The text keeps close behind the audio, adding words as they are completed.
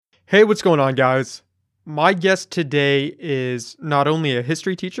Hey, what's going on, guys? My guest today is not only a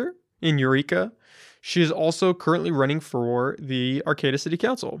history teacher in Eureka, she is also currently running for the Arcata City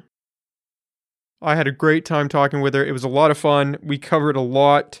Council. I had a great time talking with her. It was a lot of fun. We covered a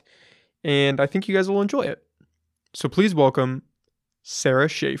lot, and I think you guys will enjoy it. So please welcome Sarah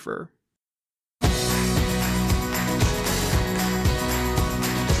Schaefer.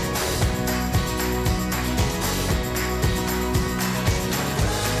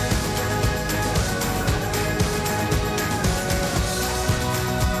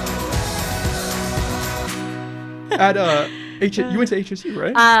 At you went to HSU,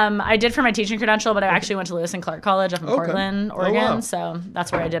 right? I did for my teaching credential, but I actually went to Lewis and Clark College up in Portland, Oregon. Oh, wow. So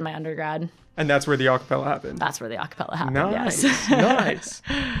that's where I did my undergrad. And that's where the acapella happened. That's where the acapella happened. Nice, Yes. nice.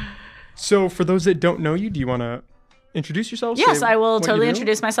 So for those that don't know you, do you want to introduce yourself? Yes, I will what you totally do?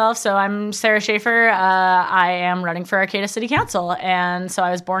 introduce myself. So I'm Sarah Schaefer. I am running for Arcata City Council. And so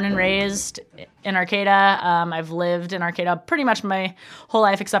I was born and raised in Arcata. I've lived in Arcata pretty much my whole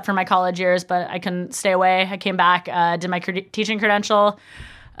life except for my college years, but I couldn't stay away. I came back, did my teaching credential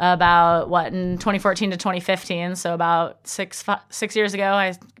about, in 2014 to 2015. So about six years ago,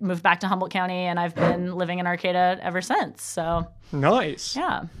 I moved back to Humboldt County, and I've been living in Arcata ever since. So Nice.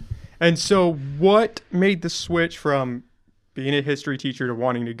 yeah. And so what made the switch from being a history teacher to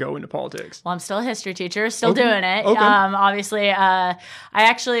wanting to go into politics? Well, I'm still a history teacher, still Okay. doing it. Okay. Obviously, I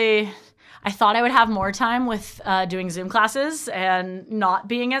thought I would have more time with doing Zoom classes and not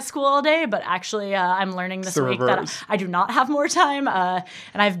being at school all day, but actually I'm learning this the week reverse. that I do not have more time. And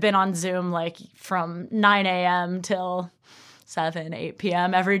I've been on Zoom like from 9 a.m. till 7, 8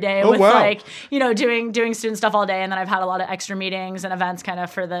 p.m. every day with wow. doing student stuff all day. And then I've had a lot of extra meetings and events kind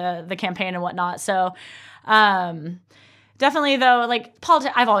of for the campaign and whatnot. So definitely, though,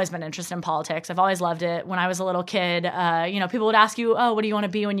 politics, I've always been interested in politics. I've always loved it. When I was a little kid, people would ask you, oh, what do you want to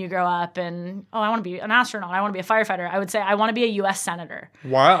be when you grow up? And, oh, I want to be an astronaut. I want to be a firefighter. I would say, I want to be a U.S. senator.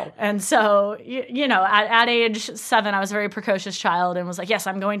 Wow. And so, at age 7, I was a very precocious child and was like, yes,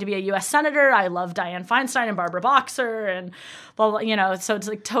 I'm going to be a U.S. senator. I love Dianne Feinstein and Barbara Boxer and, so it's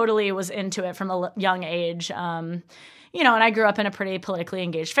like totally was into it from a young age. And I grew up in a pretty politically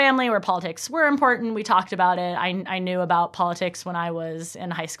engaged family where politics were important. We talked about it. I knew about politics when I was in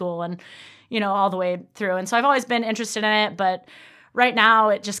high school and, all the way through. And so I've always been interested in it. But right now,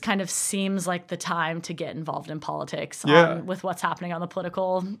 it just kind of seems like the time to get involved in politics with what's happening on the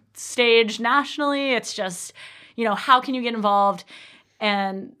political stage nationally. It's just, how can you get involved?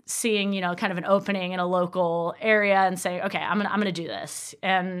 And seeing, kind of an opening in a local area and saying, okay, I'm gonna do this.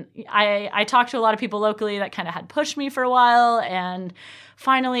 And I talked to a lot of people locally that kind of had pushed me for a while. And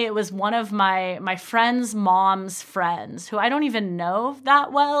finally, it was one of my friend's mom's friends who I don't even know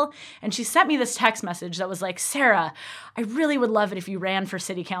that well. And she sent me this text message that was like, Sarah, I really would love it if you ran for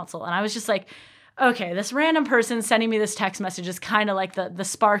city council. And I was just like, okay, this random person sending me this text message is kind of like the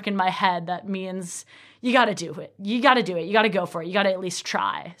spark in my head that means you got to do it. You got to do it. You got to go for it. You got to at least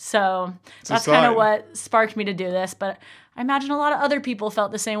try. So that's kind of what sparked me to do this. But I imagine a lot of other people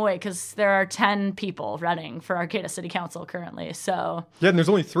felt the same way because there are 10 people running for Arcata City Council currently. So Yeah, and there's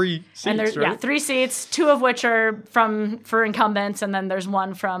only 3 seats, and there's right? 3 seats, 2 of which are for incumbents, and then there's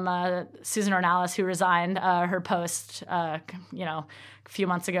one from Susan Ornalis who resigned her post, a few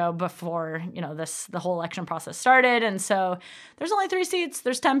months ago before the whole election process started. And so there's only 3 seats.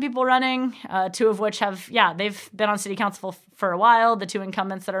 There's 10 people running, 2 of which they've been on city council for a while. The 2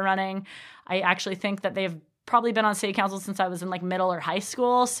 incumbents that are running, I actually think that they've probably been on city council since I was in middle or high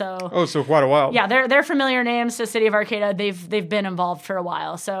school. So quite a while. Yeah, they're familiar names to City of Arcata. They've been involved for a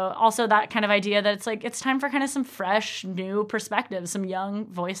while. So also that kind of idea that it's time for kind of some fresh, new perspectives, some young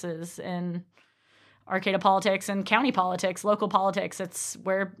voices in Arcata politics and county politics, local politics. It's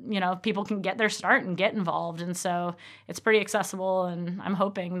where, people can get their start and get involved. And so it's pretty accessible. And I'm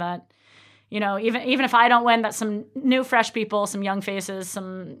hoping that, even if I don't win, that some new, fresh people, some young faces,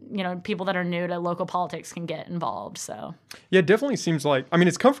 some, people that are new to local politics can get involved. So Yeah, it definitely seems like,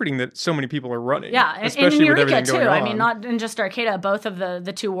 it's comforting that so many people are running. yeah, especially in with Eureka everything too. going on. Not in just Arcata. Both of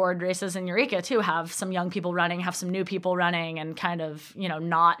the 2 ward races in Eureka too have some young people running, have some new people running, and kind of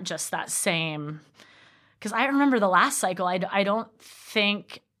not just that same. Because I remember the last cycle, I don't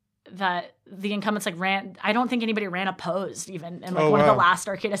think that the incumbents ran. I don't think anybody ran opposed even in one of the last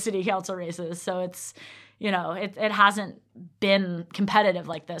Arcata City Council races. So it's it hasn't been competitive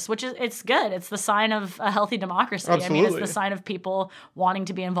like this, which is it's good. It's the sign of a healthy democracy. Absolutely. It's the sign of people wanting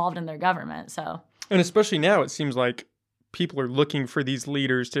to be involved in their government. So And especially now, it seems like people are looking for these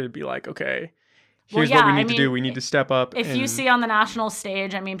leaders to be like, okay, here's what we need to do. We need to step up. If you see on the national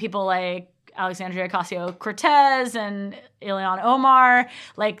stage, people like Alexandria Ocasio-Cortez and Ilhan Omar,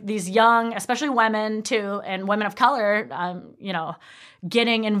 like these young, especially women too, and women of color,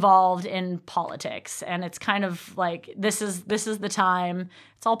 getting involved in politics. And it's kind of like, this is the time.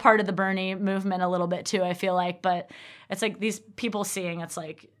 It's all part of the Bernie movement a little bit too, I feel like. But it's like these people seeing, it's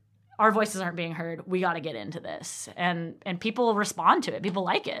like, our voices aren't being heard. We got to get into this. And people respond to it. People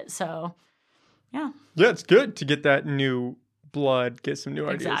like it. So, yeah. Yeah, it's good to get that new blood, get some new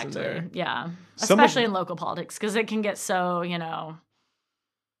ideas in there. Yeah. Especially in local politics, because it can get so,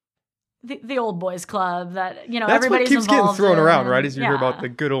 the old boys club that, that's everybody's what keeps getting involved thrown in, around, right? As you hear yeah. about the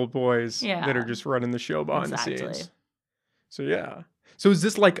good old boys that are just running the show behind the scenes. So, yeah. So is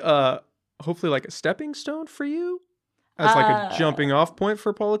this like hopefully like a stepping stone for you? As like a jumping off point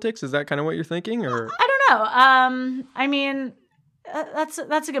for politics? Is that kind of what you're thinking? Or I don't know. I mean, that's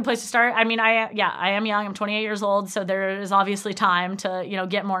a good place to start. I mean, I am young. I'm 28 years old, so there is obviously time to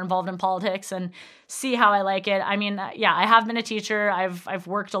get more involved in politics and see how I like it. I mean, I have been a teacher. I've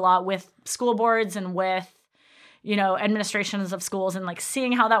worked a lot with school boards and with administrations of schools and like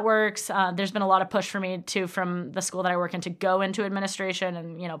seeing how that works. There's been a lot of push for me too from the school that I work in to go into administration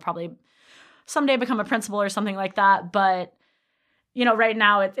and probably someday become a principal or something like that. But right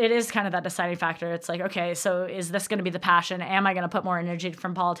now it is kind of that deciding factor. It's like, okay, so is this going to be the passion? Am I going to put more energy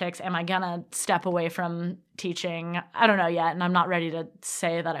from politics? Am I going to step away from teaching? I don't know yet. And I'm not ready to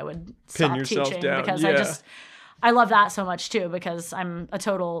say that I would stop teaching down. Because I love that so much too, because I'm a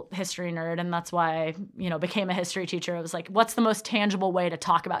total history nerd. And that's why I, became a history teacher. It was like, what's the most tangible way to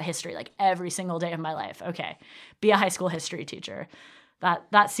talk about history? Like every single day of my life. Okay. Be a high school history teacher.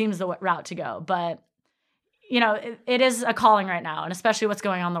 That seems the route to go. But it is a calling right now, and especially what's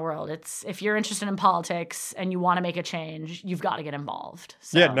going on in the world. It's if you're interested in politics and you want to make a change, you've got to get involved.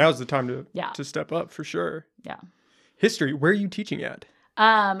 So, yeah, now's the time to step up for sure. Yeah. History, where are you teaching at?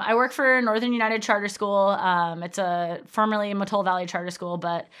 I work for Northern United Charter School. It's a formerly Mattole Valley Charter School,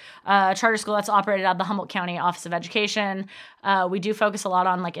 but a charter school that's operated out of the Humboldt County Office of Education. We do focus a lot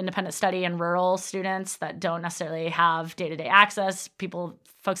on like independent study and rural students that don't necessarily have day-to-day access.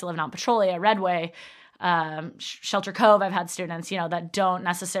 Folks that live in Mount Petrolia, Redway, Shelter Cove. I've had students, that don't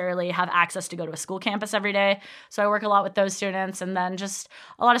necessarily have access to go to a school campus every day. So I work a lot with those students, and then just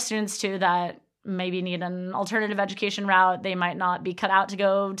a lot of students too that maybe need an alternative education route. They might not be cut out to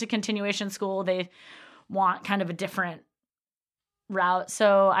go to continuation school. They want kind of a different route.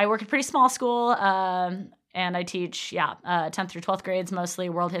 So I work at a pretty small school, and I teach, 10th through 12th grades, mostly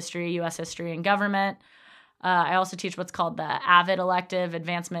world history, U.S. history, and government. I also teach what's called the AVID elective,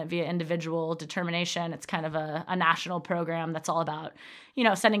 Advancement via Individual Determination. It's kind of a national program that's all about,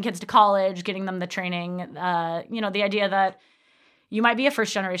 sending kids to college, getting them the training, the idea that you might be a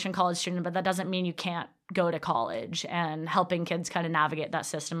first-generation college student, but that doesn't mean you can't go to college, and helping kids kind of navigate that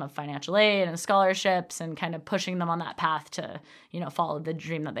system of financial aid and scholarships and kind of pushing them on that path to, follow the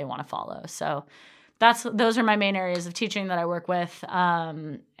dream that they want to follow. So those are my main areas of teaching that I work with.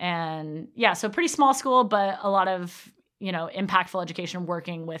 So pretty small school, but a lot of, impactful education,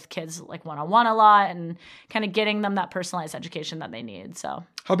 working with kids like one-on-one a lot and kind of getting them that personalized education that they need. So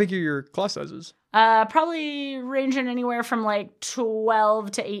how big are your class sizes? Probably ranging anywhere from like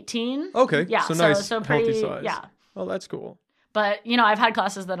 12 to 18. Okay. Yeah. So nice, so pretty, healthy size. Yeah. Oh, that's cool. But, I've had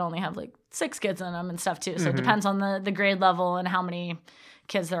classes that only have like 6 kids in them and stuff too. So It depends on the grade level and how many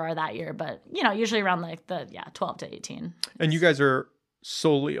kids there are that year. But, usually around like 12 to 18. And you guys are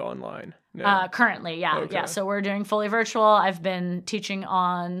solely online now? Currently, yeah. Okay. Yeah. So we're doing fully virtual. I've been teaching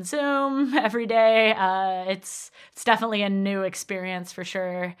on Zoom every day. It's definitely a new experience for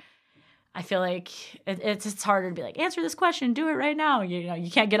sure. I feel like it's harder to be like, answer this question, do it right now.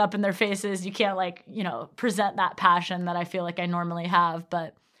 You can't get up in their faces. You can't present that passion that I feel like I normally have.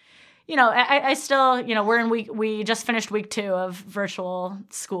 But, I still, we just finished week 2 of virtual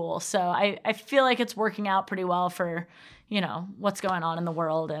school. So I feel like it's working out pretty well for, what's going on in the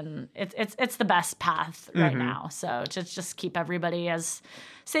world. And it's the best path right now. So just keep everybody as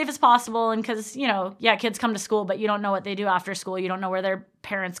safe as possible. And because, kids come to school, but you don't know what they do after school. You don't know where their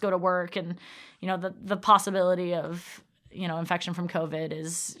parents go to work. And, the possibility of, infection from COVID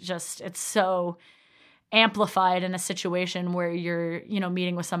is just, it's so amplified in a situation where you're,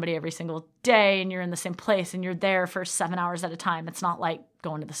 meeting with somebody every single day and you're in the same place and you're there for 7 hours at a time. It's not like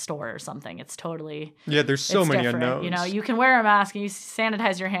going to the store or something. It's totally there's so many different. unknowns. You can wear a mask and you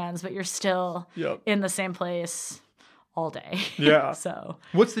sanitize your hands, but you're still in the same place all day. Yeah. So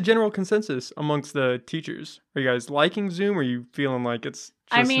what's the general consensus amongst the teachers? Are you guys liking Zoom? Or are you feeling like it's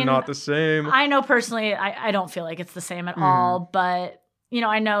just not the same? I know personally, I don't feel like it's the same at all, but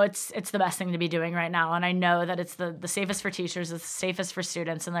I know it's the best thing to be doing right now. And I know that it's the safest for teachers, it's the safest for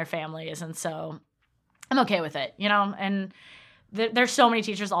students and their families. And so I'm okay with it, and there's so many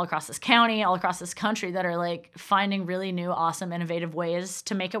teachers all across this county, all across this country that are like finding really new, awesome, innovative ways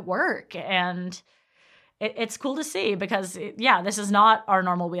to make it work. And it's cool to see because, this is not our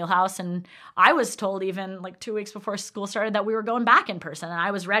normal wheelhouse. And I was told even like 2 weeks before school started that we were going back in person. And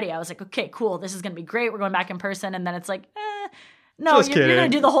I was ready. I was like, okay, cool. This is going to be great. We're going back in person. And then it's like, no, you're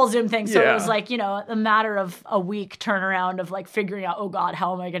going to do the whole Zoom thing. So it was like, a matter of a week turnaround of like figuring out, oh God,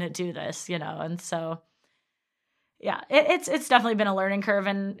 how am I going to do this? And so, yeah, it's definitely been a learning curve,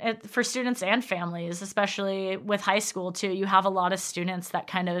 and for students and families, especially with high school too. You have a lot of students that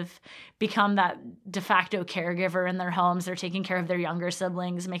kind of become that de facto caregiver in their homes. They're taking care of their younger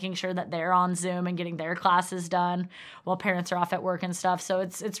siblings, making sure that they're on Zoom and getting their classes done while parents are off at work and stuff. So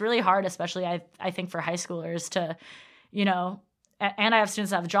it's really hard, especially I think for high schoolers to, and I have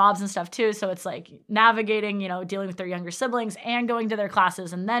students that have jobs and stuff too. So it's like navigating, dealing with their younger siblings and going to their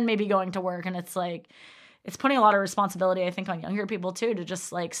classes and then maybe going to work. And it's like, it's putting a lot of responsibility, I think, on younger people too, to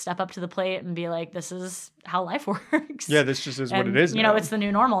just like step up to the plate and be like, this is how life works. Yeah, this just is what it is now. It's the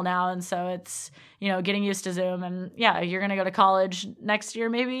new normal now. And so it's, getting used to Zoom. And yeah, you're going to go to college next year,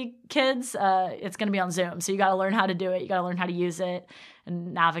 maybe, kids. It's going to be on Zoom. So you got to learn how to do it. You got to learn how to use it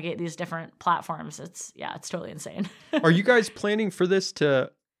and navigate these different platforms. It's totally insane. Are you guys planning for this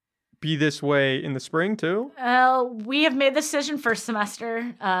to be this way in the spring too? We have made the decision first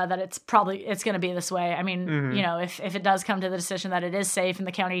semester that it's going to be this way. I mean, if it does come to the decision that it is safe and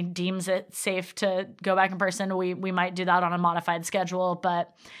the county deems it safe to go back in person, we might do that on a modified schedule.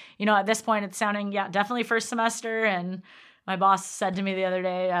 But, at this point it's sounding, definitely first semester. And my boss said to me the other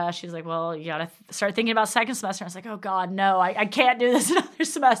day, she's like, well, you got to start thinking about second semester. I was like, oh God, no, I can't do this another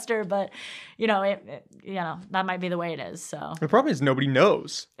semester. But, that might be the way it is. So the problem is nobody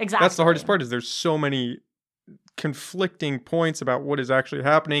knows. Exactly. That's the hardest part, is there's so many conflicting points about what is actually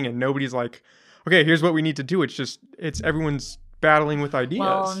happening. And nobody's like, okay, here's what we need to do. It's everyone's battling with ideas.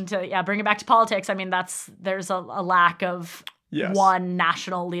 Well, and to bring it back to politics, I mean, there's a lack of one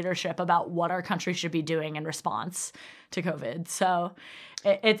national leadership about what our country should be doing in response to COVID. So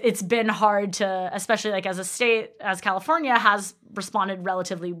it's been hard to, especially like as a state, as California has responded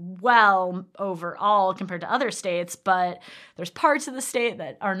relatively well overall compared to other states, but there's parts of the state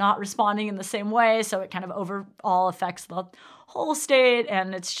that are not responding in the same way. So it kind of overall affects the whole state.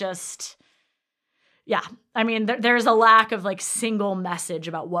 And it's just, I mean, there's a lack of like single message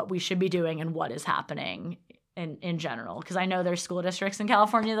about what we should be doing and what is happening in general. Because I know there's school districts in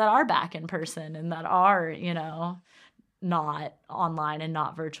California that are back in person and that are, not online and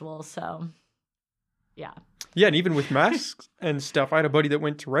not virtual. So, yeah. Yeah, and even with masks and stuff, I had a buddy that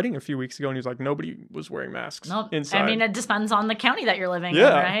went to Reading a few weeks ago, and he was like, nobody was wearing masks inside. I mean, it depends on the county that you're living in,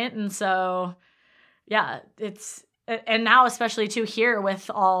 right? And so, and now especially too here with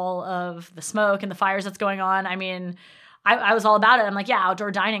all of the smoke and the fires that's going on, I mean, I was all about it. I'm like,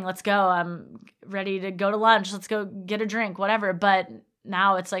 outdoor dining, let's go. I'm ready to go to lunch. Let's go get a drink, whatever. But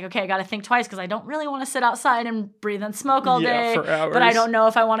now it's like, okay, I got to think twice because I don't really want to sit outside and breathe in smoke all day. For hours. But I don't know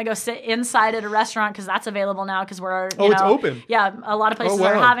if I want to go sit inside at a restaurant because that's available now because we're, it's open. Yeah, a lot of places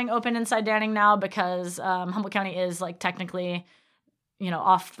are having open inside dining now because Humboldt County is like technically,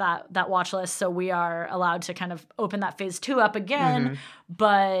 off that watch list. So we are allowed to kind of open that phase 2 up again.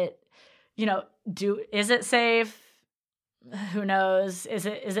 But, is it safe? Who knows? Is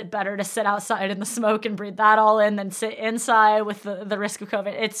it better to sit outside in the smoke and breathe that all in than sit inside with the risk of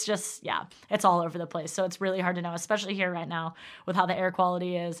COVID? It's just, it's all over the place. So it's really hard to know, especially here right now with how the air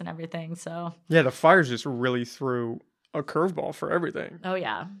quality is and everything. So yeah, the fires just really threw a curveball for everything. Oh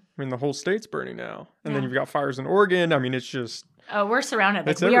yeah. I mean, the whole state's burning now. And then you've got fires in Oregon. I mean, it's just... Oh, we're surrounded.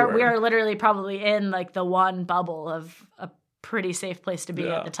 Like, we are literally probably in like the one bubble of a pretty safe place to be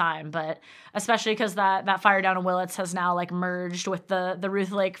at the time, but especially because that fire down in Willits has now like merged with the Ruth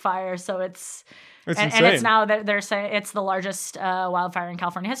Lake fire, so it's insane. And it's now they're saying it's the largest wildfire in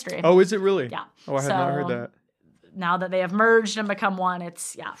California history. Oh, is it really? Yeah. Oh, I had not heard that. Now that they have merged and become one,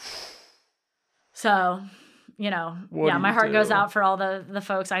 it's So, my heart goes out for all the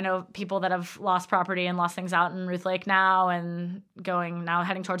folks. I know people that have lost property and lost things out in Ruth Lake now and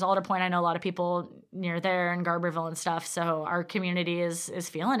heading towards Alder Point. I know a lot of people near there in Garberville and stuff. So our community is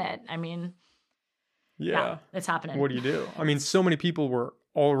feeling it. I mean, it's happening. What do you do? I mean, so many people were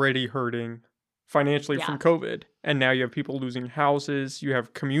already hurting financially from COVID. And now you have people losing houses. You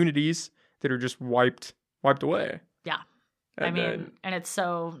have communities that are just wiped away. Yeah. And it's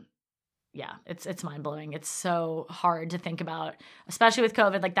so... Yeah, it's mind-blowing. It's so hard to think about, especially with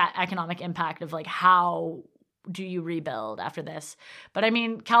COVID, like that economic impact of like how do you rebuild after this? But I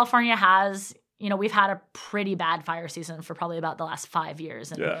mean, California has, we've had a pretty bad fire season for probably about the last 5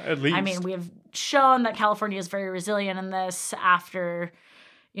 years. And Yeah, at least. I mean, we have shown that California is very resilient in this after,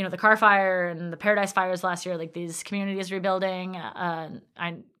 the Carr Fire and the Paradise Fires last year, like these communities rebuilding.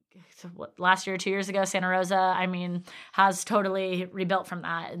 Last year, 2 years ago, Santa Rosa, I mean, has totally rebuilt from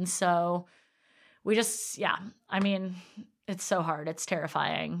that. And so we just, it's so hard. It's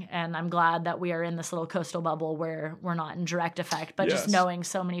terrifying. And I'm glad that we are in this little coastal bubble where we're not in direct effect, but just knowing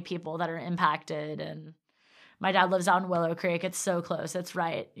so many people that are impacted. And my dad lives out in Willow Creek. It's so close. It's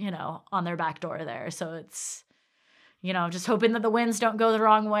right, on their back door there. So it's, just hoping that the winds don't go the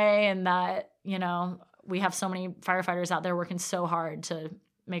wrong way and that, we have so many firefighters out there working so hard to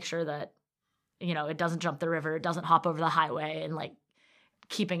make sure that, it doesn't jump the river, it doesn't hop over the highway, and like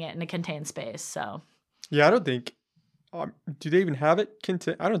keeping it in a contained space. So, yeah, I don't think, do they even have it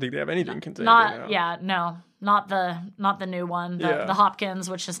contained? I don't think they have anything contained right now. Not the new one, the Hopkins,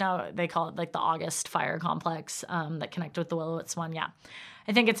 which is now, they call it like the August Fire Complex, that connect with the Willowitz one. Yeah.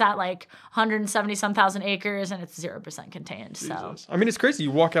 I think it's at like 170-some thousand acres and it's 0% contained. Jesus. So I mean, it's crazy.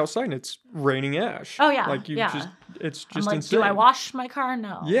 You walk outside and it's raining ash. Oh yeah, like it's just I'm like, insane. do I wash my car?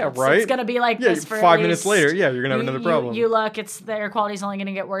 No. Yeah, right. It's gonna be like this for 5 minutes later. Yeah, you're gonna have another problem. You look, the air quality's only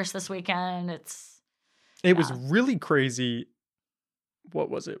gonna get worse this weekend. It was really crazy. What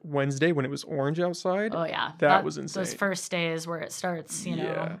was it? Wednesday when it was orange outside? Oh yeah, that was insane. Those first days where it starts,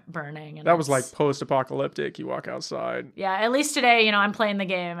 burning. And that was like post-apocalyptic. You walk outside. Yeah, at least today, I'm playing the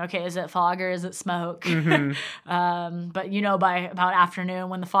game. Okay, is it fog or is it smoke? Mm-hmm. But by about afternoon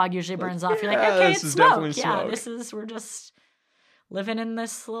when the fog usually burns off, you're like, okay, it's smoke. Yeah, we're just living in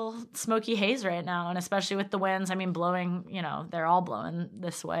this little smoky haze right now, and especially with the winds. I mean, blowing. They're all blowing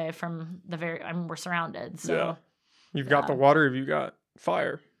this way from we're surrounded. So yeah, you've got the water. Have you got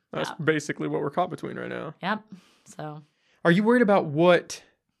fire? That's basically what we're caught between right now. Yep. So are you worried about what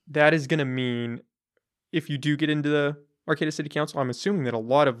that is going to mean if you do get into the Arcata City Council? I'm assuming that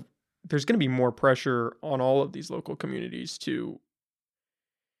there's going to be more pressure on all of these local communities to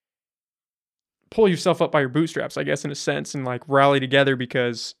pull yourself up by your bootstraps, I guess, in a sense, and like rally together,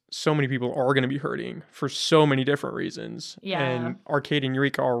 because so many people are going to be hurting for so many different reasons. Yeah. And Arcata and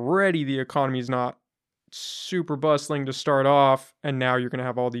Eureka, already the economy is not super bustling to start off, and now you're going to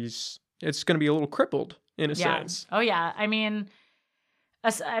have all these, it's going to be a little crippled in a sense. Oh yeah. I mean,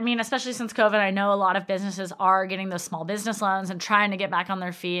 especially since COVID, I know a lot of businesses are getting those small business loans and trying to get back on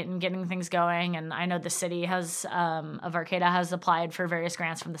their feet and getting things going. And I know the city of Arcata has applied for various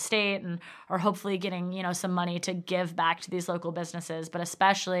grants from the state and are hopefully getting, some money to give back to these local businesses, but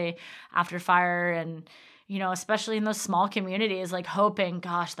especially after fire and, especially in those small communities, like hoping,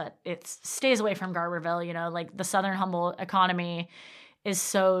 gosh, that it stays away from Garberville, like the Southern Humboldt economy is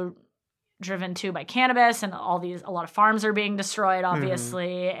so driven too by cannabis, and a lot of farms are being destroyed,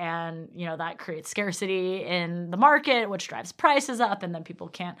 obviously. Mm-hmm. And, that creates scarcity in the market, which drives prices up, and then people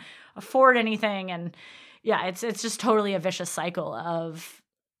can't afford anything. And yeah, it's just totally a vicious cycle of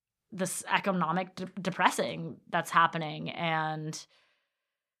this economic depressing that's happening. And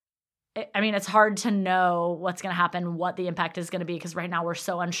it's hard to know what's going to happen, what the impact is going to be, because right now we're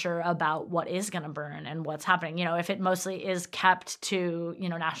so unsure about what is going to burn and what's happening. If it mostly is kept to,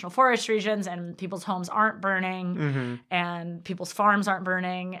 national forest regions and people's homes aren't burning and people's farms aren't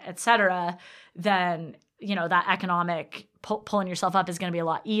burning, et cetera, then, that economic pulling yourself up is going to be a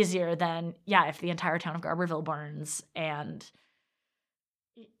lot easier than, if the entire town of Garberville burns, and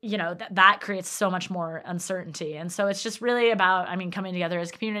that creates so much more uncertainty. And so it's just really about, coming together as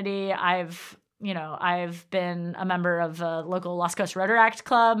a community. I've been a member of a local Las Coast Rotaract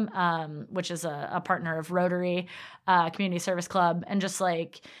Club, which is a partner of Rotary Community Service Club. And just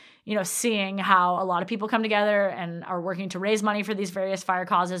seeing how a lot of people come together and are working to raise money for these various fire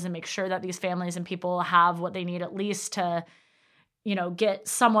causes and make sure that these families and people have what they need at least to, get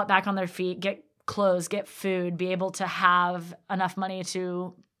somewhat back on their feet, get clothes, get food, be able to have enough money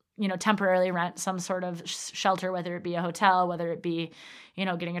to, temporarily rent some sort of shelter, whether it be a hotel, whether it be,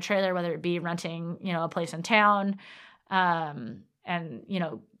 getting a trailer, whether it be renting, a place in town, and,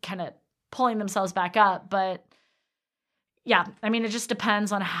 kind of pulling themselves back up. But yeah, it just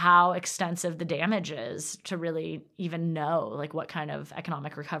depends on how extensive the damage is to really even know what kind of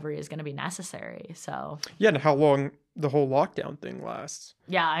economic recovery is going to be necessary. So yeah, and how long the whole lockdown thing lasts.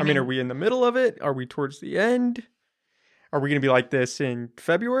 Yeah, I mean, are we in the middle of it? Are we towards the end? Are we going to be like this in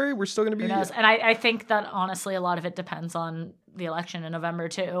February? We're still going to be. Who knows? And I think that honestly, a lot of it depends on the election in November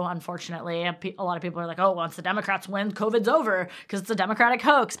too. Unfortunately, a lot of people are like, "Oh, once the Democrats win, COVID's over because it's a Democratic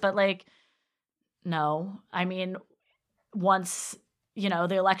hoax." But no, once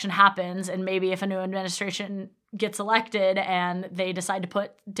the election happens, and maybe if a new administration gets elected and they decide to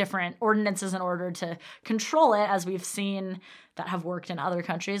put different ordinances in order to control it, as we've seen that have worked in other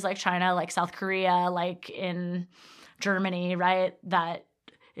countries like China, like South Korea, like in Germany, right? That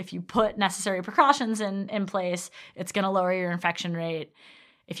if you put necessary precautions in place, it's going to lower your infection rate.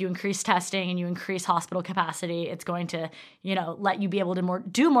 If you increase testing and you increase hospital capacity, it's going to, let you be able to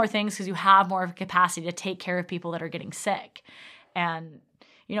do more things because you have more capacity to take care of people that are getting sick. And,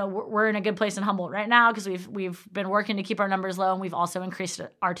 we're in a good place in Humboldt right now because we've been working to keep our numbers low, and we've also increased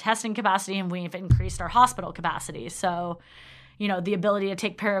our testing capacity, and we've increased our hospital capacity. So, the ability to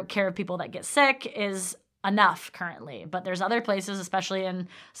take care of people that get sick is enough currently. But there's other places, especially in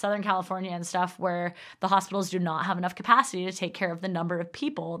Southern California and stuff, where the hospitals do not have enough capacity to take care of the number of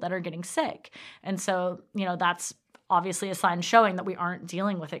people that are getting sick. And so, that's obviously a sign showing that we aren't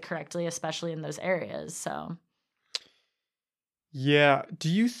dealing with it correctly, especially in those areas. So, yeah. Do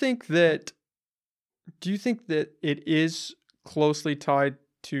you think that it is closely tied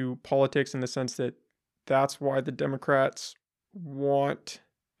to politics in the sense that that's why the Democrats want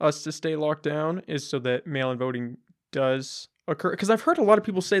us to stay locked down, is so that mail-in voting does occur? Because I've heard a lot of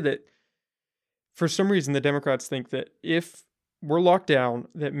people say that for some reason the Democrats think that if we're locked down,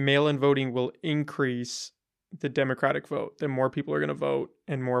 that mail-in voting will increase the Democratic vote, that more people are going to vote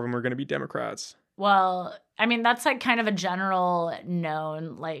and more of them are going to be Democrats. Well, I mean, that's like kind of a general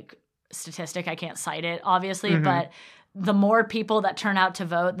known statistic. I can't cite it, obviously, but the more people that turn out to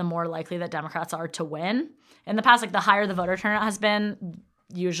vote, the more likely that Democrats are to win. In the past, the higher the voter turnout has been,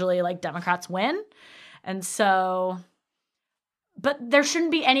 usually Democrats win. And so, but there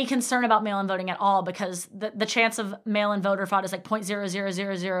shouldn't be any concern about mail-in voting at all, because the chance of mail-in voter fraud is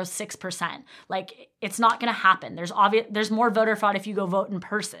 0.00006%. It's not going to happen. There's more voter fraud if you go vote in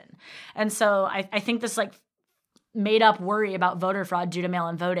person. And so I think this made up worry about voter fraud due to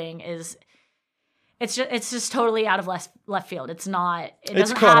mail-in voting is, it's just totally out of left field. It's not. It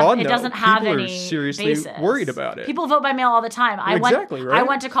doesn't have People any are seriously basis. worried about it. People vote by mail all the time. I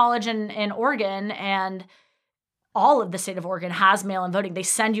went to college in Oregon, and all of the state of Oregon has mail-in voting. They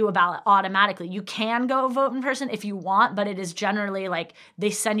send you a ballot automatically. You can go vote in person if you want, but it is generally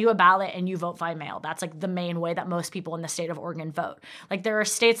they send you a ballot and you vote by mail. That's the main way that most people in the state of Oregon vote. There are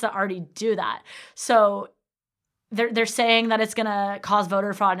states that already do that. So they're saying that it's going to cause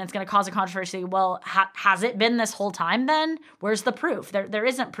voter fraud and it's going to cause a controversy. Well, has it been this whole time then? Where's the proof? There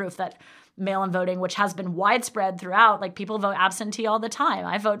isn't proof that mail-in voting, which has been widespread throughout, people vote absentee all the time.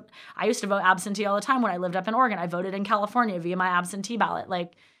 I used to vote absentee all the time when I lived up in Oregon. I voted in California via my absentee ballot.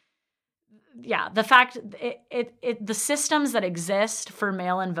 The fact the systems that exist for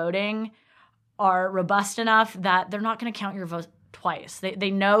mail-in voting are robust enough that they're not going to count your vote twice.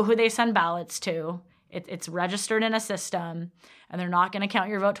 They know who they send ballots to. It's registered in a system, and they're not going to count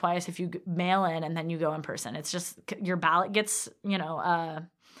your vote twice if you mail in and then you go in person. It's just your ballot gets,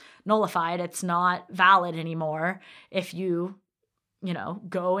 nullified. It's not valid anymore if you,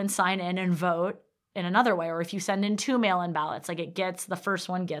 go and sign in and vote in another way, or if you send in 2 mail-in ballots, the first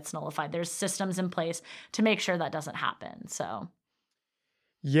one gets nullified. There's systems in place to make sure that doesn't happen. So,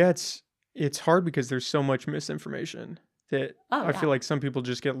 yeah, it's hard because there's so much misinformation that I feel like some people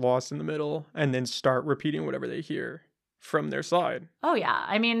just get lost in the middle and then start repeating whatever they hear from their side. Oh, yeah.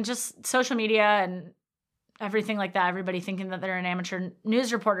 I mean, just social media and everything like that, everybody thinking that they're an amateur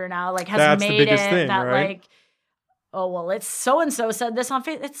news reporter now, has That's made the biggest it thing, that, right? oh, well, it's so-and-so said this on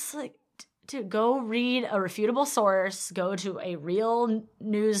Facebook. It's dude, go read a refutable source, go to a real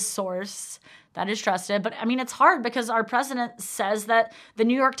news source that is trusted. But I mean, it's hard because our president says that the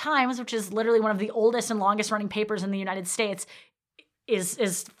New York Times, which is literally one of the oldest and longest running papers in the United States,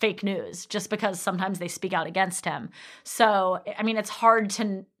 is fake news, just because sometimes they speak out against him. So, I mean, it's hard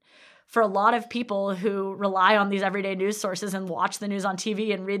for a lot of people who rely on these everyday news sources and watch the news on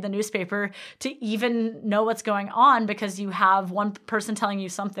TV and read the newspaper to even know what's going on, because you have one person telling you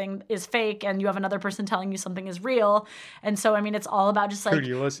something is fake and you have another person telling you something is real. And so, I mean, it's all about just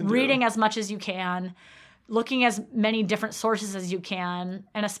reading as much as you can, looking as many different sources as you can,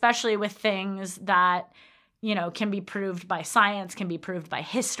 and especially with things that can be proved by science, can be proved by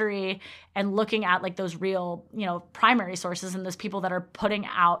history, and looking at those real, primary sources and those people that are putting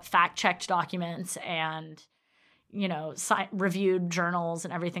out fact-checked documents and, reviewed journals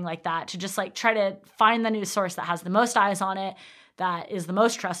and everything like that, to just try to find the news source that has the most eyes on it, that is the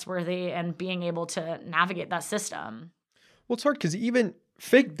most trustworthy, and being able to navigate that system. Well, it's hard because even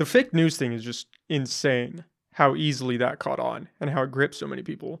the fake news thing is just insane, how easily that caught on and how it gripped so many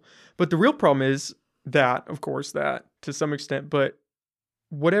people. But the real problem is that, of course, that to some extent, but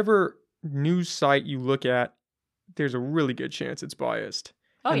whatever news site you look at, there's a really good chance it's biased.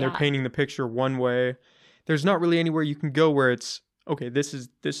 Oh, and they're yeah. painting the picture one way. There's not really anywhere you can go where it's, okay, this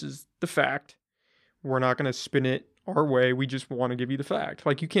is the fact. We're not going to spin it our way. We just want to give you the fact.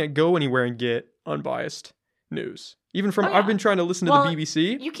 Like, you can't go anywhere and get unbiased news. Even from, Oh, yeah. I've been trying to listen to Well, the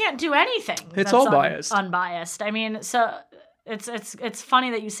BBC. You can't do anything. It's that's all biased. Unbiased. I mean, so it's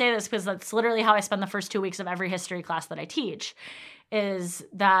funny that you say this, because that's literally how I spend the first 2 weeks of every history class that I teach, is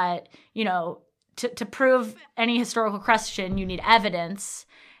that, you know, to prove any historical question, you need evidence.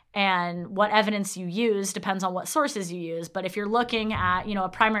 And what evidence you use depends on what sources you use. But if you're looking at, you know, a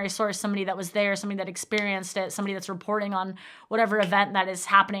primary source, somebody that was there, somebody that experienced it, somebody that's reporting on whatever event that is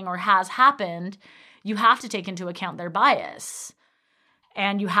happening or has happened, you have to take into account their bias.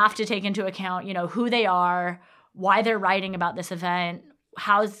 And you have to take into account, you know, who they are, why they're writing about this event,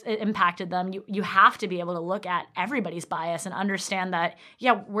 how it impacted them. You have to be able to look at everybody's bias and understand that,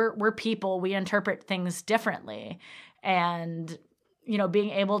 yeah, we're people, we interpret things differently. And, you know, being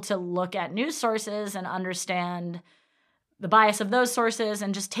able to look at news sources and understand the bias of those sources,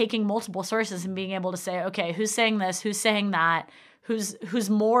 and just taking multiple sources and being able to say, okay, who's saying this, who's saying that, who's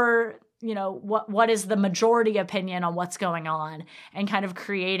more, you know, what is the majority opinion on what's going on, and kind of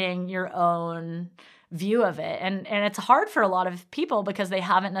creating your own view of it. And it's hard for a lot of people because they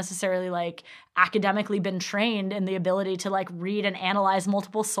haven't necessarily like academically been trained in the ability to like read and analyze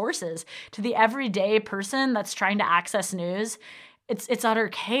multiple sources. To the everyday person that's trying to access news, it's utter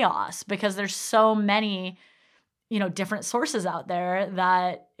chaos, because there's so many, you know, different sources out there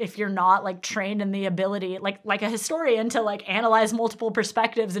that if you're not like trained in the ability, like a historian, to like analyze multiple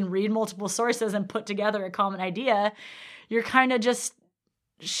perspectives and read multiple sources and put together a common idea, you're kind of just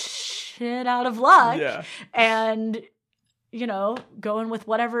shit out of luck. Yeah. And, you know, going with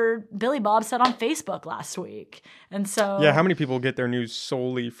whatever Billy Bob said on Facebook last week. And so, Yeah, how many people get their news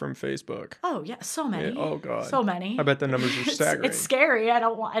solely from Facebook? oh yeah, so many. Yeah, oh god. So many. I bet the numbers are staggering. It's scary. I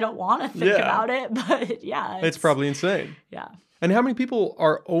don't want to think about it, but yeah. It's probably insane. Yeah. And how many people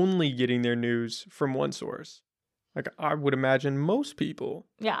are only getting their news from one source? Like, I would imagine most people.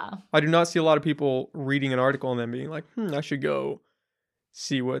 Yeah. I do not see a lot of people reading an article and then being like, I should go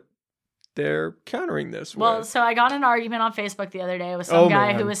see what they're countering this Well, with. so I got in an argument on Facebook the other day with some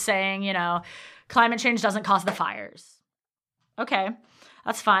guy man. who was saying, you know, climate change doesn't cause the fires. Okay,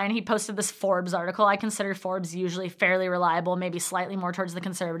 that's fine. He posted this Forbes article. I consider Forbes usually fairly reliable, maybe slightly more towards the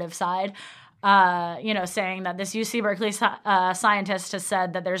conservative side. You know, saying that this UC Berkeley scientist has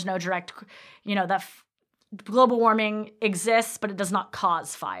said that there's no direct, you know, that global warming exists, but it does not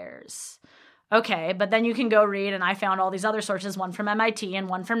cause fires. Okay, but then you can go read, and I found all these other sources, one from MIT and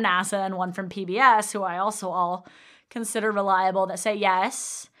one from NASA and one from PBS, who I also all consider reliable, that say,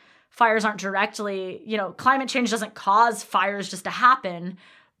 yes, fires aren't directly, you know, climate change doesn't cause fires just to happen,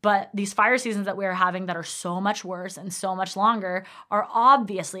 but these fire seasons that we're having that are so much worse and so much longer are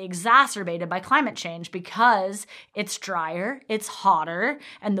obviously exacerbated by climate change, because it's drier, it's hotter,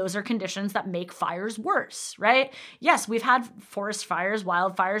 and those are conditions that make fires worse, right? Yes, we've had forest fires,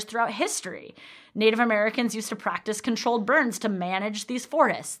 wildfires throughout history. Native Americans used to practice controlled burns to manage these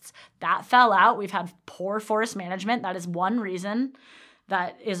forests. That fell out. We've had poor forest management. That is one reason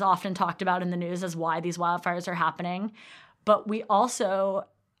that is often talked about in the news as why these wildfires are happening. But we also,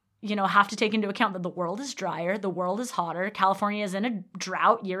 you know, have to take into account that the world is drier, the world is hotter. California is in a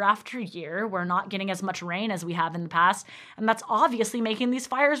drought year after year. We're not getting as much rain as we have in the past. And that's obviously making these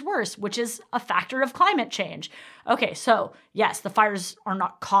fires worse, which is a factor of climate change. Okay, so yes, the fires are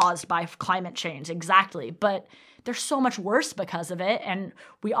not caused by climate change, exactly, but they're so much worse because of it. And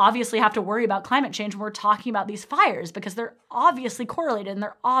we obviously have to worry about climate change when we're talking about these fires, because they're obviously correlated and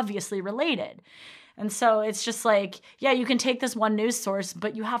they're obviously related. And so it's just like, yeah, you can take this one news source,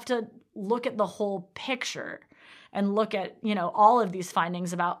 but you have to look at the whole picture and look at, you know, all of these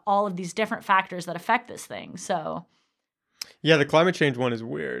findings about all of these different factors that affect this thing. So, yeah, the climate change one is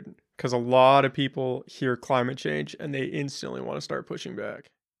weird because a lot of people hear climate change and they instantly want to start pushing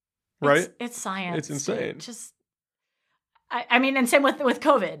back. Right? It's science. It's insane. I mean, and same with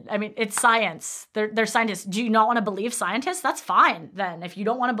COVID. I mean, it's science. They're scientists. Do you not want to believe scientists? That's fine then. If you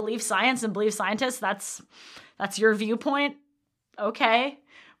don't want to believe science and believe scientists, that's your viewpoint. Okay.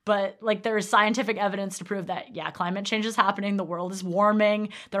 But like, there is scientific evidence to prove that, yeah, climate change is happening. The world is warming.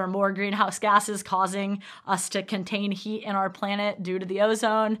 There are more greenhouse gases causing us to contain heat in our planet due to the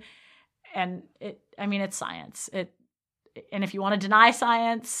ozone. And it's science. And if you want to deny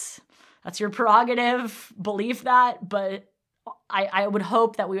science, that's your prerogative. Believe that. But I would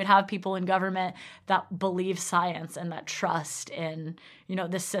hope that we would have people in government that believe science and that trust in, you know,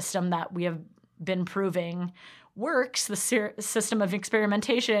 this system that we have been proving works, the system of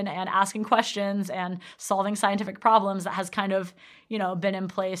experimentation and asking questions and solving scientific problems that has kind of, been in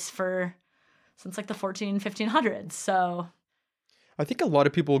place since like the 1500s. So I think a lot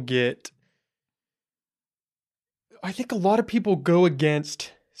of people go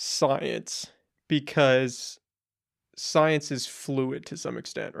against science because science is fluid to some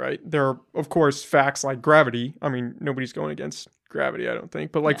extent, right? There are, of course, facts like gravity. I mean, nobody's going against gravity, I don't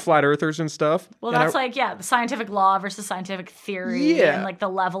think, but like flat earthers and stuff. Well, that's the scientific law versus scientific theory and like the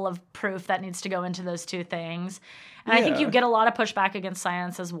level of proof that needs to go into those two things. And I think you get a lot of pushback against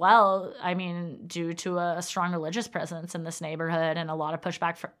science as well. I mean, due to a strong religious presence in this neighborhood and a lot of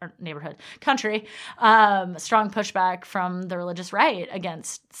pushback from country, strong pushback from the religious right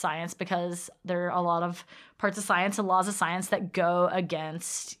against science because there are a lot of parts of science and laws of science that go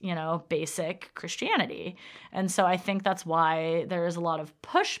against, basic Christianity. And so I think that's why there is a lot of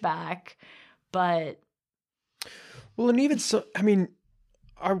pushback, but. Well, and even so, I mean,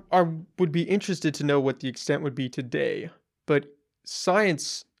 I would be interested to know what the extent would be today, but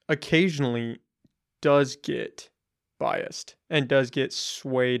science occasionally does get biased and does get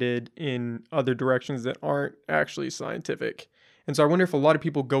swayed in other directions that aren't actually scientific. And so I wonder if a lot of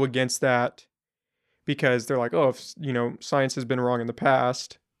people go against that because they're like, oh, if, science has been wrong in the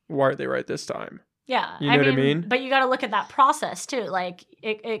past, why are they right this time? Yeah. You know what I mean? But you got to look at that process too. Like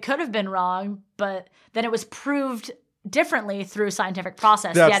it could have been wrong, but then it was proved differently through scientific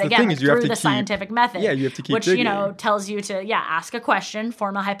process. That's yet the again, thing is you have through to the scientific method. Yeah, you have to keep which, digging. Tells you to, ask a question,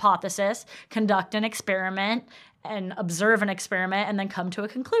 form a hypothesis, conduct an experiment, and observe an experiment, and then come to a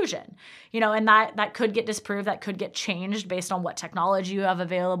conclusion. And that could get disproved, that could get changed based on what technology you have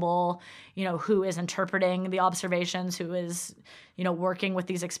available, who is interpreting the observations, who is, working with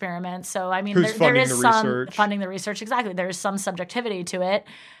these experiments. So, I mean, there is some funding the research. Exactly. There is some subjectivity to it.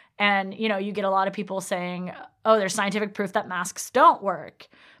 And, you get a lot of people saying, oh, there's scientific proof that masks don't work.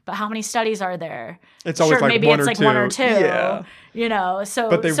 But how many studies are there? It's always maybe one it's or like two. one or two. Yeah. So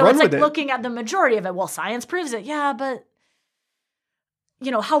but it's like looking at the majority of it. Well, science proves it. Yeah, but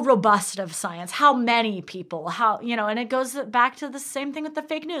how robust of science, how many people, and it goes back to the same thing with the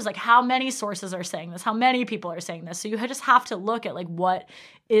fake news. Like how many sources are saying this? How many people are saying this? So you just have to look at like what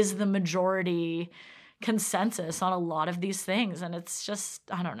is the majority consensus on a lot of these things. And it's just,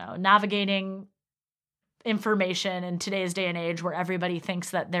 I don't know, navigating information in today's day and age where everybody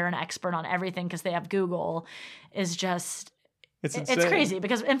thinks that they're an expert on everything because they have Google is just, it's crazy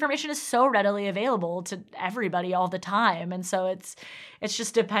because information is so readily available to everybody all the time. And so it's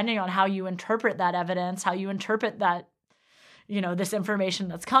just depending on how you interpret that evidence, how you interpret that, this information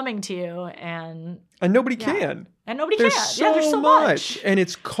that's coming to you. And nobody can. And nobody there's can. There's so much. And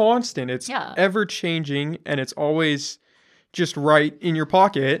it's constant. It's ever changing. And it's always just right in your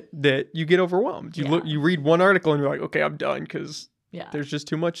pocket that you get overwhelmed. You read one article and you're like, okay, I'm done because there's just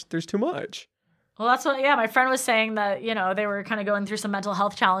too much. There's too much. Well, that's what, my friend was saying that, they were kind of going through some mental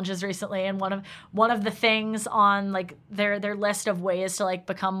health challenges recently. And one of the things on like their list of ways to like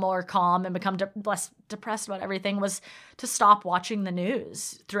become more calm and become less depressed about everything was to stop watching the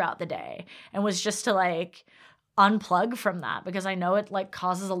news throughout the day and was just to like unplug from that because I know it like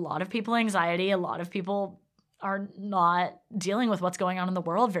causes a lot of people anxiety. A lot of people are not dealing with what's going on in the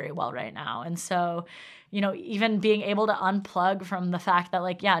world very well right now. And so, even being able to unplug from the fact that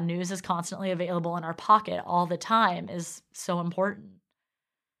like, news is constantly available in our pocket all the time is so important.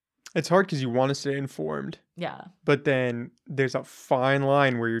 It's hard because you want to stay informed. Yeah. But then there's a fine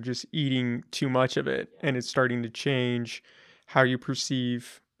line where you're just eating too much of it and it's starting to change how you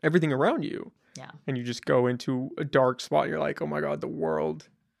perceive everything around you. Yeah. And you just go into a dark spot. You're like, oh my God, the world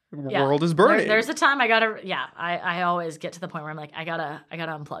is burning. There's a time I always get to the point where I'm like, I gotta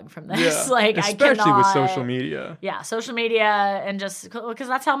unplug from this. Yeah. Like especially with social media. Yeah, social media and just because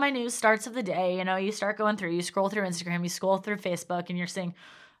that's how my news starts of the day. You start going through, you scroll through Instagram, you scroll through Facebook, and you're seeing,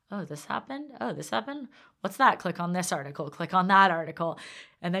 oh, this happened. Oh, this happened. What's that? Click on this article. Click on that article.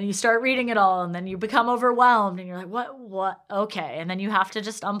 And then you start reading it all and then you become overwhelmed and you're like, what? Okay. And then you have to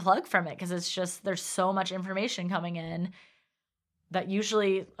just unplug from it because it's just, there's so much information coming in that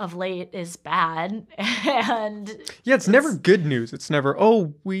usually of late is bad. And it's never good news. It's never,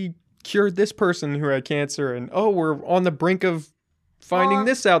 oh, we cured this person who had cancer and oh, we're on the brink of finding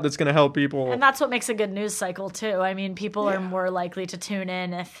this out that's going to help people. And that's what makes a good news cycle too. I mean, people are more likely to tune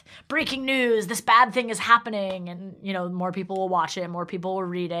in if breaking news, this bad thing is happening, and more people will watch it, more people will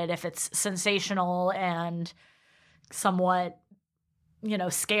read it if it's sensational and somewhat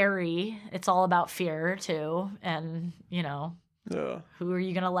scary. It's all about fear too. And who are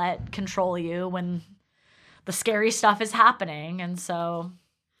you going to let control you when the scary stuff is happening? And so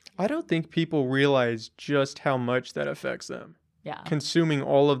I don't think people realize just how much that affects them. Yeah. Consuming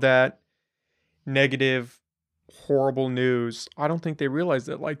all of that negative, horrible news, I don't think they realize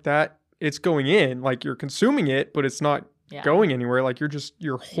that like that it's going in, like you're consuming it, but it's not Yeah. going anywhere. Like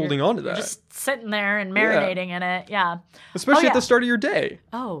you're holding on to You're that. just sitting there and marinating in it. Yeah. Especially Oh, at the yeah. start of your day.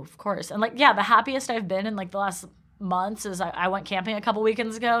 Oh, of course. And like, yeah, the happiest I've been in like the last months is I went camping a couple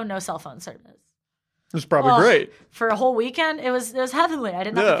weekends ago, no cell phone service. It's probably Oh, great. For a whole weekend, it was heavenly. I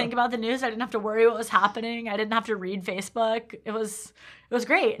didn't have Yeah. to think about the news. I didn't have to worry what was happening. I didn't have to read Facebook. It was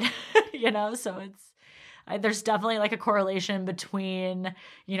great, So there's definitely like a correlation between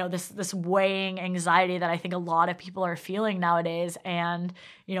this weighing anxiety that I think a lot of people are feeling nowadays, and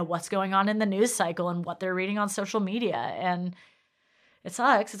what's going on in the news cycle and what they're reading on social media. And it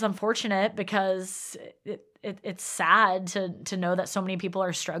sucks. It's unfortunate because it's sad to know that so many people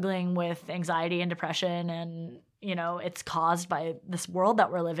are struggling with anxiety and depression, and it's caused by this world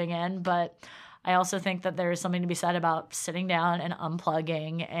that we're living in. But I also think that there is something to be said about sitting down and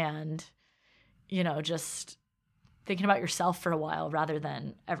unplugging and just thinking about yourself for a while rather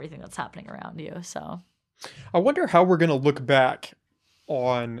than everything that's happening around you. So I wonder how we're going to look back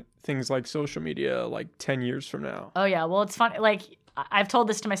on things like social media like 10 years from now. oh yeah, well, it's funny. Like, I've told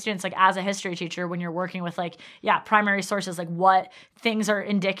this to my students, like as a history teacher, when you're working with primary sources, like what things are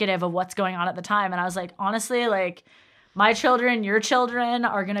indicative of what's going on at the time. And I was like, honestly, like my children, your children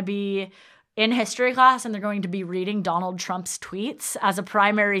are going to be in history class and they're going to be reading Donald Trump's tweets as a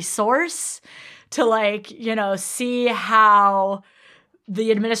primary source to see how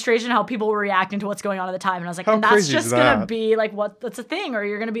the administration, how people were reacting to what's going on at the time. And I was like, How and that's crazy is just going to that? be like, that's a thing. Or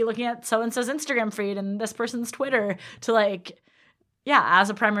you're going to be looking at so-and-so's Instagram feed and this person's Twitter to as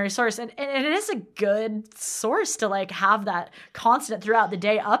a primary source. And it is a good source to have that constant throughout the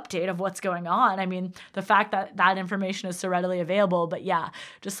day update of what's going on. I mean, the fact that that information is so readily available, but yeah,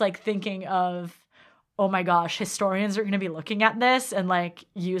 just thinking of, oh my gosh, historians are going to be looking at this and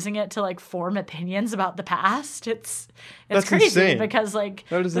using it to form opinions about the past. It's That's crazy insane. because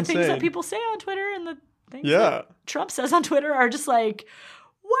That is the things insane. that people say on Twitter and the things Yeah. that Trump says on Twitter are just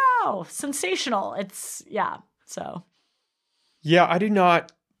wow, sensational. So. Yeah, I do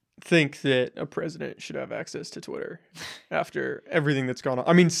not think that a president should have access to Twitter after everything that's gone on.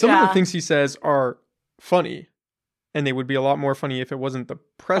 I mean, some of the Yeah. things he says are funny, and they would be a lot more funny if it wasn't the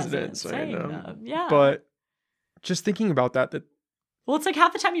president saying them. Yeah. But just thinking about that Well, it's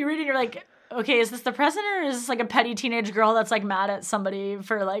half the time you read it, you're like, okay, is this the president or is this a petty teenage girl that's mad at somebody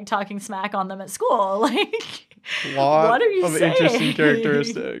for talking smack on them at school? lot what are you of saying? interesting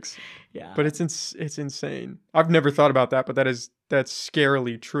characteristics. Yeah. But it's insane. I've never thought about that, but that's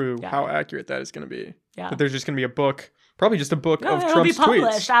scarily true. Yeah. How accurate that is going to be. Yeah. That there's just going to be a book, probably just a book No, of it'll Trump's be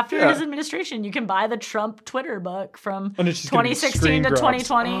published tweets. after Yeah. his administration. You can buy the Trump Twitter book from And it's just gonna be 2016 screen to grabs.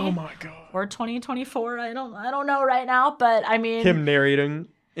 2020 Oh my god. or 2024. I don't know right now, but I mean, Him narrating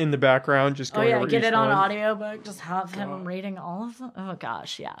in the background, just oh going yeah, over get each it on one. audiobook. Just have him reading all of them. Oh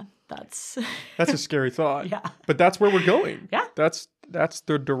gosh, yeah, that's That's a scary thought. yeah, But that's where we're going. Yeah. That's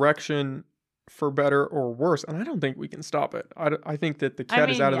the direction, for better or worse, and I don't think we can stop it. I think that the cat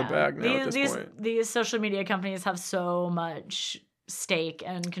is out of the bag now at this point. These social media companies have so much stake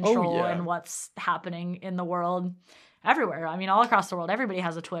and control yeah. in what's happening in the world everywhere. I mean, all across the world, everybody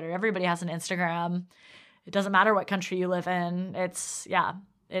has a Twitter, everybody has an Instagram. It doesn't matter what country you live in. It's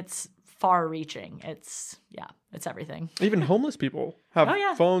far reaching. It's everything. Even homeless people have Oh,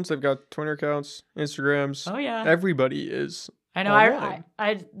 yeah. phones. They've got Twitter accounts, Instagrams. Oh yeah. Everybody is. I know. online.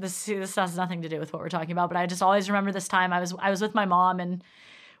 This has nothing to do with what we're talking about, but I just always remember this time I was with my mom and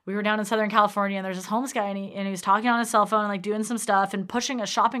we were down in Southern California and there's this homeless guy and he was talking on his cell phone and doing some stuff and pushing a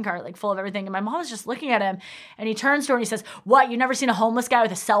shopping cart full of everything. And my mom was just looking at him and he turns to her and he says, "What? You've never seen a homeless guy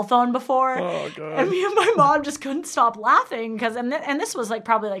with a cell phone before?" Oh And god. me and my mom just couldn't stop laughing because and this was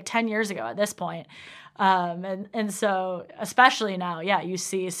probably 10 years ago at this point. And so especially now, yeah, you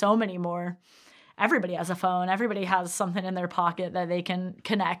see so many more. Everybody has a phone. Everybody has something in their pocket that they can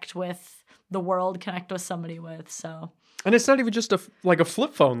connect with the world, connect with somebody with. So, And it's not even just a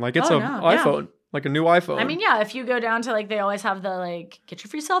flip phone. It's Oh, a no, yeah. iPhone, a new iPhone. I mean, yeah, if you go down to they always have the get your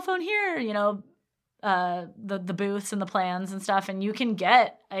free cell phone here, the booths and the plans and stuff, and you can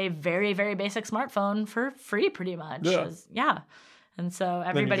get a very, very basic smartphone for free pretty much. Yeah. Yeah. And so you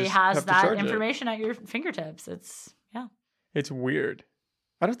everybody just has have to that charge it. information at your fingertips. It's weird.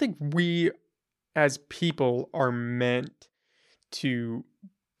 I don't think we as people are meant to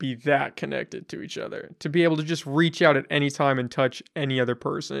be that connected to each other. To be able to just reach out at any time and touch any other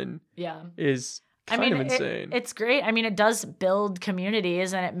person Yeah. is kind of insane. It's great. I mean, it does build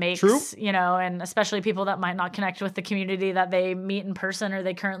communities, and it makes, True. And especially people that might not connect with the community that they meet in person or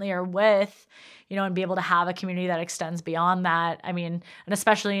they currently are with, and be able to have a community that extends beyond that. I mean, and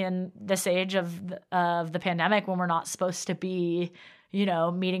especially in this age of the pandemic, when we're not supposed to be,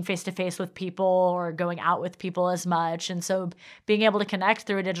 meeting face to face with people or going out with people as much. And so being able to connect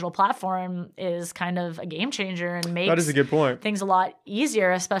through a digital platform is kind of a game changer and makes That is a good point. things a lot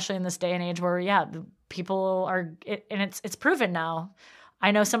easier, especially in this day and age where, people are, and it's proven now. I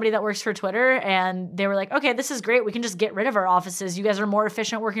know somebody that works for Twitter, and they were like, okay, this is great. We can just get rid of our offices. You guys are more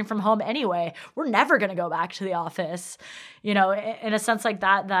efficient working from home anyway. We're never going to go back to the office. In a sense like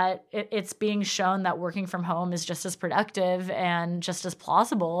that it's being shown that working from home is just as productive and just as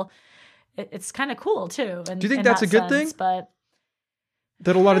plausible. It's kind of cool too. Do you think that's a good thing? But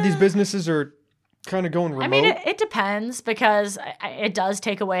that a lot of these businesses are kind of going remote? I mean, it depends, because it does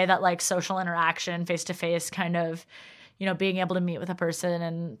take away that like social interaction, face-to-face kind of, being able to meet with a person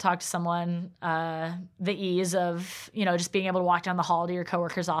and talk to someone, the ease of, just being able to walk down the hall to your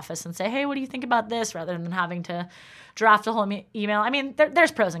coworker's office and say, hey, what do you think about this? Rather than having to draft a whole email. I mean,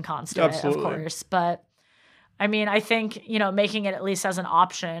 there's pros and cons to it, of course. But I mean, I think, making it at least as an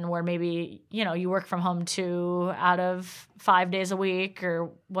option where maybe, you work from home 2 out of 5 days a week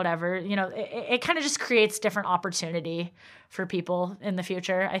or whatever, it kind of just creates different opportunity for people in the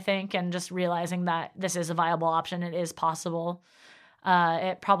future, I think, and just realizing that this is a viable option. It is possible.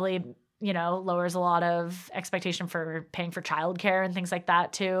 It probably, lowers a lot of expectation for paying for childcare and things like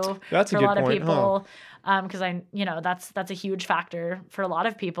that too. That's for a good lot of point, people. Because that's a huge factor for a lot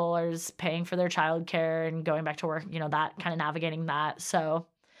of people, is paying for their childcare and going back to work, that kind of navigating that. So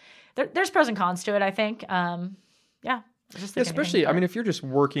there's pros and cons to it, I think. Especially, I mean, if you're just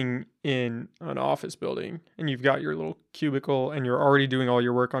working in an office building and you've got your little cubicle and you're already doing all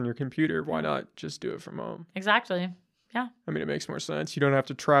your work on your computer, why not just do it from home? Exactly. Yeah. I mean, it makes more sense. You don't have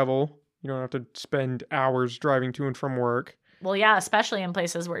to travel. You don't have to spend hours driving to and from work. Well, yeah, especially in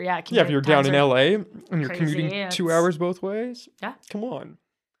places where, if you're down in LA and you're crazy, commuting 2 hours both ways. Yeah. Come on.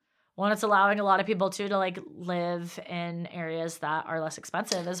 Well, and it's allowing a lot of people too to like live in areas that are less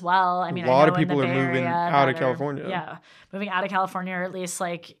expensive as well. I mean, a lot of in people the are Bay moving Area out of that California. Yeah, moving out of California, or at least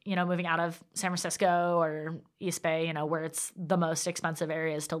like, moving out of San Francisco or East Bay, where it's the most expensive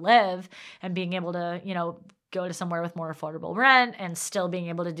areas to live, and being able to, go to somewhere with more affordable rent and still being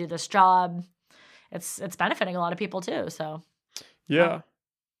able to do this job. It's benefiting a lot of people too. So yeah,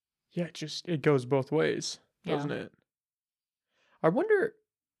 it goes both ways, doesn't it? I wonder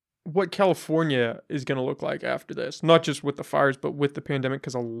what California is going to look like after this, not just with the fires, but with the pandemic,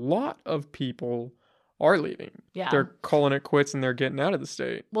 because a lot of people are leaving. Yeah. They're calling it quits and they're getting out of the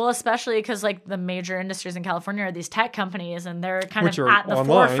state. Well, especially because like the major industries in California are these tech companies, and they're kind Which of are at the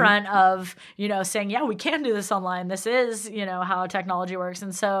online. forefront of, saying, yeah, we can do this online. This is, how technology works.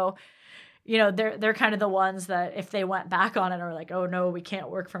 And so, they're kind of the ones that if they went back on it are like, oh no, we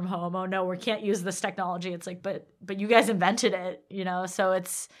can't work from home. Oh no, we can't use this technology. It's like, but you guys invented it, so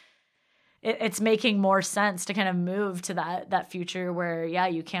it's making more sense to kind of move to that future where,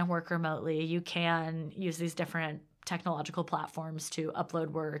 you can work remotely. You can use these different technological platforms to upload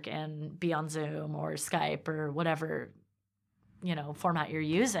work and be on Zoom or Skype or whatever, format you're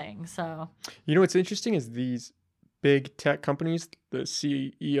using. So, what's interesting is these big tech companies, the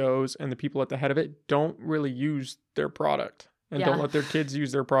CEOs and the people at the head of it don't really use their product and don't let their kids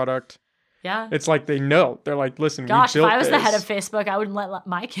use their product. Yeah. It's like they know. They're like, listen, gosh, we built if I was this. the head of Facebook, I wouldn't let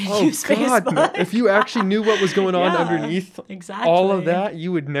my kids use God, Facebook. No. If you actually knew what was going on underneath all of that,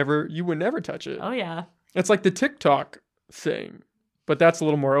 you would never touch it. Oh, yeah. It's like the TikTok thing, but that's a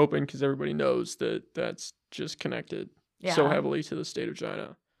little more open because everybody knows that that's just connected so heavily to the state of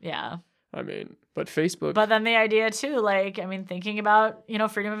China. Yeah. I mean, but Facebook. But then the idea too, like, I mean, thinking about,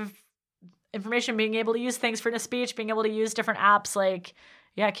 freedom of information, being able to use things, freedom of speech, being able to use different apps, like,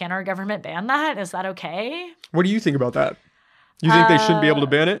 can our government ban that? Is that okay? What do you think about that? You think they shouldn't be able to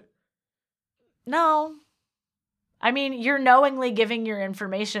ban it? No. I mean, you're knowingly giving your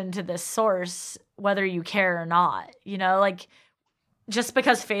information to this source, whether you care or not. Like, just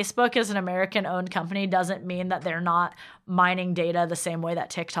because Facebook is an American-owned company doesn't mean that they're not mining data the same way that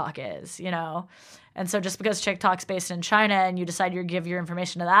TikTok is, And so just because TikTok's based in China and you decide you give your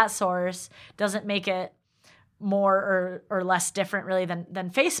information to that source doesn't make it more or less different really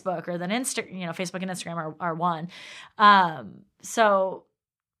than Facebook or than Facebook and Instagram are one. So,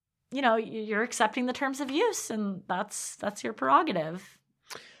 you're accepting the terms of use, and that's your prerogative.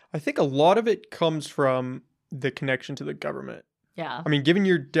 I think a lot of it comes from the connection to the government. Yeah. I mean, giving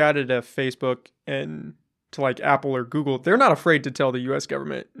your data to Facebook and to like Apple or Google, they're not afraid to tell the US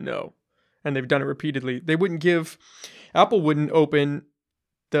government no. and they've done it repeatedly. Apple wouldn't open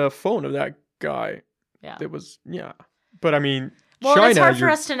the phone of that guy. Yeah. But I mean, well, China, it's hard for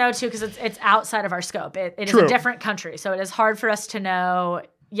us to know too because it's outside of our scope. It is a different country, so it is hard for us to know.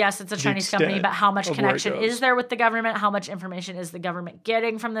 Yes, it's a Chinese company, but how much connection is there with the government? How much information is the government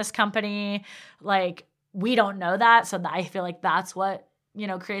getting from this company? Like, we don't know that, so I feel like that's what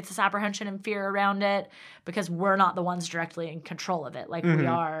creates this apprehension and fear around it because we're not the ones directly in control of it, like we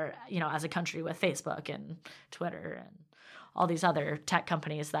are, as a country with Facebook and Twitter and all these other tech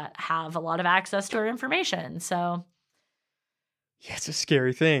companies that have a lot of access to our information. So. Yeah, it's a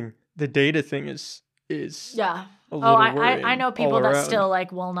scary thing. The data thing is yeah. I know people that still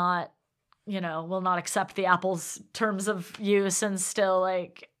will not accept the Apple's terms of use and still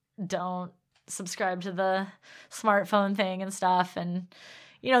don't subscribe to the smartphone thing and stuff. And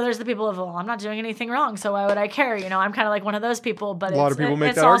there's the people of, well, I'm not doing anything wrong, so why would I care? I'm kind of one of those people. But a lot of people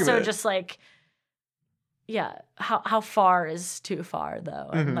make that also argument. just yeah, how far is too far though,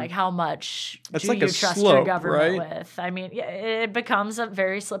 and how much That's do like you a trust slope, your government right? with? I mean, it becomes a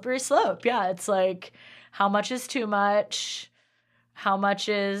very slippery slope. Yeah, it's how much is too much? How much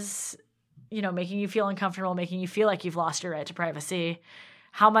is making you feel uncomfortable, making you feel like you've lost your right to privacy?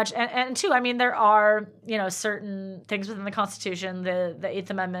 How much, and two, I mean, there are, certain things within the Constitution. The Eighth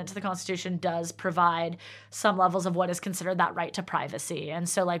Amendment to the Constitution does provide some levels of what is considered that right to privacy. And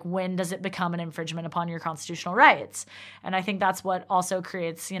so, when does it become an infringement upon your constitutional rights? And I think that's what also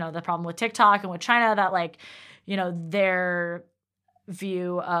creates, the problem with TikTok and with China, that, their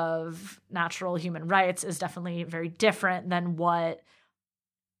view of natural human rights is definitely very different than what,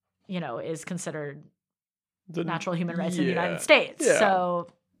 is considered the natural human rights in the United States. Yeah. So,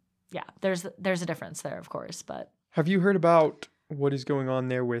 yeah, there's a difference there, of course. But have you heard about what is going on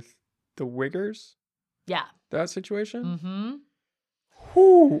there with the Uyghurs? Yeah. That situation? Mm-hmm.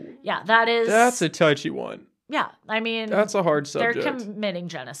 Whew. Yeah, that's a touchy one. Yeah, I mean, that's a hard subject. They're committing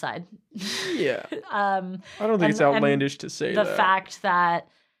genocide. Yeah. I don't think it's outlandish to say that. The fact that,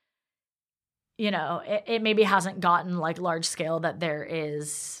 it maybe hasn't gotten large scale, that there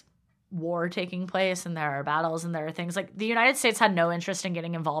is war taking place and there are battles and there are things the United States had no interest in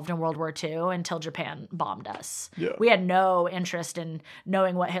getting involved in World War II until Japan bombed us. Yeah. We had no interest in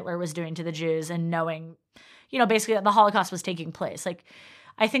knowing what Hitler was doing to the Jews and knowing, basically that the Holocaust was taking place.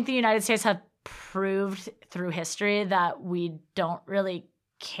 I think the United States have proved through history that we don't really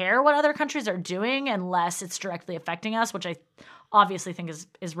care what other countries are doing unless it's directly affecting us, which I obviously think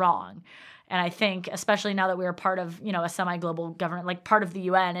is wrong. And I think, especially now that we are part of, a semi-global government, part of the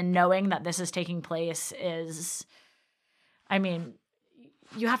UN, and knowing that this is taking place is, I mean,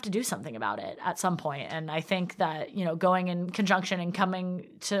 you have to do something about it at some point. And I think that, going in conjunction and coming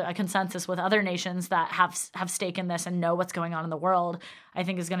to a consensus with other nations that have stake in this and know what's going on in the world, I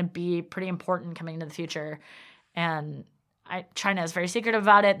think is going to be pretty important coming into the future. And China is very secretive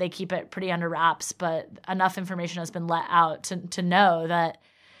about it. They keep it pretty under wraps, but enough information has been let out to know that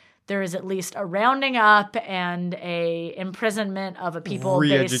there is at least a rounding up and a imprisonment of a people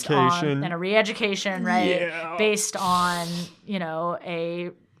based on, and a re-education, right? Yeah. Based on, a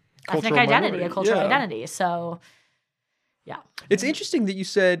ethnic Cultural identity, minority. a cultural Yeah. identity. So, yeah. It's interesting that you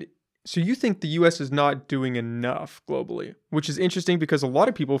said, so you think the U.S. is not doing enough globally, which is interesting because a lot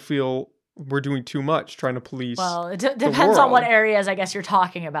of people feel we're doing too much trying to police. Well, it depends on what areas I guess you're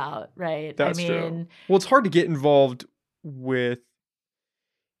talking about, right? That's true. Well, it's hard to get involved with,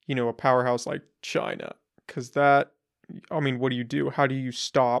 a powerhouse like China, because what do you do? How do you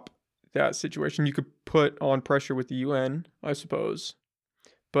stop that situation? You could put on pressure with the UN, I suppose,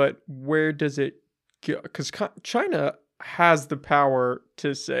 but where does it go? Because China has the power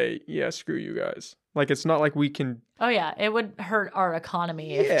to say, yeah, screw you guys. It's not like we can. Oh, yeah. It would hurt our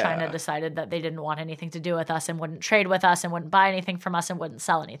economy if China decided that they didn't want anything to do with us and wouldn't trade with us and wouldn't buy anything from us and wouldn't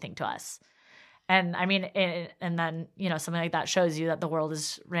sell anything to us. And I mean, and then, something like that shows you that the world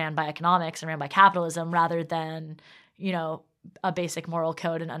is ran by economics and ran by capitalism rather than, a basic moral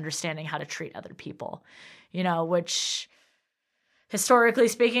code and understanding how to treat other people, which historically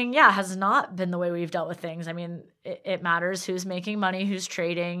speaking, has not been the way we've dealt with things. I mean, it matters who's making money, who's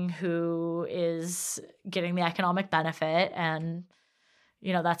trading, who is getting the economic benefit. And,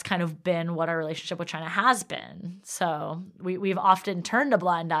 that's kind of been what our relationship with China has been. So we've often turned a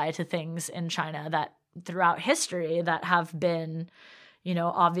blind eye to things in China that throughout history that have been,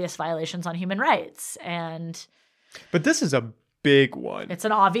 obvious violations on human rights. But this is a big one. It's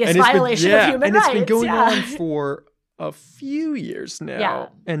an obvious violation of human rights. And it's been going on for a few years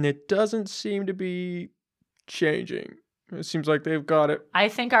now, and it doesn't seem to be changing. It seems like they've got it. I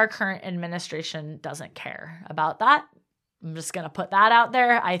think our current administration doesn't care about that. I'm just going to put that out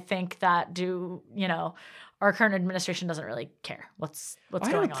there. I think that our current administration doesn't really care what's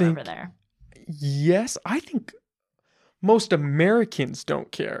going on over there. Yes, I think most Americans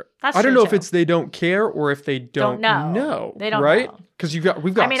don't care. That's I don't true know if too. it's they don't care or if they don't know. They don't right? know. Because we've got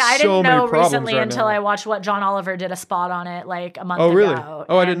I mean, I so didn't many know problems recently right until now. I watched what John Oliver did a spot on it like a month Oh, ago. really?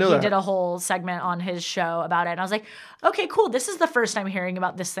 Oh, I didn't know he that. did a whole segment on his show about it. And I was like, okay, cool. This is the first time hearing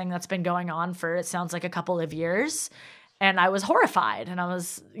about this thing that's been going on for, it sounds like, a couple of years. And I was horrified. And I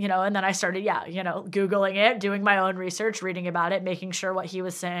was, and then I started, Googling it, doing my own research, reading about it, making sure what he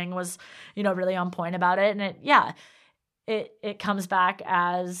was saying was, really on point about it. And it comes back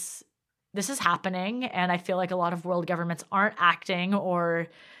as this is happening. And I feel like a lot of world governments aren't acting or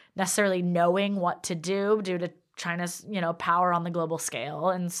necessarily knowing what to do due to China's, power on the global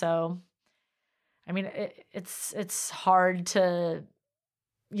scale. And so, I mean, it's hard to,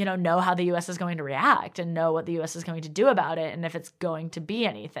 know how the U.S. is going to react and know what the U.S. is going to do about it and if it's going to be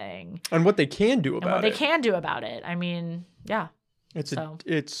anything. And what they can do about it. And what they can do about it. I mean, yeah. I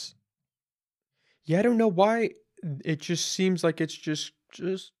don't know why it just seems like it's just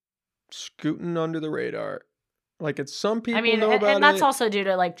scooting under the radar. Like it's some people know about it. And that's also due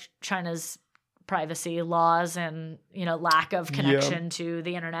to like China's privacy laws and, lack of connection to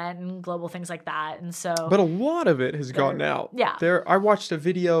the internet and global things like that. And so, but a lot of it has gotten out. Yeah. I watched a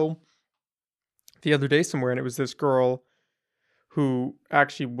video the other day somewhere, and it was this girl who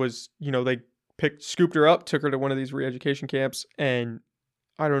actually was, they scooped her up, took her to one of these re-education camps, and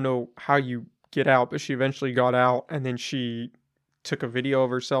I don't know how you get out, but she eventually got out, and then she took a video of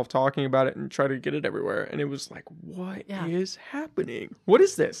herself talking about it and tried to get it everywhere. And it was like, what is happening? What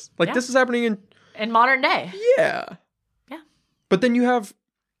is this? Like, this is happening in modern day. Yeah. Yeah. But then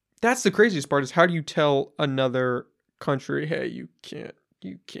that's the craziest part, is how do you tell another country, hey, you can't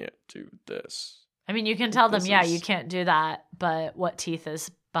do this? I mean, you can tell them, you can't do that, but what teeth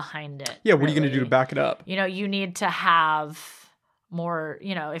is behind it? Yeah, what are you going to do to back it up? You need to have more,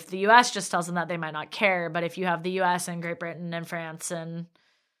 if the U.S. just tells them that, they might not care. But if you have the U.S. and Great Britain and France and,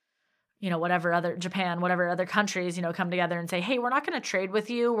 Japan, whatever other countries, come together and say, hey, we're not going to trade with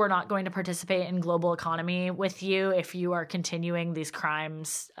you. We're not going to participate in global economy with you if you are continuing these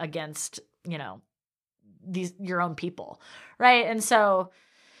crimes against, your own people. Right. And so,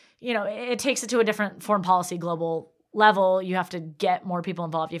 it takes it to a different foreign policy global level. You have to get more people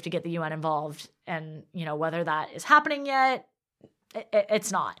involved. You have to get the UN involved. And, whether that is happening yet,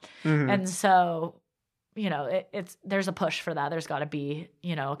 it's not. Mm-hmm. And so, there's a push for that. There's got to be,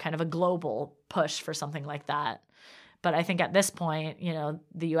 kind of a global push for something like that. But I think at this point,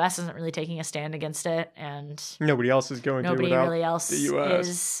 the U.S. isn't really taking a stand against it, and nobody else is going to. Nobody really else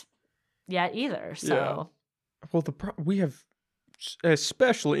is yet either. So, yeah. Well, we have,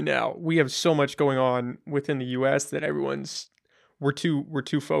 especially now, we have so much going on within the U.S. that we're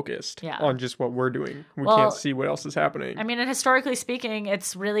too focused on just what we're doing. We can't see what else is happening. I mean, and historically speaking,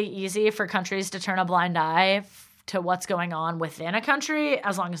 it's really easy for countries to turn a blind eye to what's going on within a country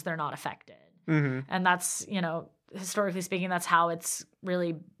as long as they're not affected. Mm-hmm. And that's, historically speaking, that's how it's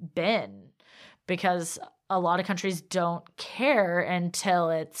really been, because a lot of countries don't care until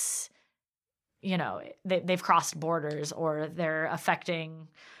it's, they've crossed borders or they're affecting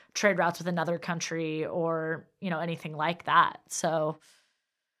trade routes with another country or, anything like that. So,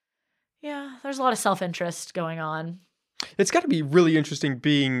 yeah, there's a lot of self-interest going on. It's got to be really interesting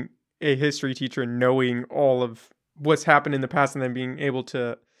being a history teacher and knowing all of what's happened in the past and then being able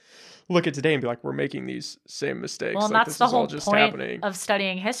to look at today and be like, we're making these same mistakes. Well, and like, that's the whole point happening. Of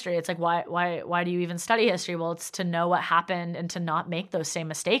studying history. It's like, why do you even study history? Well, it's to know what happened and to not make those same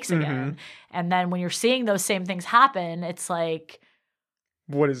mistakes again. Mm-hmm. And then when you're seeing those same things happen, it's like,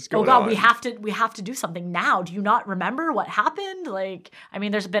 what is going on? Oh God, we have to do something now. Do you not remember what happened? Like, I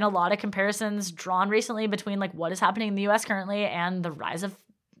mean, there's been a lot of comparisons drawn recently between like what is happening in the US currently and the rise of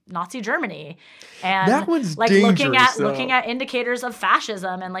Nazi Germany. And that one's like dangerous, looking at indicators of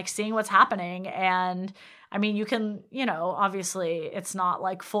fascism and like seeing what's happening. And I mean, you can, obviously it's not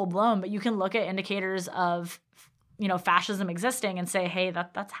like full blown, but you can look at indicators of, fascism existing and say, hey,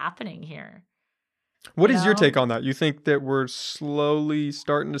 that's happening here. What is your take on that? You think that we're slowly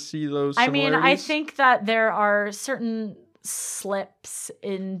starting to see those similarities? I mean, I think that there are certain slips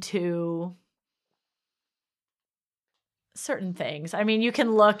into certain things. I mean, you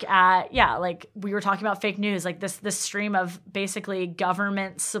can look at, like we were talking about fake news, like this stream of basically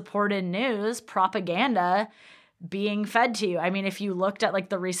government-supported news, propaganda being fed to you. I mean, if you looked at like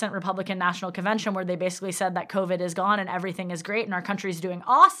the recent Republican National Convention where they basically said that COVID is gone and everything is great and our country's doing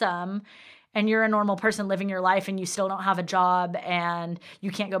awesome, and you're a normal person living your life and you still don't have a job and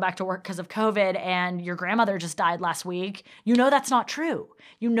you can't go back to work because of COVID and your grandmother just died last week, you know that's not true.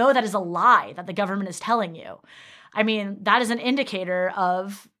 You know that is a lie that the government is telling you. I mean, that is an indicator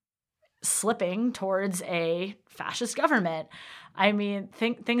of slipping towards a fascist government. I mean,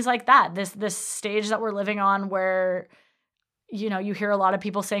 things like that. This stage that we're living on where, you know, you hear a lot of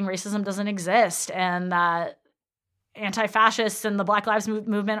people saying racism doesn't exist and that anti-fascists and the Black Lives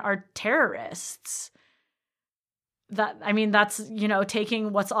Movement are terrorists. That's, you know,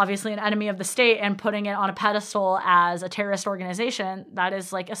 taking what's obviously an enemy of the state and putting it on a pedestal as a terrorist organization. That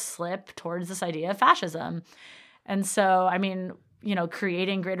is like a slip towards this idea of fascism. And so, I mean, you know,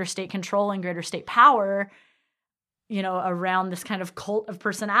 creating greater state control and greater state power, you know, around this kind of cult of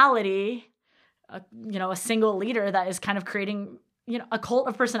personality, you know, a single leader that is kind of creating, you know, a cult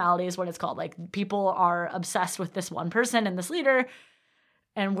of personality is what it's called. Like, people are obsessed with this one person and this leader,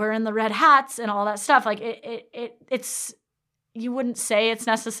 and we're in the red hats and all that stuff. Like, it's, you wouldn't say it's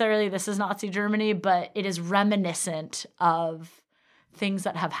necessarily this is Nazi Germany, but it is reminiscent of things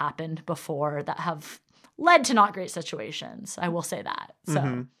that have happened before that have led to not great situations. I will say that.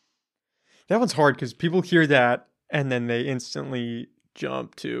 So that one's hard because people hear that and then they instantly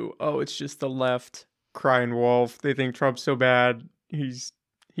jump to, oh, it's just the left crying wolf. They think Trump's so bad. He's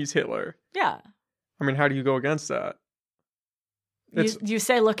Hitler. Yeah. I mean, how do you go against that? You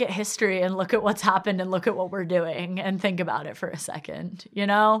say, look at history and look at what's happened and look at what we're doing and think about it for a second, you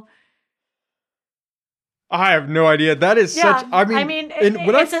know? I have no idea. That is such,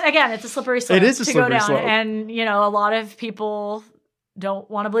 it's a slippery slope. It is a slippery slope. And, you know, a lot of people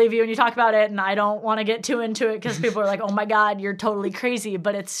don't want to believe you when you talk about it. And I don't want to get too into it because people are like, oh my God, you're totally crazy.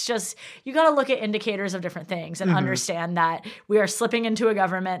 But it's just, you got to look at indicators of different things and understand that we are slipping into a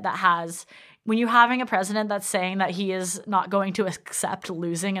government that has, when you're having a president that's saying that he is not going to accept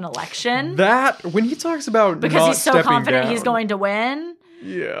losing an election. That, when he talks about because not he's so confident down, he's going to win.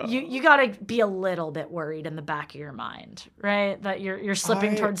 Yeah. You got to be a little bit worried in the back of your mind, right? That you're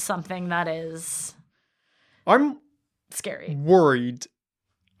slipping towards something that is scary. Worried.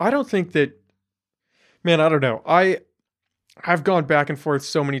 I don't think that, man, I don't know. I've gone back and forth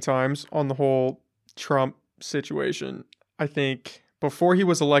so many times on the whole Trump situation. I think before he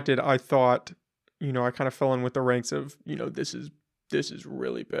was elected, I thought, you know, I kind of fell in with the ranks of, you know, this is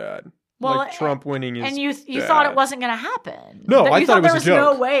really bad. Well, like Trump winning is, and you thought it wasn't going to happen. No, I thought it was a joke. There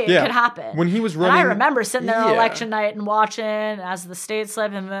was no way it could happen. When he was running, and I remember sitting there on election night and watching as the state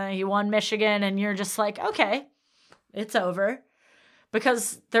slipped, and then he won Michigan, and you're just like, okay, it's over,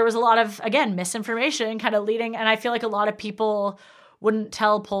 because there was a lot of, again, misinformation kind of leading, and I feel like a lot of people wouldn't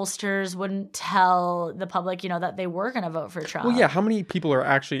tell pollsters, wouldn't tell the public, you know, that they were going to vote for Trump. Well, yeah, how many people are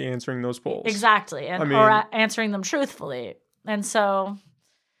actually answering those polls? Exactly, and or answering them truthfully, and so.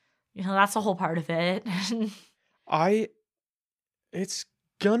 You know, that's a whole part of it. It's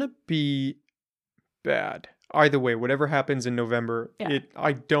gonna be bad. Either way, whatever happens in November,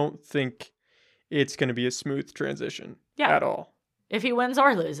 I don't think it's gonna be a smooth transition at all. If he wins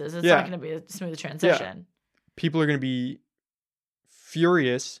or loses, it's not gonna be a smooth transition. Yeah. People are gonna be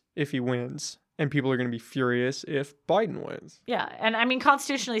furious if he wins. And people are going to be furious if Biden wins. Yeah. And I mean,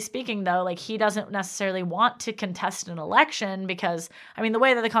 constitutionally speaking, though, like, he doesn't necessarily want to contest an election because, I mean, the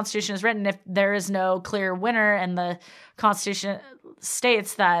way that the Constitution is written, if there is no clear winner and the Constitution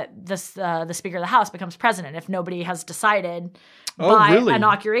states that the Speaker of the House becomes president, if nobody has decided by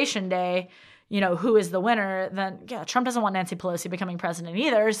Inauguration Day, you know, who is the winner, then, Trump doesn't want Nancy Pelosi becoming president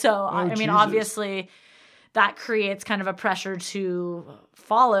either. So, I mean, obviously, that creates kind of a pressure to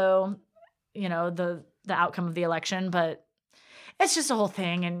follow, you know, the outcome of the election, but it's just a whole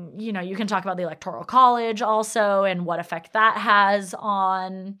thing. And, you know, you can talk about the Electoral College also and what effect that has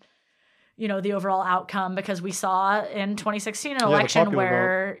on, you know, the overall outcome, because we saw in 2016 an election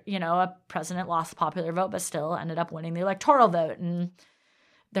where, you know, a president lost the popular vote, but still ended up winning the electoral vote. And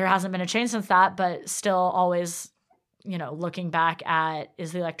there hasn't been a change since that, but still always, you know, looking back at,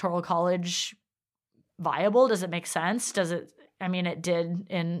 is the Electoral College viable? Does it make sense? It did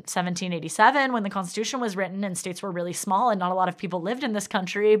in 1787 when the Constitution was written and states were really small and not a lot of people lived in this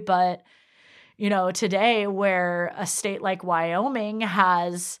country. But, you know, today where a state like Wyoming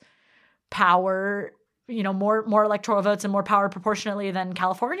has power, you know, more electoral votes and more power proportionately than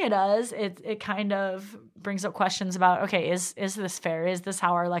California does, it kind of brings up questions about, okay, is this fair? Is this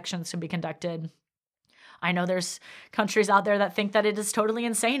how our elections should be conducted? I know there's countries out there that think that it is totally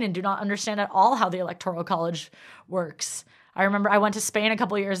insane and do not understand at all how the Electoral College works. I remember I went to Spain a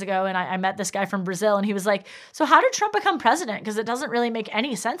couple years ago and I met this guy from Brazil and he was like, so how did Trump become president? Because it doesn't really make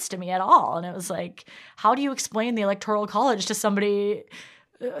any sense to me at all. And it was like, how do you explain the Electoral College to somebody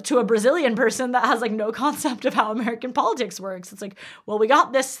to a Brazilian person that has like no concept of how American politics works. It's like, well, we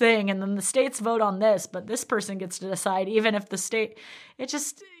got this thing and then the states vote on this, but this person gets to decide even if the state, it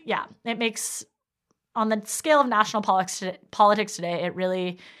just, yeah, it makes, on the scale of national politics today, it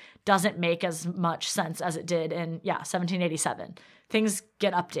really doesn't make as much sense as it did in, 1787. Things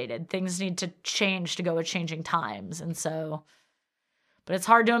get updated. Things need to change to go with changing times. And so, but it's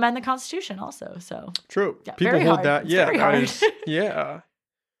hard to amend the Constitution also. So true. Yeah, people hold hard. that. It's Yeah. very That hard. is, yeah.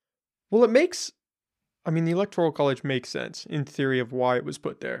 Well, the Electoral College makes sense in theory of why it was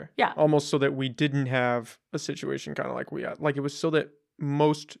put there. Yeah. Almost so that we didn't have a situation kind of like we had. Like it was so that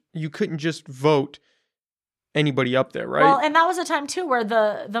you couldn't just vote anybody up there, right? Well, and that was a time too where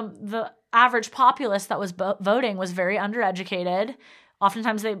the average populace that was voting was very undereducated.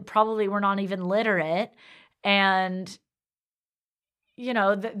 Oftentimes they probably were not even literate, and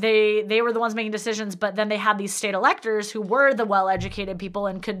they were the ones making decisions, but then they had these state electors who were the well-educated people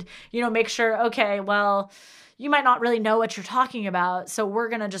and could, make sure, okay, well, you might not really know what you're talking about, so we're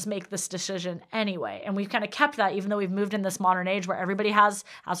going to just make this decision anyway. And we've kind of kept that even though we've moved in this modern age where everybody has,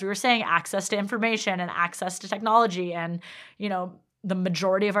 as we were saying, access to information and access to technology, and, the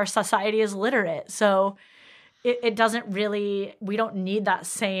majority of our society is literate. So it doesn't really, we don't need that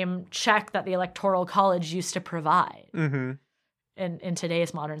same check that the Electoral College used to provide. Mm-hmm. In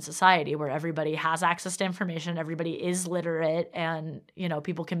today's modern society where everybody has access to information, everybody is literate, and,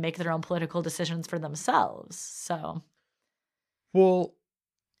 people can make their own political decisions for themselves. So, well,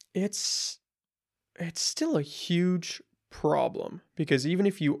 it's still a huge problem because even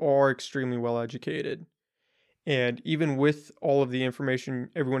if you are extremely well educated, and even with all of the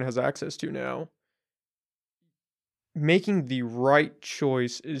information everyone has access to now, making the right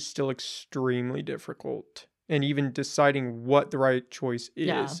choice is still extremely difficult. And even deciding what the right choice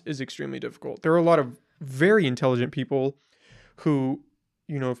is extremely difficult. There are a lot of very intelligent people who,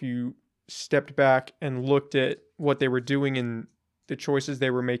 if you stepped back and looked at what they were doing and the choices they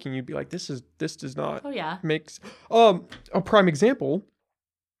were making, you'd be like, this does not make a prime example.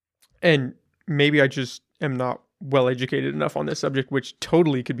 And maybe I just am not well educated enough on this subject, which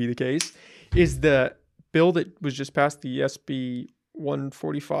totally could be the case, is the bill that was just passed, the SB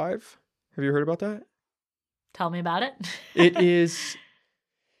 145. Have you heard about that? Tell me about it. It is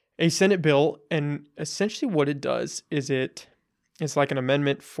a Senate bill, and essentially what it does is it's like an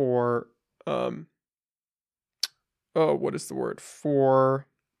amendment for what is the word? For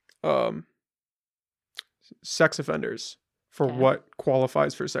sex offenders, for what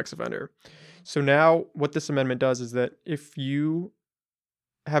qualifies for a sex offender. So now what this amendment does is that if you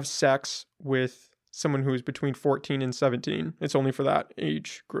have sex with someone who is between 14 and 17. It's only for that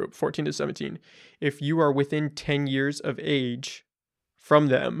age group, 14 to 17. If you are within 10 years of age from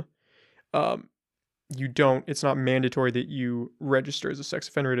them, it's not mandatory that you register as a sex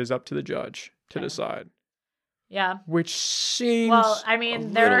offender. It is up to the judge to decide. Yeah. Which seems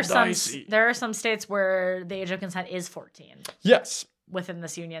there are some states where the age of consent is 14. Yes. Within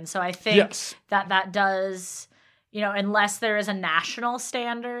this union. So I think that does, unless there is a national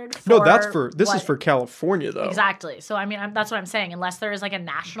standard. This is for California though. Exactly. So that's what I'm saying. Unless there is like a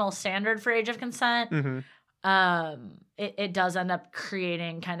national standard for age of consent, it does end up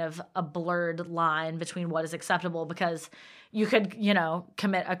creating kind of a blurred line between what is acceptable, because you could,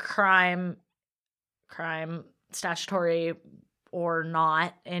 commit a crime statutory or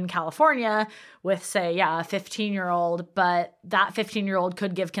not in California with, say, a 15-year-old, but that 15-year-old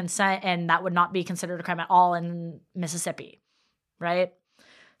could give consent and that would not be considered a crime at all in Mississippi, right?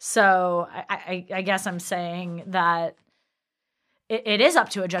 So I guess I'm saying that it is up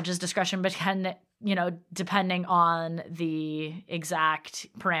to a judge's discretion, but depending on the exact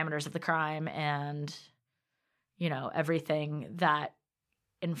parameters of the crime and, everything that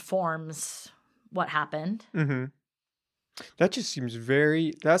informs what happened. Mm-hmm. That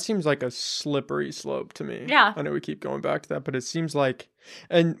seems like a slippery slope to me. Yeah. I know we keep going back to that, but it seems like,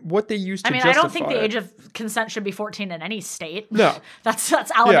 and what they used to justify I don't think the age of consent should be 14 in any state. No. That's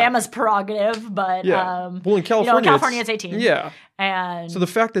Alabama's prerogative, but well, in California, it's 18. Yeah. And so the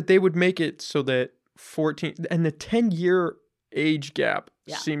fact that they would make it so that 14 and the 10-year age gap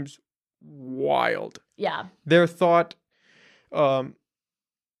seems wild. Yeah. Their thought, I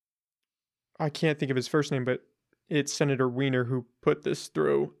can't think of his first name, but it's Senator Weiner who put this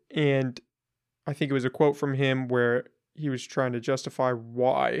through. And I think it was a quote from him where he was trying to justify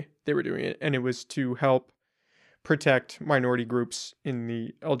why they were doing it. And it was to help protect minority groups in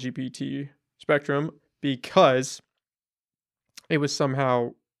the LGBT spectrum because it was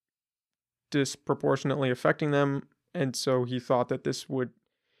somehow disproportionately affecting them. And so he thought that this would...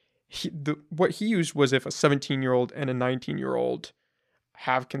 what he used was if a 17-year-old and a 19-year-old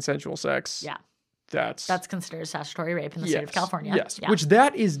have consensual sex, Yeah. that's considered statutory rape in the state of California. Yes, Yeah. which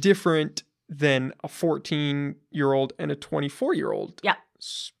that is different than a 14-year-old and a 24-year-old. Yeah.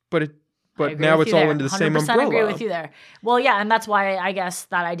 But now it's all under the same umbrella. 100% agree with you there. Well, yeah, and that's why I guess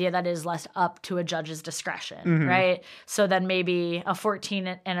that idea that is left up to a judge's discretion, right? So then maybe a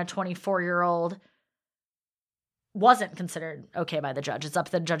 14 and a 24-year-old wasn't considered okay by the judge. It's up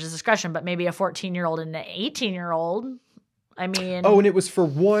to the judge's discretion, but maybe a 14-year-old and an 18-year-old, I mean... Oh, and it was for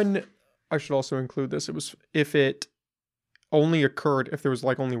one... I should also include this. It was if it only occurred, if there was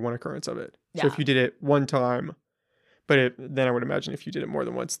like only one occurrence of it. Yeah. So if you did it one time, but then I would imagine if you did it more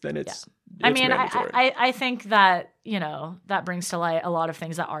than once, then it's mandatory. I think that, that brings to light a lot of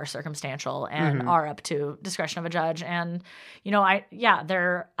things that are circumstantial and are up to discretion of a judge. And,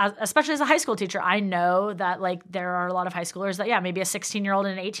 especially as a high school teacher, I know that like there are a lot of high schoolers that, maybe a 16-year-old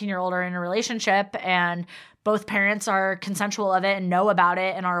and an 18-year-old are in a relationship and both parents are consensual of it and know about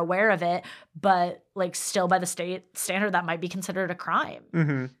it and are aware of it, but like still by the state standard that might be considered a crime,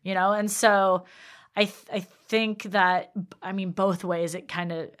 And so I think that, both ways it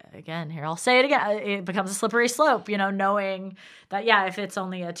kind of, again, here, I'll say it again, it becomes a slippery slope, knowing that, if it's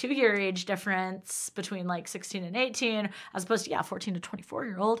only a 2-year age difference between like 16 and 18, as opposed to, 14 to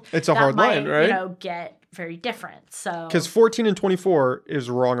 24-year-old. It's a hard line, right? Get very different. So, because 14 and 24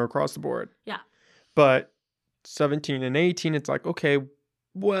 is wrong across the board. Yeah. But 17 and 18, it's like, okay,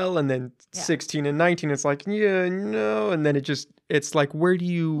 well, and then 16 and 19, it's like, no. And then it's like, where do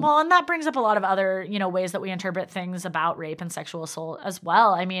you... Well, and that brings up a lot of other, ways that we interpret things about rape and sexual assault as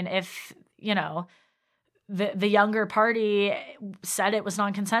well. I mean, if, the younger party said it was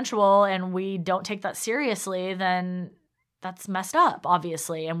non-consensual and we don't take that seriously, then that's messed up,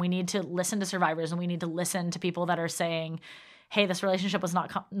 obviously. And we need to listen to survivors and we need to listen to people that are saying, hey, this relationship was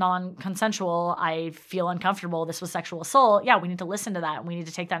not non-consensual. I feel uncomfortable. This was sexual assault. Yeah, we need to listen to that. And we need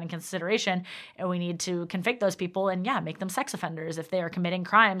to take that in consideration. And we need to convict those people and, make them sex offenders if they are committing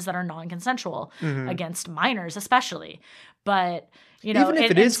crimes that are non-consensual against minors especially. But, even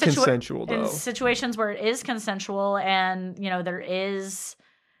if it is consensual, though. In situations where it is consensual and, there is...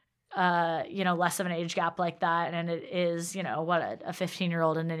 less of an age gap like that. And it is, a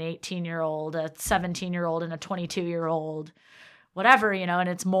 15-year-old and an 18-year-old, a 17-year-old and a 22-year-old, whatever, and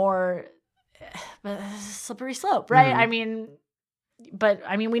it's more slippery slope, right? We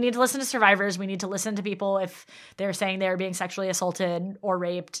need to listen to survivors. We need to listen to people if they're saying they're being sexually assaulted or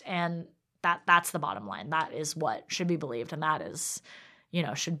raped. And that's the bottom line. That is what should be believed. And that is,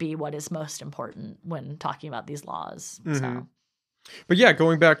 should be what is most important when talking about these laws. So. But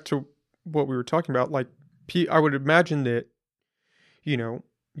going back to what we were talking about, like, I would imagine that,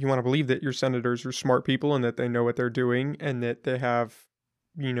 you want to believe that your senators are smart people and that they know what they're doing and that they have,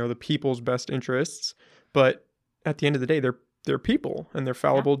 the people's best interests. But at the end of the day, they're people and they're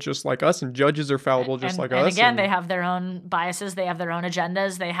fallible just like us, and judges are fallible just like us. And again, they have their own biases. They have their own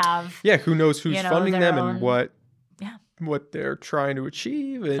agendas. They have... Yeah, who knows who's funding them and what they're trying to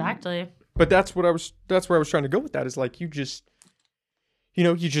achieve. And, exactly. But that's where I was trying to go with that, is like, you just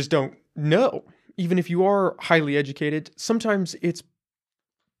don't know. Even if you are highly educated, sometimes it's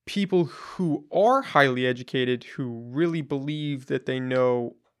people who are highly educated who really believe that they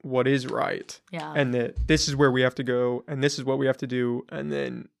know what is right. Yeah. And that this is where we have to go and this is what we have to do. And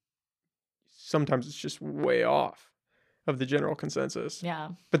then sometimes it's just way off of the general consensus. Yeah.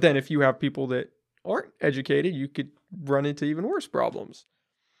 But then if you have people that aren't educated, you could run into even worse problems.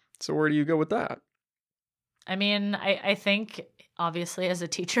 So where do you go with that? I think obviously as a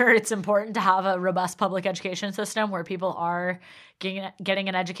teacher, it's important to have a robust public education system where people are getting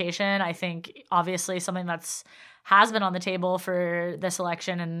an education. I think obviously something has been on the table for this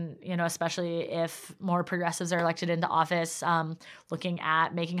election, and especially if more progressives are elected into office, looking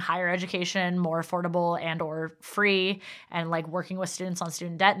at making higher education more affordable and or free, and like working with students on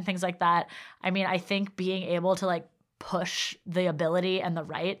student debt and things like that. I think being able to push the ability and the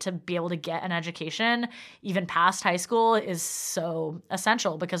right to be able to get an education even past high school is so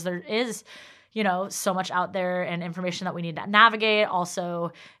essential, because there is so much out there and information that we need to navigate.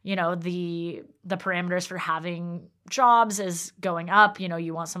 Also, the parameters for having jobs is going up.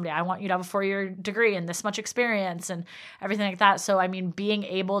 You want somebody, I want you to have a 4-year degree and this much experience and everything like that. So, being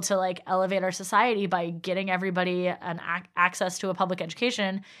able to elevate our society by getting everybody an access to a public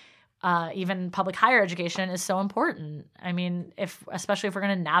education, even public higher education, is so important. Especially if we're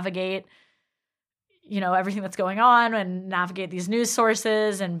going to navigate, everything that's going on and navigate these news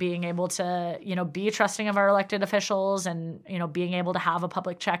sources, and being able to, be trusting of our elected officials, and, being able to have a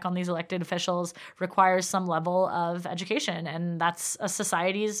public check on these elected officials requires some level of education. And that's a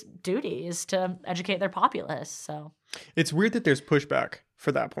society's duty, is to educate their populace. So, It's weird that there's pushback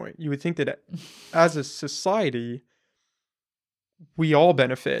for that point. You would think that as a society, we all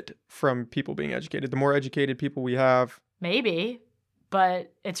benefit from people being educated. The more educated people we have, Maybe,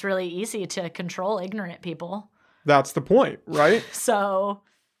 but it's really easy to control ignorant people. that's the point, right? So,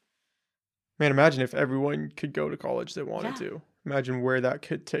 Man, imagine if everyone could go to college that wanted Yeah. to. Imagine where that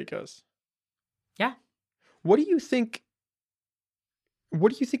could take us. Yeah. What do you think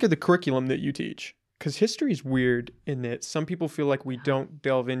of the curriculum that you teach? Because history is weird in that some people feel like we don't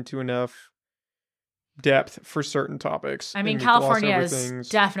delve into enough depth for certain topics. I mean, and we gloss California over is things.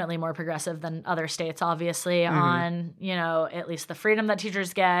 definitely more progressive than other states, obviously, Mhm. on, at least the freedom that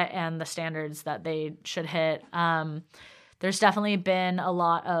teachers get and the standards that they should hit. There's definitely been a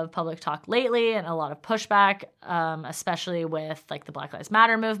lot of public talk lately and a lot of pushback, especially with like the Black Lives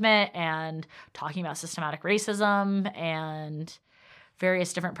Matter movement and talking about systematic racism and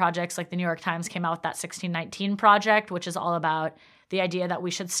various different projects. Like the New York Times came out with that 1619 project, which is all about the idea that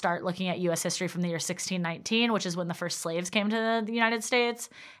we should start looking at U.S. history from the year 1619, which is when the first slaves came to the United States,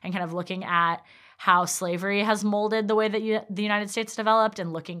 and kind of looking at how slavery has molded the way that the United States developed,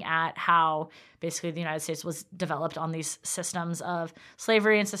 and looking at how basically the United States was developed on these systems of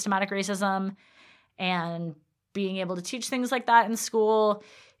slavery and systematic racism. And being able to teach things like that in school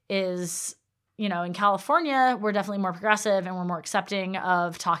is, in California, we're definitely more progressive and we're more accepting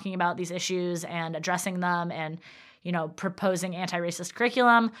of talking about these issues and addressing them and, proposing anti-racist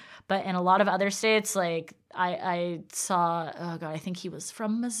curriculum. But in a lot of other states, like I saw, oh God, I think he was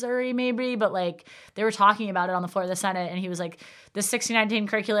from Missouri maybe, but like they were talking about it on the floor of the Senate, and he was like, the 1619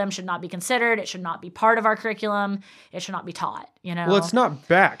 curriculum should not be considered. It should not be part of our curriculum. It should not be taught, Well, it's not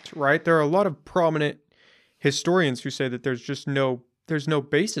backed, right? There are a lot of prominent historians who say that there's no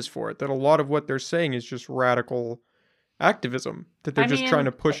basis for it, that a lot of what they're saying is just radical activism, that they're just trying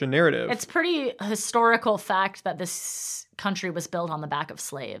to push a narrative. It's pretty historical fact that this country was built on the back of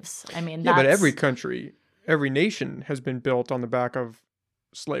slaves. I mean, Yeah, but every country, every nation has been built on the back of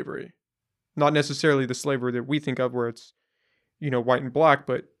slavery. Not necessarily the slavery that we think of where it's, white and black,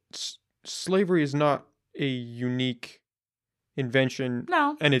 but slavery is not a unique invention.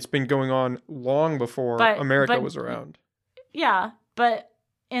 No. And it's been going on long before America was around. Yeah, but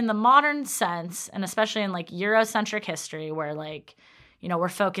in the modern sense, and especially in like Eurocentric history, where like, we're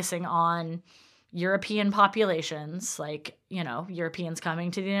focusing on European populations, like, Europeans coming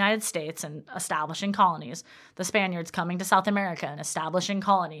to the United States and establishing colonies, the Spaniards coming to South America and establishing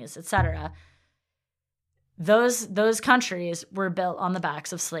colonies, etc. Those countries were built on the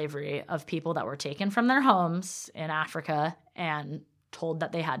backs of slavery, of people that were taken from their homes in Africa and told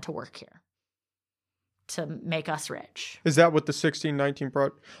that they had to work here to make us rich. Is that what the 1619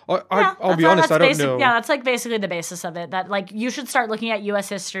 brought? I'll be honest, I don't know. Yeah, that's like basically the basis of it. That like you should start looking at U.S.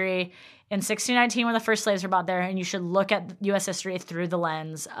 history in 1619 when the first slaves were brought there, and you should look at U.S. history through the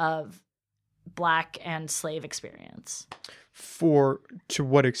lens of Black and slave experience. To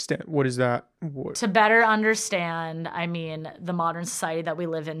what extent? What is that? To better understand, I mean, the modern society that we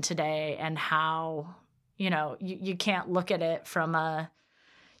live in today, and how, you can't look at it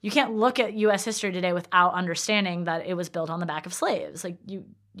you can't look at U.S. history today without understanding that it was built on the back of slaves. Like you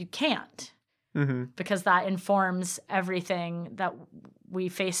can't, because that informs everything that we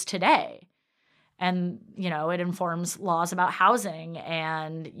face today. And, it informs laws about housing.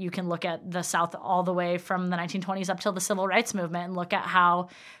 And you can look at the South all the way from the 1920s up till the Civil Rights Movement and look at how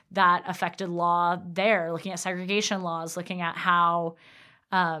that affected law there, looking at segregation laws, looking at how,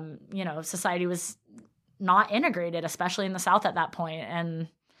 society was not integrated, especially in the South at that point. And,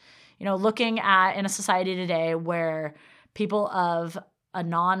 looking at in a society today where people of a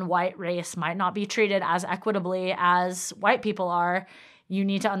non-white race might not be treated as equitably as white people are, you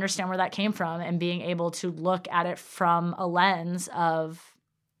need to understand where that came from, and being able to look at it from a lens of,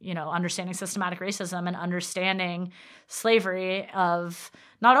 understanding systematic racism and understanding slavery of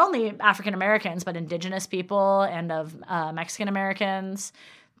not only African Americans, but indigenous people and of Mexican Americans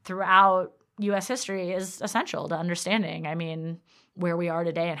throughout U.S. history is essential to understanding, where we are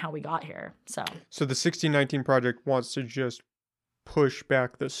today and how we got here. So the 1619 Project wants to just push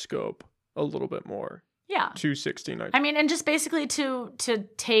back the scope a little bit more. Yeah. To 1619. And just basically to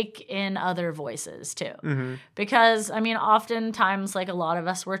take in other voices too. Mm-hmm. Because, oftentimes, like a lot of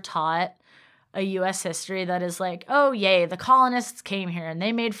us were taught a U.S. history that is like, oh, yay, the colonists came here and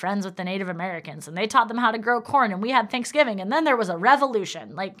they made friends with the Native Americans and they taught them how to grow corn and we had Thanksgiving and then there was a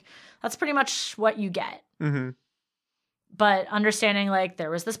revolution. Like, that's pretty much what you get. Mm-hmm. But understanding like there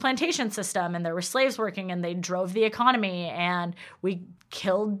was this plantation system and there were slaves working and they drove the economy and we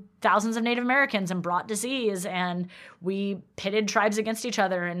killed thousands of Native Americans and brought disease and we pitted tribes against each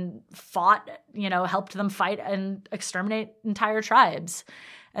other and fought, helped them fight and exterminate entire tribes.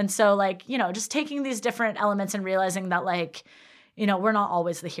 And so like, just taking these different elements and realizing that like, we're not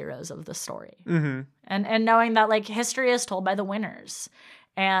always the heroes of the story. Mm-hmm. And knowing that like history is told by the winners.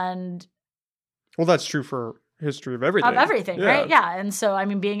 And well, that's true for history of everything. Right? Yeah. And so, I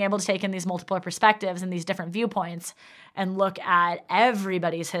mean, being able to take in these multiple perspectives and these different viewpoints and look at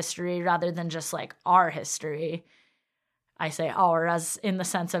everybody's history rather than just like our history. I say our as in the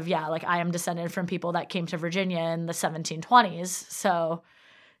sense of, like I am descended from people that came to Virginia in the 1720s. So,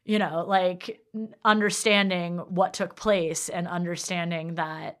 like understanding what took place and understanding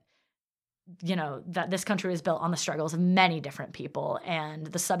that, that this country was built on the struggles of many different people and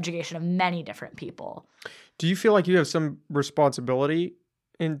the subjugation of many different people. Do you feel like you have some responsibility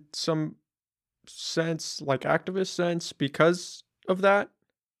in some sense, like activist sense, because of that?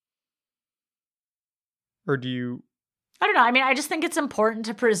 Or do you? I don't know. I mean, I just think it's important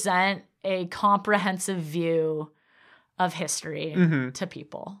to present a comprehensive view of history to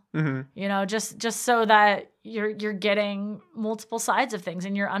people. Mm-hmm. Just so that you're getting multiple sides of things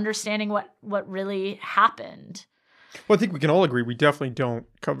and you're understanding what really happened. Well, I think we can all agree we definitely don't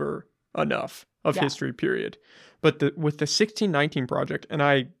cover enough of history, period. But with the 1619 Project, and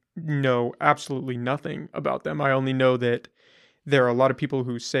I know absolutely nothing about them. I only know that there are a lot of people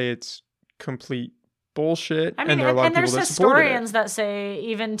who say it's complete bullshit. I mean, and there are a lot of people there's that supported historians that say,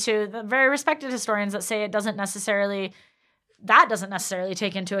 even to the very respected historians that say it doesn't necessarily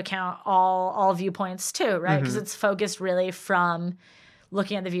take into account all viewpoints too, right? Because it's focused really from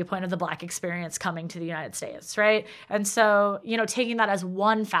looking at the viewpoint of the Black experience coming to the United States, right? And so, taking that as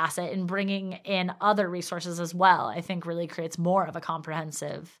one facet and bringing in other resources as well, I think really creates more of a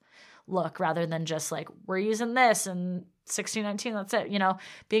comprehensive look rather than just like, we're using this and 1619, that's it.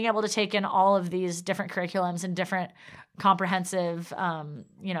 Being able to take in all of these different curriculums and different comprehensive,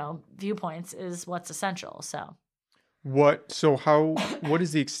 viewpoints is what's essential, so. What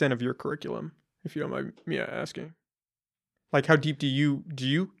is the extent of your curriculum, if you don't mind me asking? Like, how deep do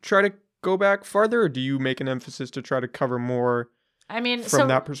you try to go back farther, or do you make an emphasis to try to cover more from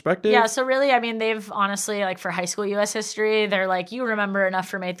that perspective? Yeah, so really, they've honestly, like for high school U.S. history, they're like, you remember enough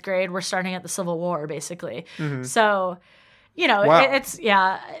from 8th grade, we're starting at the Civil War, basically. Mm-hmm. So, wow. It's,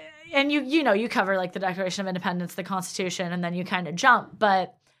 and you cover like the Declaration of Independence, the Constitution, and then you kind of jump,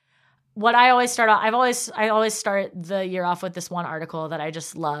 but what I always start off, I always start the year off with this one article that I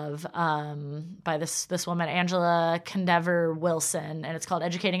just love by this woman, Angela Condever Wilson, and it's called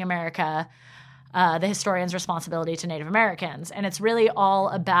Educating America, the Historian's Responsibility to Native Americans. And it's really all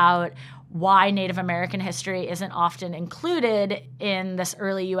about why Native American history isn't often included in this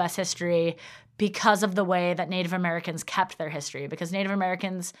early U.S. history because of the way that Native Americans kept their history, because Native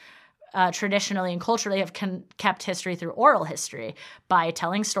Americans traditionally and culturally have kept history through oral history by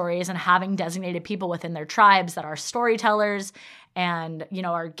telling stories and having designated people within their tribes that are storytellers and,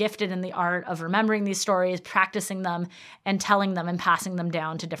 are gifted in the art of remembering these stories, practicing them, and telling them and passing them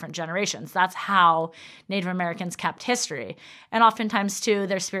down to different generations. That's how Native Americans kept history. And oftentimes, too,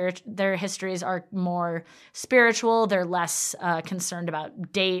 their histories are more spiritual. They're less concerned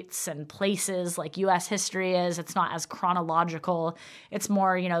about dates and places like U.S. history is. It's not as chronological. It's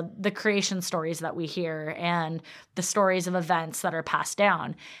more, the creation stories that we hear and the stories of events that are passed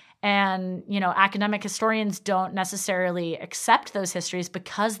down. And, academic historians don't necessarily accept those histories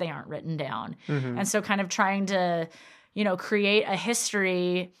because they aren't written down. Mm-hmm. And so kind of trying to, create a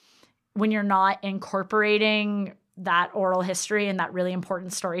history when you're not incorporating that oral history and that really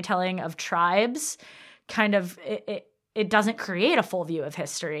important storytelling of tribes, kind of it doesn't create a full view of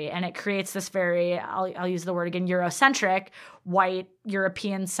history. And it creates this very, I'll use the word again, Eurocentric, white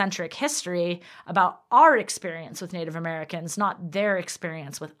European-centric history about our experience with Native Americans, not their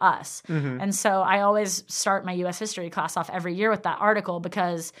experience with us. Mm-hmm. And so I always start my U.S. history class off every year with that article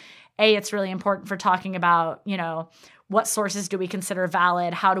because, A, it's really important for talking about, what sources do we consider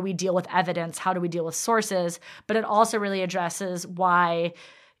valid? How do we deal with evidence? How do we deal with sources? But it also really addresses why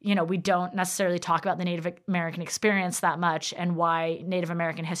we don't necessarily talk about the Native American experience that much and why Native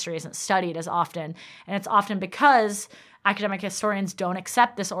American history isn't studied as often. And it's often because academic historians don't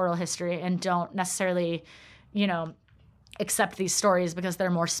accept this oral history and don't necessarily, accept these stories because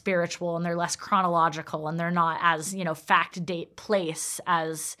they're more spiritual and they're less chronological and they're not as, fact, date, place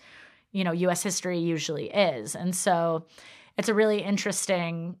as, U.S. history usually is. And so it's a really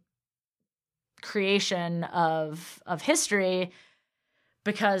interesting creation of history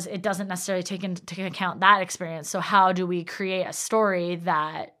because it doesn't necessarily take into account that experience. So how do we create a story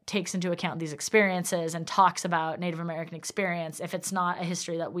that takes into account these experiences and talks about Native American experience if it's not a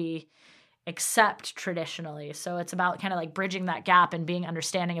history that we accept traditionally? So it's about kind of like bridging that gap and being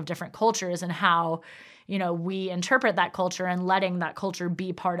understanding of different cultures and how, we interpret that culture and letting that culture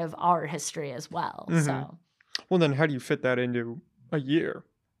be part of our history as well. Mm-hmm. So, well, then how do you fit that into a year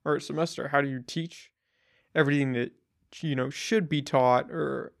or a semester? How do you teach everything that should be taught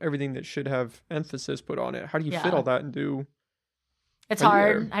or everything that should have emphasis put on it? How do you fit all that into it's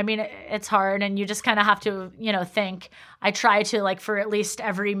hard. I mean, it's hard, and you just kind of have to, think. I try to, like, for at least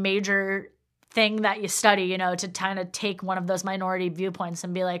every major thing that you study, to kind of take one of those minority viewpoints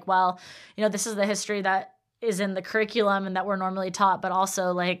and be like, well, this is the history that is in the curriculum and that we're normally taught, but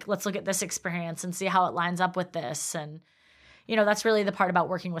also, like, let's look at this experience and see how it lines up with this. And that's really the part about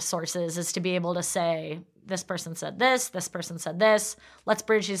working with sources, is to be able to say, this person said this person said this. Let's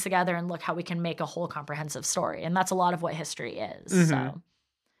bridge these together and look how we can make a whole comprehensive story. And that's a lot of what history is. Mm-hmm. So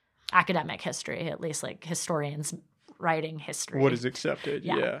academic history, at least, like historians writing history. What is accepted.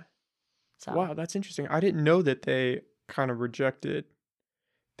 Yeah. So. Wow, that's interesting. I didn't know that they kind of rejected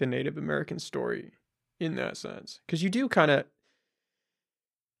the Native American story in that sense. Because you do kind of,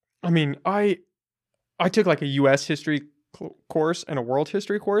 I mean, I took like a U.S. history course and a world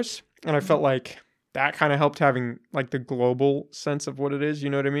history course, and I felt like that kind of helped having like the global sense of what it is, you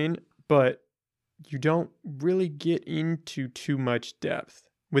know what I mean? But you don't really get into too much depth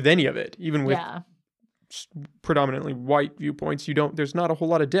with any of it, even with predominantly white viewpoints. There's not a whole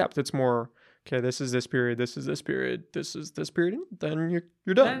lot of depth. It's more, okay, this is this period, this is this period, this is this period, then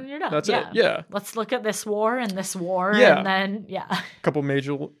you're done. Then you're done. That's it. Yeah. Let's look at this war and this war, and then a couple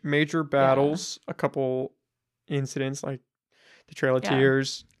major battles, a couple incidents like the Trail of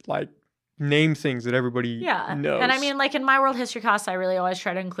Tears, like name things that everybody knows. And I mean, like in my world history class, I really always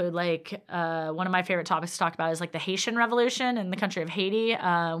try to include like one of my favorite topics to talk about is like the Haitian Revolution in the country of Haiti.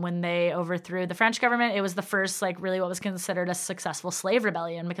 When they overthrew the French government, it was the first like really what was considered a successful slave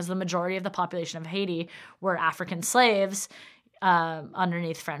rebellion, because the majority of the population of Haiti were African slaves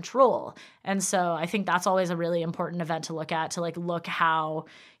underneath French rule. And so I think that's always a really important event to look at, to like look how,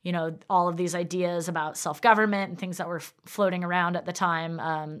 all of these ideas about self-government and things that were floating around at the time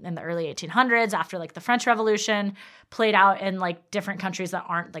in the early 1800s after like the French Revolution played out in like different countries that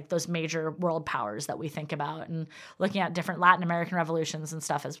aren't like those major world powers that we think about, and looking at different Latin American revolutions and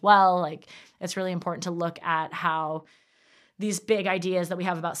stuff as well. Like it's really important to look at how these big ideas that we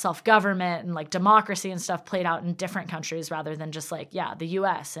have about self-government and like democracy and stuff played out in different countries rather than just like, the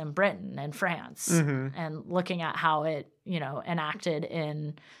US and Britain and France, and looking at how it, enacted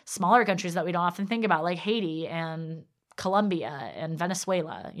in smaller countries that we don't often think about, like Haiti and Colombia and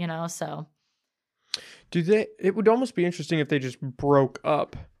Venezuela, so. It would almost be interesting if they just broke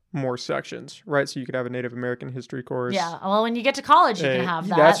up more sections, right? So you could have a Native American history course. Yeah. Well, when you get to college, you can have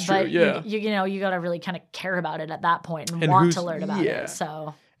that. That's true, but you got to really kind of care about it at that point and want to learn about it.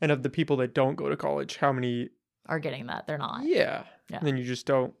 So. And of the people that don't go to college, how many are getting that? They're not. Yeah. And then you just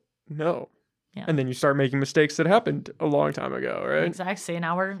don't know. Yeah. And then you start making mistakes that happened a long time ago, right? Exactly. See,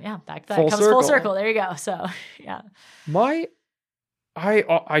 now we're back to that. Comes full circle. There you go. So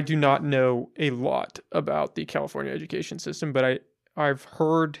I do not know a lot about the California education system, but I've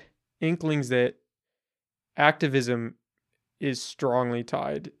heard inklings that activism is strongly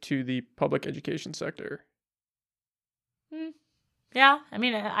tied to the public education sector. Yeah, I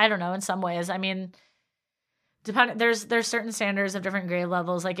mean, I don't know. In some ways, I mean, there's certain standards of different grade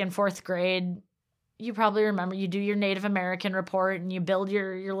levels. Like in 4th grade, you probably remember you do your Native American report and you build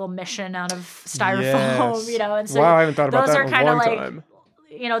your little mission out of styrofoam, and so I haven't thought about that in a long time.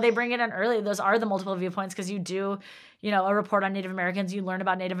 They bring it in early. Those are the multiple viewpoints, because you do, a report on Native Americans. You learn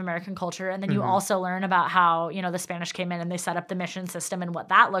about Native American culture, and then you also learn about how, the Spanish came in and they set up the mission system and what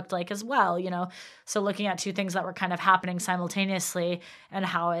that looked like as well, So looking at two things that were kind of happening simultaneously and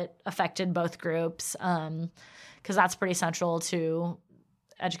how it affected both groups, because that's pretty central to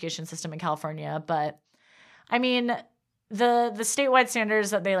education system in California. But I mean, the statewide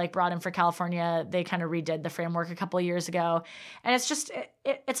standards that they like brought in for California, they kind of redid the framework a couple of years ago, and it's just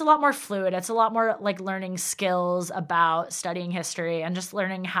it's a lot more fluid. It's a lot more like learning skills about studying history and just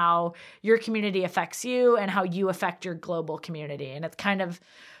learning how your community affects you and how you affect your global community. And it kind of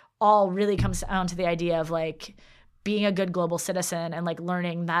all really comes down to the idea of like being a good global citizen and like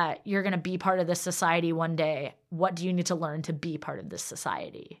learning that you're going to be part of this society one day. What do you need to learn to be part of this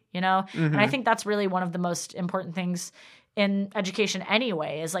society? And I think that's really one of the most important things in education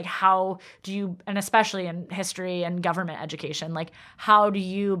anyway, is like how do you, and especially in history and government education, like how do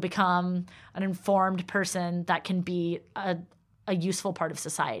you become an informed person that can be a a useful part of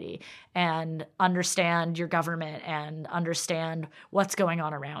society and understand your government and understand what's going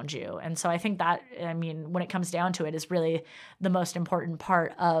on around you. And so I think that, I mean, when it comes down to it, is really the most important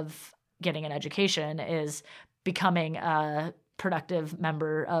part of getting an education, is becoming a productive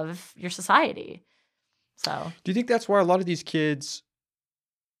member of your society. So, do you think that's why a lot of these kids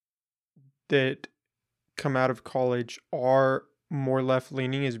that come out of college are more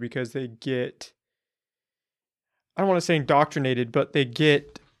left-leaning, is because they get, I don't want to say indoctrinated, but they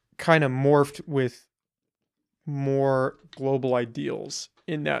get kind of morphed with more global ideals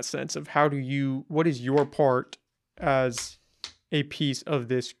in that sense of what is your part as a piece of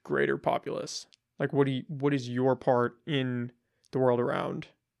this greater populace? Like, what is your part in the world around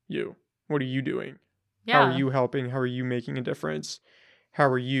you? What are you doing? yeah. How are you helping? How are you making a difference? How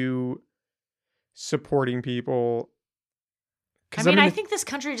are you supporting people? I mean, I think this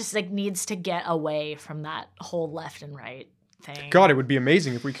country just like needs to get away from that whole left and right thing. God, it would be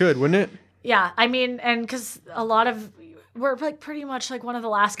amazing if we could, wouldn't it? Yeah, I mean, and because we're like pretty much like one of the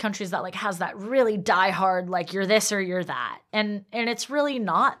last countries that like has that really diehard like you're this or you're that, and it's really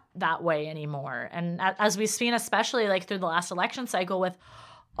not that way anymore. And as we've seen, especially like through the last election cycle, with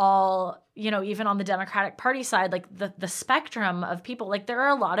all, you know, even on the Democratic Party side, like the spectrum of people, like there are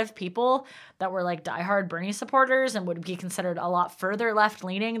a lot of people that were like diehard Bernie supporters and would be considered a lot further left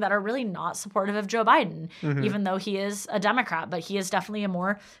leaning that are really not supportive of Joe Biden, even though he is a Democrat, but he is definitely a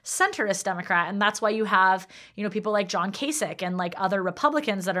more centrist Democrat. And that's why you have, you know, people like John Kasich and like other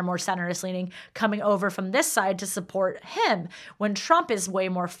Republicans that are more centrist leaning coming over from this side to support him when Trump is way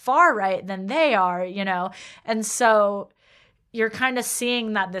more far right than they are, you know? And so you're kind of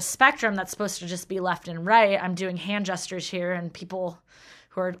seeing that this spectrum that's supposed to just be left and right. I'm doing hand gestures here and people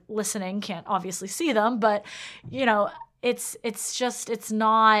who are listening can't obviously see them, but you know, it's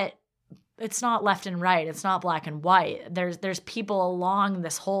not left and right. It's not black and white. There's people along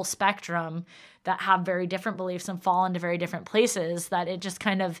this whole spectrum that have very different beliefs and fall into very different places, that it just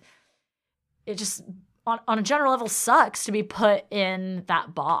on a general level sucks to be put in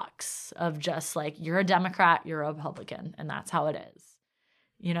that box of just like, you're a Democrat, you're a Republican, and that's how it is,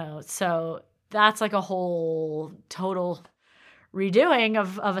 you know? So that's like a whole total redoing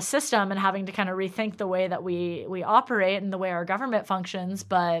of a system and having to kind of rethink the way that we operate and the way our government functions.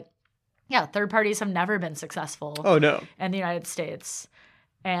 But yeah, third parties have never been successful. Oh, no. In the United States.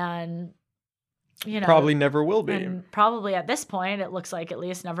 And, you know, probably never will be. And probably at this point, it looks like at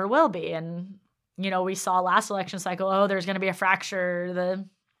least never will be. And, you know, we saw last election cycle, there's going to be a fracture. The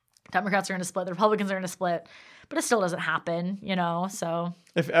Democrats are going to split. The Republicans are going to split. But it still doesn't happen, you know, so.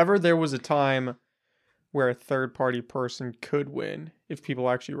 If ever there was a time where a third-party person could win, if people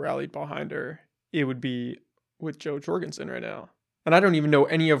actually rallied behind her, it would be with Jo Jorgensen right now. And I don't even know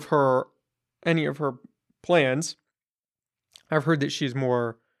any of her plans. I've heard that she's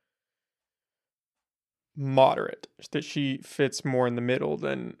more moderate, that she fits more in the middle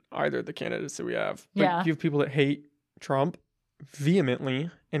than either of the candidates that we have. But yeah. You have people that hate Trump vehemently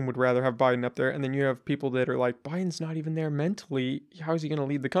and would rather have Biden up there, and then you have people that are like, Biden's not even there mentally, how is he going to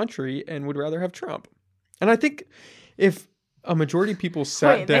lead the country, and would rather have Trump. And I think if a majority of people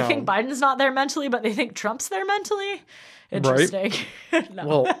sat down... They think Biden's not there mentally, but they think Trump's there mentally? Interesting. Right? No.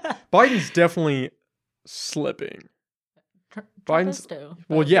 Well, Biden's definitely slipping. Biden's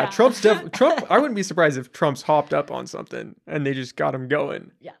Trump's Trump. I wouldn't be surprised if Trump's hopped up on something and they just got him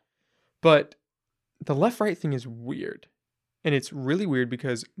going. Yeah. But the left-right thing is weird. And it's really weird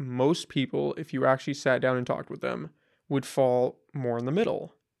because most people, if you actually sat down and talked with them, would fall more in the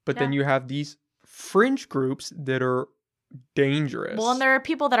middle. But then you have these fringe groups that are dangerous. Well, and there are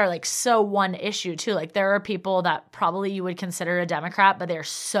people that are like so one issue too. Like there are people that probably you would consider a Democrat, but they're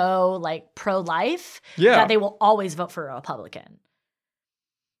so like pro-life that they will always vote for a Republican.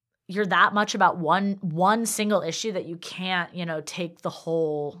 You're that much about one single issue that you can't, you know, take the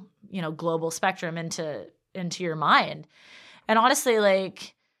whole, you know, global spectrum into your mind. And honestly,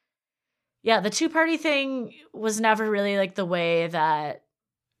 like, yeah, the two-party thing was never really like the way that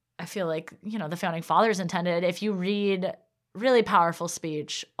I feel like, you know, the founding fathers intended. If you read really powerful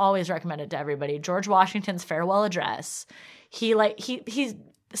speech, always recommend it to everybody, George Washington's farewell address, he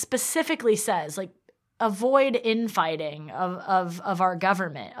specifically says, like, avoid infighting of our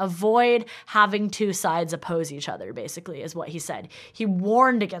government. Avoid having two sides oppose each other, basically, is what he said. He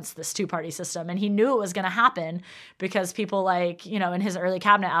warned against this two-party system, and he knew it was going to happen because people like, you know, in his early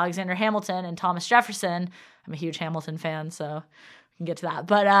cabinet, Alexander Hamilton and Thomas Jefferson, I'm a huge Hamilton fan, so can get to that.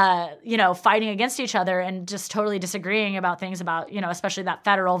 But, you know, fighting against each other and just totally disagreeing about things about, you know, especially that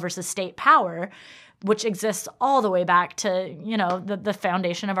federal versus state power, which exists all the way back to, you know, the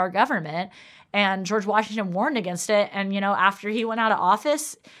foundation of our government. And George Washington warned against it. And, you know, after he went out of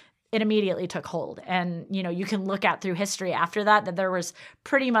office, it immediately took hold. And, you know, you can look at through history after that there was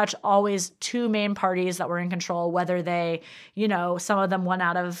pretty much always two main parties that were in control, whether they, you know, some of them went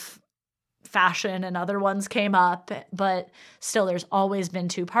out of fashion and other ones came up, but still there's always been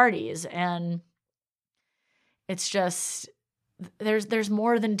two parties. And it's just, there's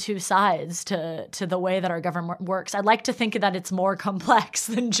more than two sides to the way that our government works. I'd like to think that it's more complex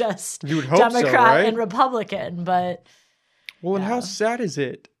than just You would hope Democrat so, right? and Republican, but Well, and yeah. how sad is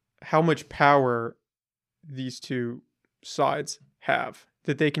it how much power these two sides have,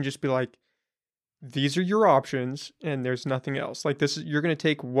 that they can just be like, these are your options and there's nothing else. Like, this is, you're going to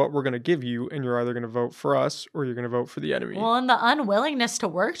take what we're going to give you and you're either going to vote for us or you're going to vote for the enemy. Well, and the unwillingness to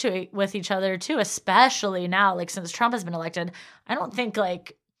work with each other too, especially now, like since Trump has been elected, I don't think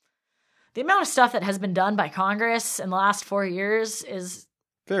like the amount of stuff that has been done by Congress in the last 4 years is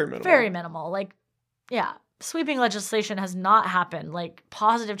Very minimal. very minimal. Like, yeah, sweeping legislation has not happened. Like,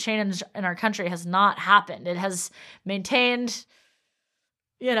 positive change in our country has not happened. It has maintained,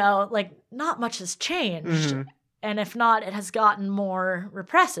 you know, like not much has changed. Mhm. And if not, it has gotten more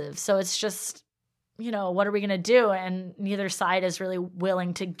repressive. So it's just, you know, what are we going to do? And neither side is really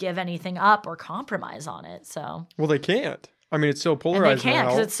willing to give anything up or compromise on it. So, Well, they can't. I mean, it's so and polarized they can't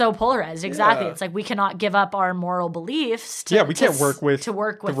now. because it's so polarized. Exactly. Yeah. It's like we cannot give up our moral beliefs. To, Yeah, we can't work with to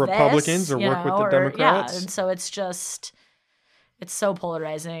work with the Republicans this, or you work with know, the Democrats. Yeah, and so it's just, it's so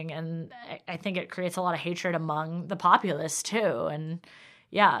polarizing, and I think it creates a lot of hatred among the populace too. And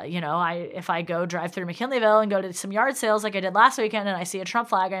yeah, you know, if I go drive through McKinleyville and go to some yard sales like I did last weekend, and I see a Trump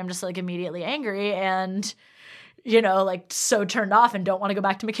flag, I'm just like immediately angry and, you know, like so turned off and don't want to go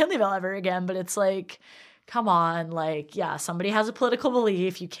back to McKinleyville ever again. But it's like, come on, like, yeah, somebody has a political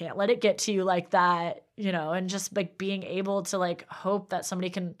belief. You can't let it get to you like that, you know, and just like being able to like hope that somebody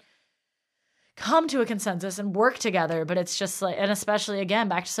can come to a consensus and work together. But it's just like, and especially again,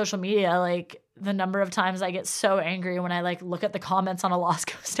 back to social media, like the number of times I get so angry when I like look at the comments on a Lost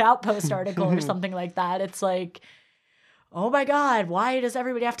Coast Outpost article or something like that. It's like, oh my God, why does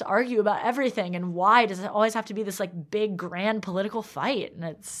everybody have to argue about everything? And why does it always have to be this like big grand political fight? And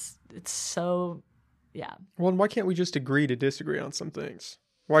it's so, yeah. Well, and why can't we just agree to disagree on some things?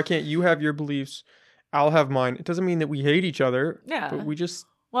 Why can't you have your beliefs? I'll have mine. It doesn't mean that we hate each other. Yeah. But we just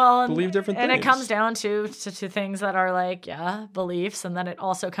Well, believe different and things. it comes down to things that are like, yeah, beliefs. And then it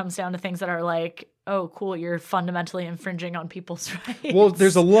also comes down to things that are like, oh, cool, you're fundamentally infringing on people's rights. Well,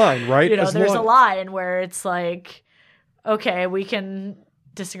 there's a line, right? You know, As there's long- a line where it's like, okay, we can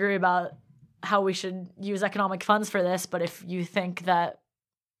disagree about how we should use economic funds for this, but if you think that,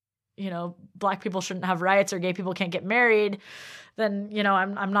 you know, black people shouldn't have rights or gay people can't get married, then, you know,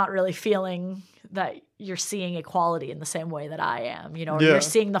 I'm not really feeling that you're seeing equality in the same way that I am, you know, or Yeah. you're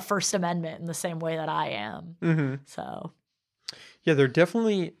seeing the First Amendment in the same way that I am. Mhm. So, Yeah, it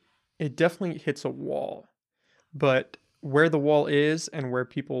definitely hits a wall. But where the wall is and where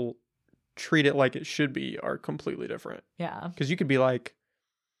people treat it like it should be are completely different. yeah. Because you could be like,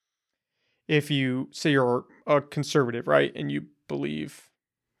 if you say you're a conservative, right, and you believe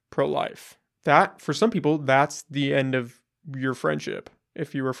pro-life, that for some people, that's the end of your friendship.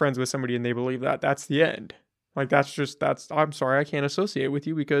 If you were friends with somebody and they believe that, that's the end. Like, I'm sorry, I can't associate with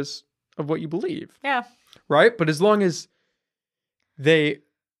you because of what you believe. Yeah. Right? But as long as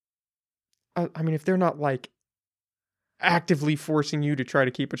I mean, if they're not like actively forcing you to try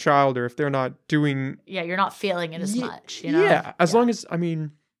to keep a child, or if they're not doing, Yeah. You're not feeling it as Ye- much, you know? yeah, as long as, I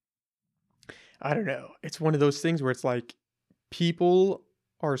mean, I don't know. It's one of those things where it's like people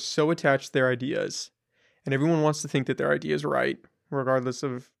are so attached to their ideas and everyone wants to think that their idea is right, regardless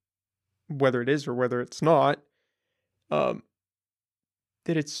of whether it is or whether it's not,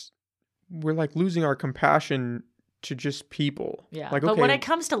 that we're like losing our compassion to just people. Yeah. Like, But okay, when it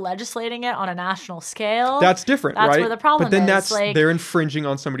comes to legislating it on a national scale, that's different, that's right? where the problem But then is, like, they're infringing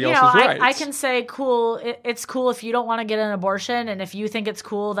on somebody you know, else's rights. I can say, cool, it's cool if you don't want to get an abortion, and if you think it's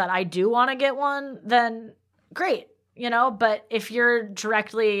cool that I do want to get one, then great, you know. But if you're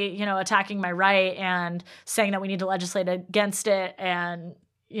directly, you know, attacking my right and saying that we need to legislate against it, and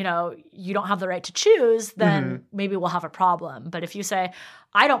you know, you don't have the right to choose, then maybe we'll have a problem. But if you say,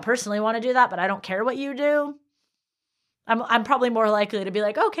 I don't personally want to do that, but I don't care what you do, I'm probably more likely to be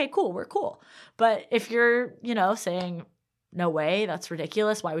like, okay, cool, we're cool. But if you're, you know, saying, no way, that's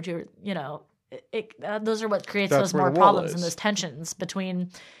ridiculous, why would you, you know, those are what creates That's those where more the wall problems and is. those tensions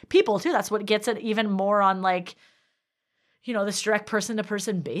between people too. That's what gets it even more on like, this direct person to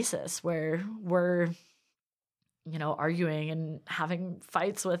person basis where we're, arguing and having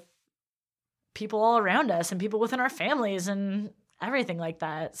fights with people all around us and people within our families and everything like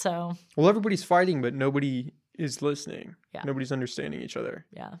that. So, well, everybody's fighting, but nobody is listening. Yeah. Nobody's understanding each other.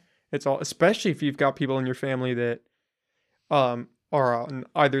 Yeah. It's all, especially if you've got people in your family that are on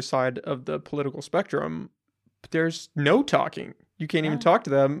either side of the political spectrum. There's no talking. You can't even talk to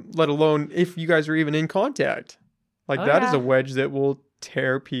them, let alone if you guys are even in contact. Like that is a wedge that will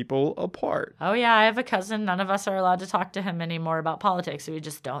tear people apart. Oh yeah, I have a cousin. None of us are allowed to talk to him anymore about politics. We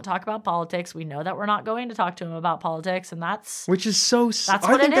just don't talk about politics. We know that we're not going to talk to him about politics, and that's which is so. That's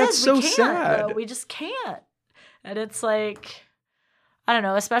what it is. That's so we can't, sad. Though. We just can't, and it's like, I don't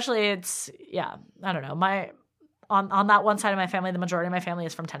know. Especially I don't know. On that one side of my family, the majority of my family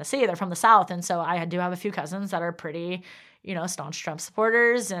is from Tennessee. They're from the South, and so I do have a few cousins that are pretty, staunch Trump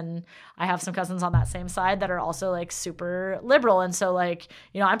supporters, and I have some cousins on that same side that are also like super liberal, and so like,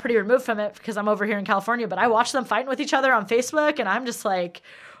 I'm pretty removed from it because I'm over here in California, but I watch them fighting with each other on Facebook, and I'm just like,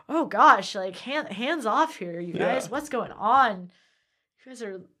 oh gosh, like hands off here, you guys, what's going on?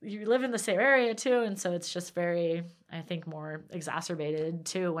 You live in the same area too, and so it's just very, I think, more exacerbated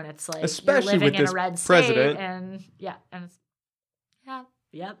too when it's like especially you're living with in a red president. state, and it's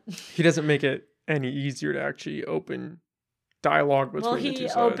yep. He doesn't make it any easier to actually open dialogue between the two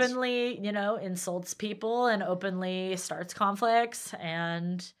sides. Well, he openly, insults people and openly starts conflicts,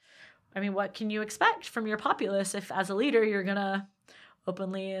 and I mean, what can you expect from your populace if, as a leader, you're gonna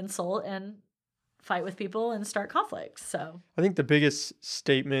openly insult and fight with people and start conflicts? So I think the biggest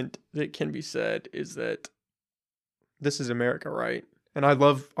statement that can be said is that this is America, right? And I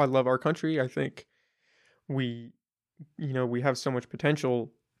love our country. I think we have so much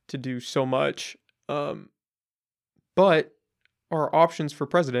potential to do so much. But our options for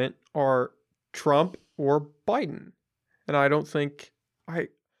president are Trump or Biden. And I don't think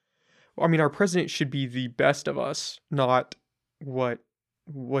our president should be the best of us, not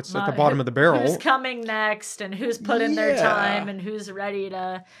what's at the bottom of the barrel. Who's coming next and who's put in their time and who's ready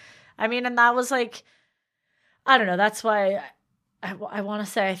to, and that was like, I don't know. That's why I want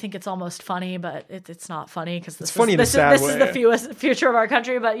to say I think it's almost funny, but it's not funny because this is the future of our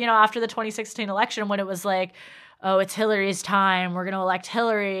country. But, after the 2016 election, when it was like, oh, it's Hillary's time, we're going to elect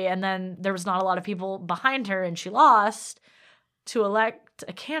Hillary. And then there was not a lot of people behind her and she lost, to elect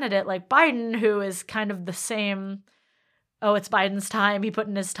a candidate like Biden, who is kind of the same, oh, it's Biden's time, he put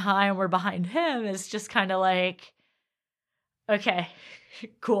in his time, we're behind him, is just kind of like, okay,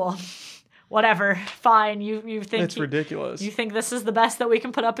 cool. Whatever, fine. You think it's ridiculous. You think this is the best that we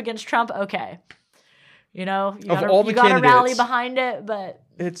can put up against Trump? Okay, you gotta rally behind it. But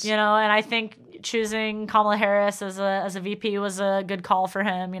it's and I think choosing Kamala Harris as a VP was a good call for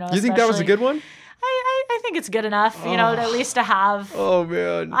him. You think that was a good one? I think it's good enough. At least to have. Oh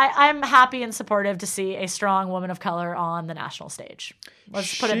man, I'm happy and supportive to see a strong woman of color on the national stage.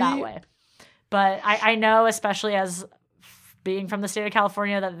 Let's put it that way. But I know, especially as being from the state of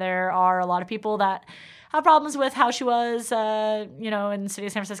California, that there are a lot of people that have problems with how she was, in the city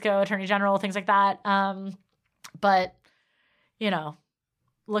of San Francisco, attorney general, things like that. But,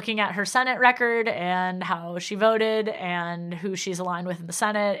 looking at her Senate record and how she voted and who she's aligned with in the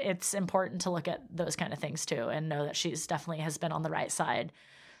Senate, it's important to look at those kind of things too and know that she's definitely has been on the right side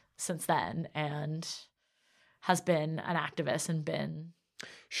since then and has been an activist and been.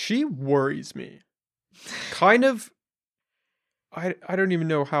 She worries me. Kind of. I don't even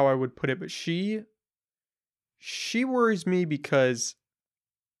know how I would put it, but she worries me because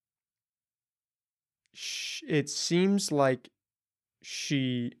it seems like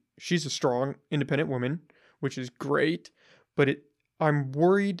she's a strong, independent woman, which is great, but I'm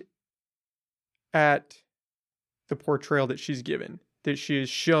worried at the portrayal that she's given, that she has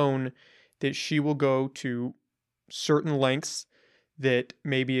shown that she will go to certain lengths that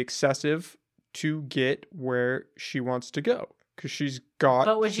may be excessive to get where she wants to go. Because she's got.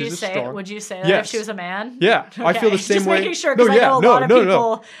 But would you say that yes. if she was a man? Yeah, okay. I feel the same way. Just making sure, because I know a lot of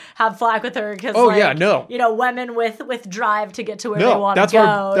people have flack with her because, women with drive to get to where they want to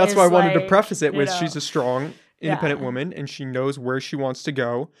go. That's why I wanted to preface it with she's a strong, independent woman and she knows where she wants to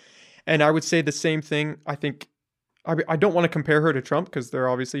go. And I would say the same thing. I think I don't want to compare her to Trump because they're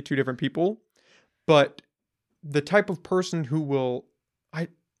obviously two different people, but the type of person who will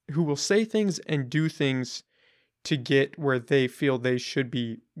say things and do things to get where they feel they should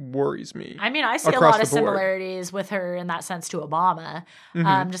be worries me. I mean, I see a across lot of the board. similarities with her in that sense to Obama.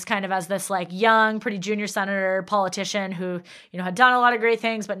 Mhm. Just kind of as this like young, pretty junior senator, politician who, had done a lot of great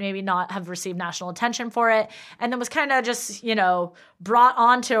things, but maybe not have received national attention for it. And then was kind of just, brought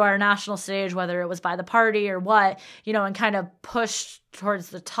onto our national stage, whether it was by the party or what, and kind of pushed towards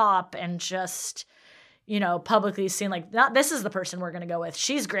the top and just, publicly seen like, this is the person we're going to go with.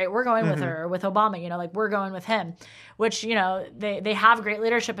 She's great. We're going with her, or with Obama, like we're going with him, which, they have great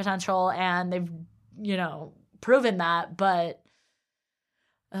leadership potential and they've, proven that, but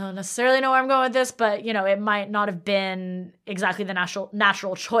I don't necessarily know where I'm going with this, but, it might not have been exactly the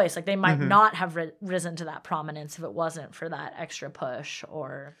natural choice. Like they might not have risen to that prominence if it wasn't for that extra push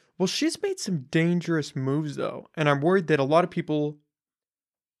or. Well, she's made some dangerous moves though. And I'm worried that a lot of people,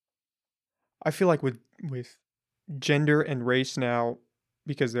 I feel like with gender and race now,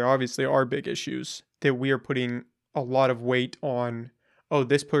 because there obviously are big issues, that we are putting a lot of weight on,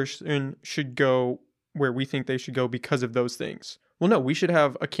 this person should go where we think they should go because of those things. Well, no, we should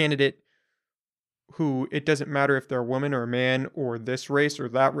have a candidate who, it doesn't matter if they're a woman or a man or this race or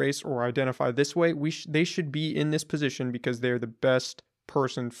that race or identify this way. They should be in this position because they're the best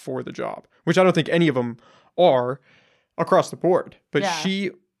person for the job, which I don't think any of them are across the board. But Yeah.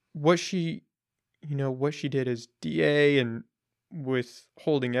 what she did as DA and with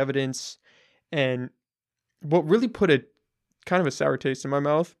holding evidence, and what really put a kind of a sour taste in my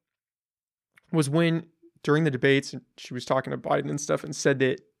mouth was when during the debates she was talking to Biden and stuff and said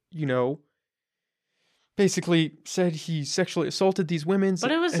that, basically said he sexually assaulted these women.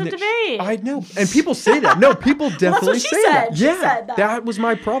 But it was and a that debate. I know. And people say that. No, people definitely what she say said. that. She Yeah. said that. That was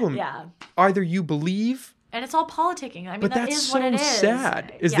my problem. Yeah. Either you believe, And it's all politicking. I mean, but that that's is so what it is.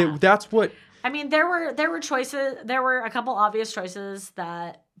 sad. Is Yeah. that's what I mean, there were choices. There were a couple obvious choices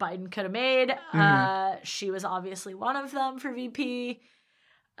that Biden could have made. She was obviously one of them for VP.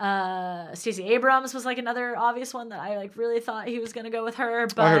 Stacey Abrams was like another obvious one that I like really thought he was going to go with her.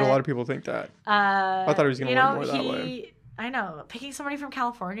 But I heard a lot of people think that. I thought he was going to win more that way. I know, picking somebody from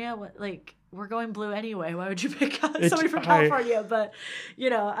California, we're going blue anyway. Why would you pick somebody from California? But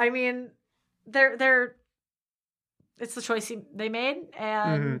I mean, they're. It's the choice they made,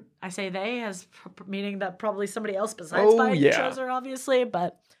 and I say they as meaning that probably somebody else besides Biden chose her, obviously,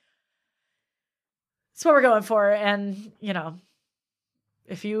 but it's what we're going for. And,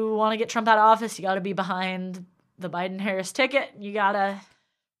 if you want to get Trump out of office, you got to be behind the Biden-Harris ticket. You got to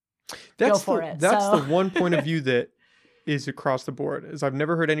go for it. That's the one point of view that is across the board, is I've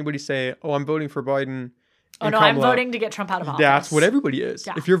never heard anybody say, I'm voting for Biden. Oh, no, I'm voting to get Trump out of office. That's what everybody is.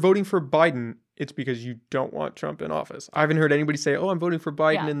 Yeah. If you're voting for Biden, it's because you don't want Trump in office. I haven't heard anybody say, I'm voting for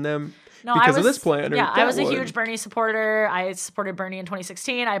Biden and them because of this plan. Yeah, I was a huge Bernie supporter. I supported Bernie in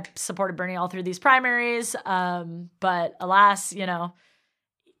 2016. I supported Bernie all through these primaries. But alas,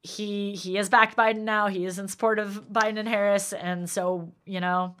 he has backed Biden now. He is in support of Biden and Harris. And so,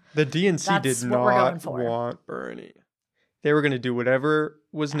 the DNC did not want Bernie. They were going to do whatever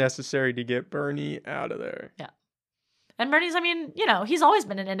was necessary to get Bernie out of there. Yeah. And Bernie's, he's always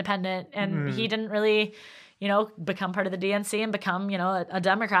been an independent, and he didn't really, become part of the DNC and become, a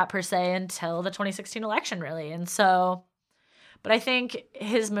Democrat per se until the 2016 election, really. And so, but I think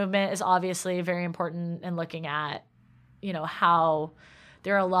his movement is obviously very important in looking at, how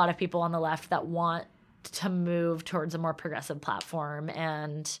there are a lot of people on the left that want to move towards a more progressive platform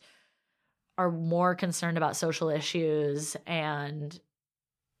and are more concerned about social issues and,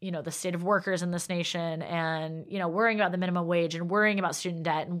 the state of workers in this nation and, worrying about the minimum wage and worrying about student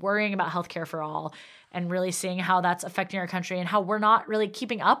debt and worrying about healthcare for all and really seeing how that's affecting our country and how we're not really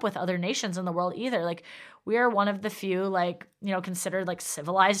keeping up with other nations in the world either. Like, we are one of the few, considered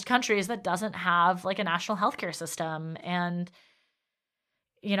civilized countries that doesn't have a national healthcare system. And,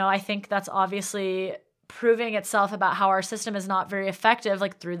 I think that's obviously proving itself about how our system is not very effective,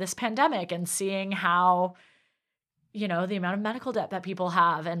 through this pandemic, and seeing how, the amount of medical debt that people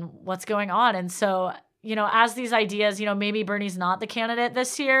have and what's going on. And so, as these ideas, maybe Bernie's not the candidate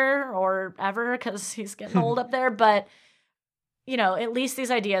this year or ever because he's getting old up there, but, at least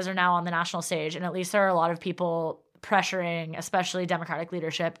these ideas are now on the national stage, and at least there are a lot of people pressuring, especially Democratic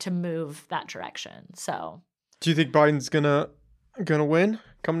leadership, to move that direction. So, do you think Biden's gonna win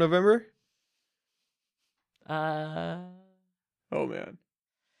come November? Oh man,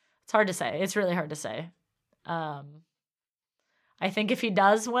 it's hard to say. It's really hard to say. I think if he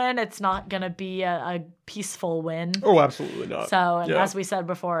does win, it's not going to be a peaceful win. Oh, absolutely not. So, and as we said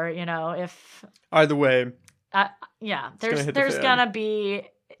before, if either way, there's going to be,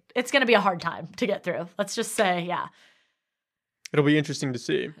 it's going to be a hard time to get through. Let's just say, it'll be interesting to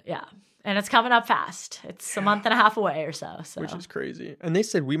see. Yeah. And it's coming up fast. It's a month and a half away or so. Which is crazy. And they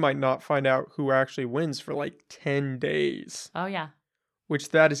said we might not find out who actually wins for like 10 days. Oh, yeah. Which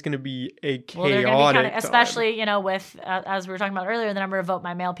that is going to be a chaotic Well, they're going to be time. especially, you know, with, as we were talking about earlier, the number of vote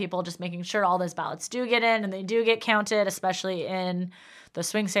by mail people, just making sure all those ballots do get in and they do get counted, especially in the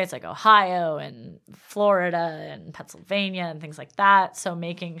swing states like Ohio and Florida and Pennsylvania and things like that. So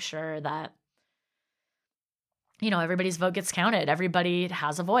making sure that, you know, everybody's vote gets counted. Everybody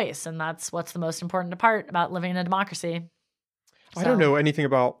has a voice. And that's what's the most important part about living in a democracy. I don't know anything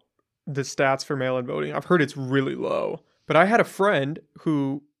about the stats for mail-in voting. I've heard it's really low. But I had a friend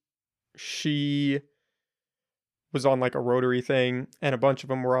who she was on like a Rotary thing, and a bunch of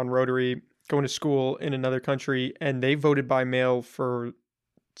them were on Rotary going to school in another country, and they voted by mail for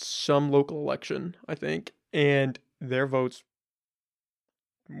some local election, I think. And their votes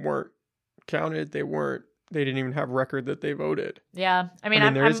weren't counted. They didn't even have record that they voted. Yeah. I mean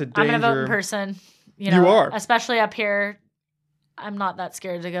I'm there is a I'm a vote danger. in person. You know, You are. Especially up here. I'm not that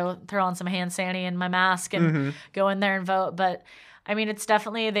scared to go throw on some hand sanitizer and my mask and go in there and vote. But I mean, it's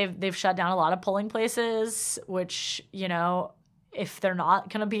definitely, they've shut down a lot of polling places, which, you know, if they're not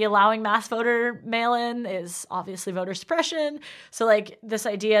going to be allowing mass voter mail-in is obviously voter suppression. So like this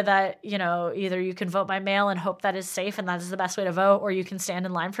idea that, you know, either you can vote by mail and hope that is safe and that is the best way to vote, or you can stand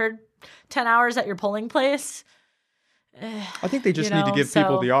in line for 10 hours at your polling place. I think they just need to give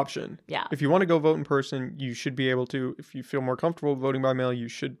people the option. Yeah. If you want to go vote in person, you should be able to. If you feel more comfortable voting by mail, you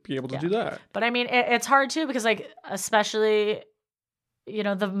should be able to do that. But I mean, it's hard too because like, especially, you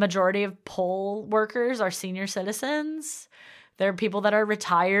know, the majority of poll workers are senior citizens. They're people that are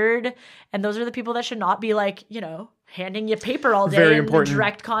retired. And those are the people that should not be like, you know, handing you paper all day Very in important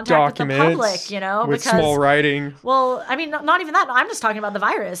direct contact with the public, you know, with small writing. Well, I mean, not even that. I'm just talking about the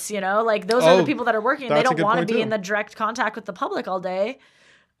virus, you know, like those are the people that are working. They don't want to be in the direct contact with the public all day,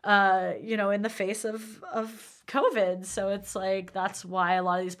 you know, in the face of COVID. So it's like, that's why a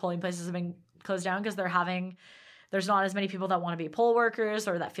lot of these polling places have been closed down because there's not as many people that want to be poll workers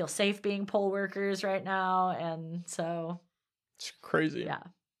or that feel safe being poll workers right now. And so it's crazy. Yeah.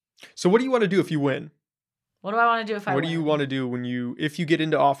 So what do you want to do if you win? What do I want to do if I win? What do you want to do if you get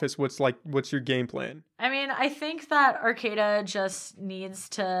into office? What's your game plan? I mean, I think that Arcata just needs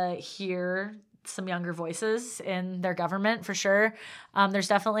to hear some younger voices in their government for sure. There's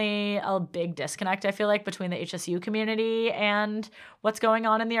definitely a big disconnect, I feel like, between the HSU community and what's going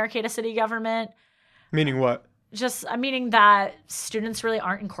on in the Arcata city government. Meaning what? Just meaning that students really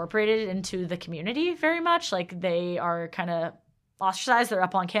aren't incorporated into the community very much. Like they are kind of ostracized. They're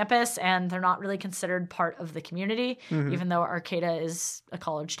up on campus and they're not really considered part of the community, even though Arcata is a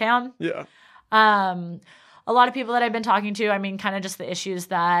college town. Yeah. A lot of people that I've been talking to, I mean, kind of just the issues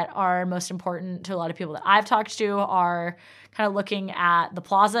that are most important to a lot of people that I've talked to are kind of looking at the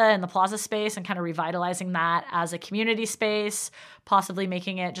plaza and the plaza space and kind of revitalizing that as a community space, possibly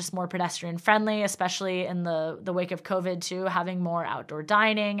making it just more pedestrian friendly, especially in the wake of COVID too, having more outdoor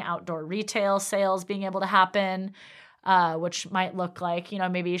dining, outdoor retail sales being able to happen. Which might look like, you know,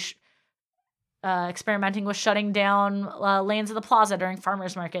 maybe experimenting with shutting down lanes of the plaza during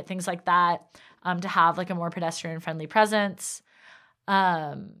farmers market, things like that, to have like a more pedestrian-friendly presence.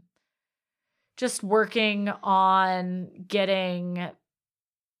 Just working on getting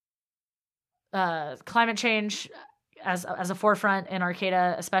climate change as a forefront in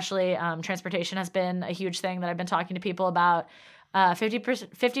Arcata, especially transportation has been a huge thing that I've been talking to people about.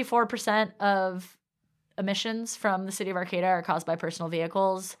 54% of emissions from the city of Arcata are caused by personal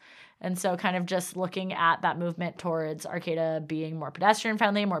vehicles. And so kind of just looking at that movement towards Arcata being more pedestrian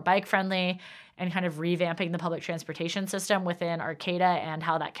friendly, more bike friendly, and kind of revamping the public transportation system within Arcata and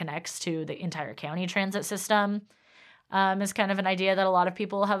how that connects to the entire county transit system is kind of an idea that a lot of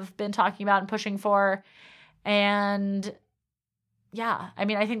people have been talking about and pushing for. And yeah, I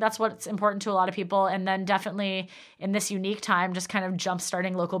mean, I think that's what's important to a lot of people. And then definitely in this unique time, just kind of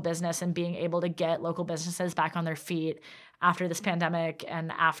jumpstarting local business and being able to get local businesses back on their feet after this pandemic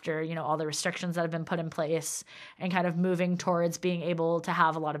and after, you know, all the restrictions that have been put in place and kind of moving towards being able to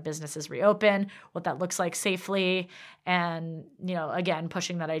have a lot of businesses reopen, what that looks like safely. And, you know, again,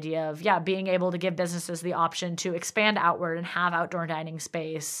 pushing that idea of, being able to give businesses the option to expand outward and have outdoor dining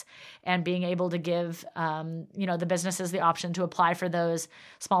space and being able to give, the businesses the option to apply for those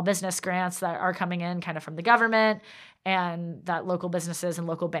small business grants that are coming in kind of from the government, and that local businesses and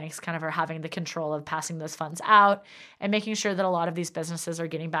local banks kind of are having the control of passing those funds out and making sure that a lot of these businesses are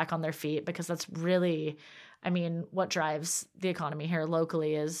getting back on their feet, because that's really, I mean, what drives the economy here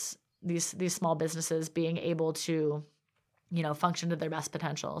locally is these small businesses being able to, you know, function to their best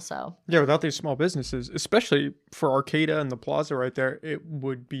potential. So yeah, without these small businesses, especially for Arcata and the plaza right there, it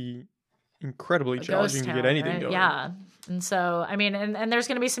would be incredibly challenging to get anything going. Yeah. And so, I mean, and there's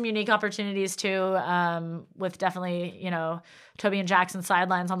going to be some unique opportunities too, with definitely, Toby and Jackson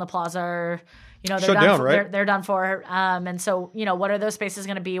sidelines on the plaza are, they're shut done down, for, right? They're done for. And so, what are those spaces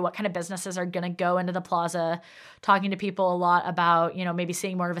going to be? What kind of businesses are going to go into the plaza? Talking to people a lot about, maybe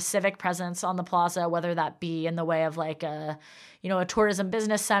seeing more of a civic presence on the plaza, whether that be in the way of like a tourism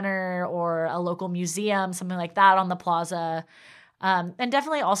business center or a local museum, something like that on the plaza. And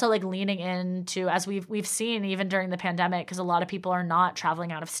definitely also like leaning into, as we've seen even during the pandemic, because a lot of people are not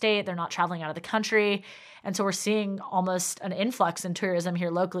traveling out of state, they're not traveling out of the country. And so we're seeing almost an influx in tourism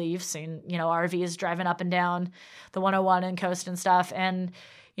here locally. You've seen, RVs driving up and down the 101 and coast and stuff. And,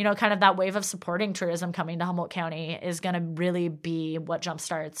 kind of that wave of supporting tourism coming to Humboldt County is going to really be what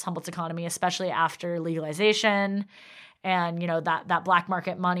jumpstarts Humboldt's economy, especially after legalization. And, that black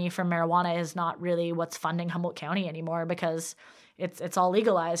market money from marijuana is not really what's funding Humboldt County anymore because it's all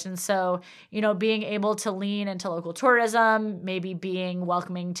legalized. And so, being able to lean into local tourism, maybe being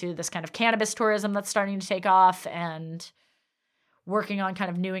welcoming to this kind of cannabis tourism that's starting to take off, and working on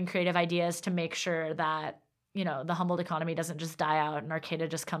kind of new and creative ideas to make sure that, the Humboldt economy doesn't just die out and Arcata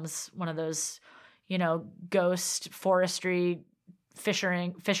just comes one of those, ghost forestry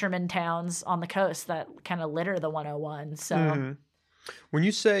fisherman towns on the coast that kind of litter the 101. So when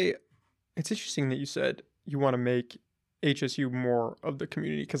you say, it's interesting that you said you want to make HSU more of the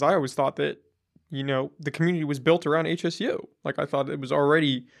community, because I always thought that the community was built around HSU. Like I thought it was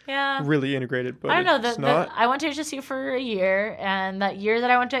already really integrated, but I don't know. It's not. I went to HSU for a year, and that year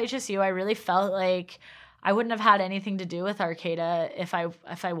that I went to HSU, I really felt like I wouldn't have had anything to do with Arcata if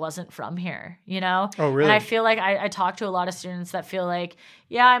I wasn't from here, Oh, really? And I feel like I talk to a lot of students that feel like,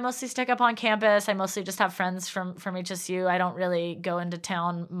 yeah, I mostly stick up on campus. I mostly just have friends from HSU. I don't really go into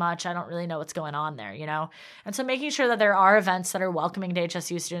town much. I don't really know what's going on there, And so making sure that there are events that are welcoming to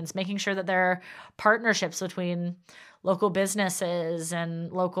HSU students, making sure that there are partnerships between local businesses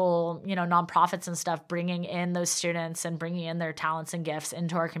and local, nonprofits and stuff, bringing in those students and bringing in their talents and gifts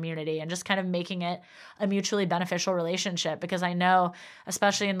into our community, and just kind of making it a mutually beneficial relationship. Because I know,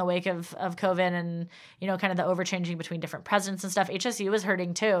 especially in the wake of COVID and, kind of the overchanging between different presidents and stuff, HSU is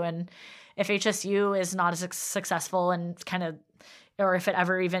hurting too. And if HSU is not as successful and kind of, or if it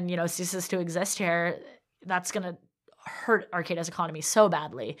ever even, ceases to exist here, that's going to hurt Arcata's economy so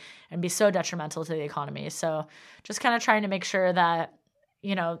badly and be so detrimental to the economy. So just kind of trying to make sure that,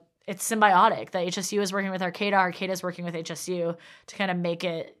 it's symbiotic, that HSU is working with Arcata, Arcata is working with HSU to kind of make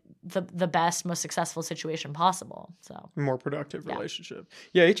it the best, most successful situation possible. So more productive relationship.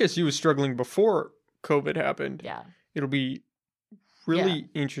 Yeah, HSU was struggling before COVID happened. Yeah. It'll be really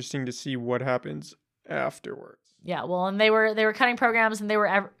interesting to see what happens afterwards. Yeah, well, and they were cutting programs, and they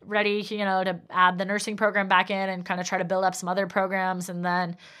were ready, to add the nursing program back in and kind of try to build up some other programs. And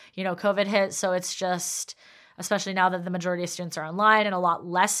then, COVID hit. So it's just, especially now that the majority of students are online and a lot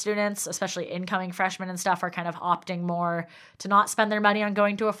less students, especially incoming freshmen and stuff, are kind of opting more to not spend their money on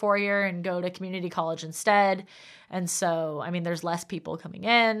going to a 4-year and go to community college instead. And so, I mean, there's less people coming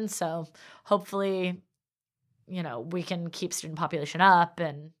in. So hopefully, we can keep student population up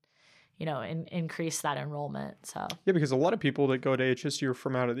and increase that enrollment. So yeah, because a lot of people that go to HSU are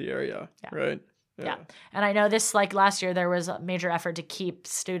from out of the area, right? Yeah. And I know this, like last year, there was a major effort to keep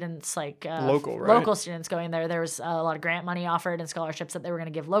students local students going there. There was a lot of grant money offered and scholarships that they were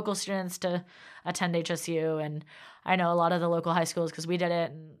going to give local students to attend HSU. And I know a lot of the local high schools, because we did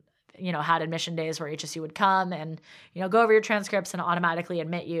it, and had admission days where HSU would come and, go over your transcripts and automatically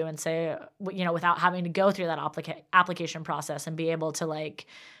admit you and say, without having to go through that application process, and be able to,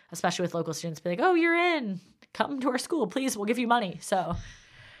 especially with local students, be like, oh, you're in, come to our school, please, we'll give you money. So,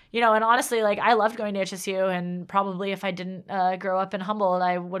 and honestly, I loved going to HSU, and probably if I didn't grow up in Humboldt,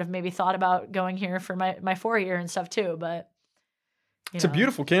 I would have maybe thought about going here for my 4-year and stuff too. But it's a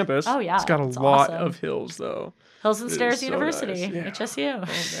beautiful campus. Oh yeah, it's got a lot of hills though. Hills and Stairs University, nice. HSU.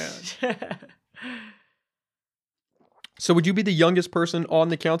 Oh man. So would you be the youngest person on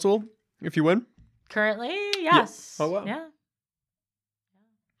the council if you win? Currently, yes. Yeah. Oh wow. Yeah.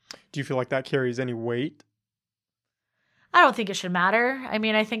 Do you feel like that carries any weight? I don't think it should matter. I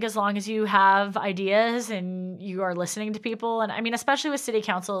mean, I think as long as you have ideas and you are listening to people, and I mean, especially with city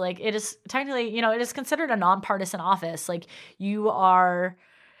council, it is technically, it is considered a nonpartisan office. You are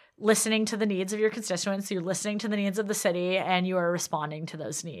listening to the needs of your constituents, you're listening to the needs of the city, and you are responding to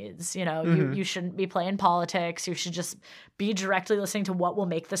those needs. You shouldn't be playing politics. You should just be directly listening to what will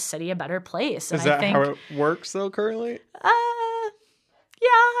make the city a better place. Is that how it works though currently? Yeah,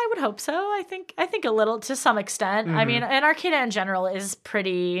 I would hope so. I think a little, to some extent. I mean, and Arcata in general is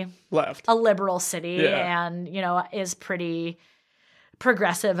pretty left, a liberal city, and is pretty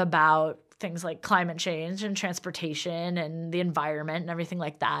progressive about things like climate change and transportation and the environment and everything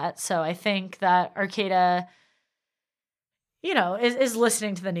like that. So I think that Arcata, is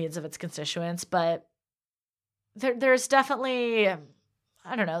listening to the needs of its constituents, but there's definitely,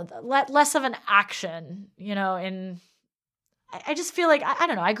 I don't know, less of an action, I just feel like, I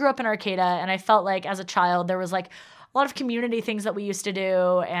don't know, I grew up in Arcata and I felt like as a child there was like a lot of community things that we used to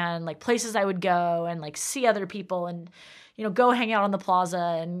do and like places I would go and like see other people and, go hang out on the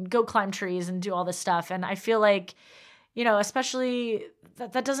plaza and go climb trees and do all this stuff. And I feel like, especially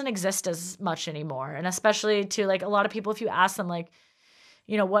that doesn't exist as much anymore. And especially to like a lot of people, if you ask them like,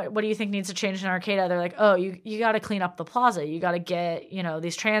 what do you think needs to change in Arcata? They're like, oh, you got to clean up the plaza. You got to get,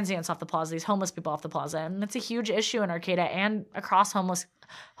 these transients off the plaza, these homeless people off the plaza. And that's a huge issue in Arcata and across Humboldt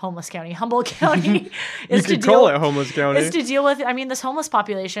County. You could call it homeless county. Is to deal with, this homeless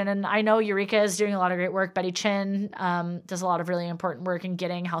population. And I know Eureka is doing a lot of great work. Betty Chin does a lot of really important work in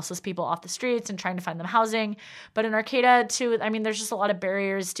getting houseless people off the streets and trying to find them housing. But in Arcata too, there's just a lot of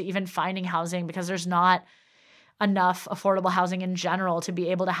barriers to even finding housing because there's not enough affordable housing in general to be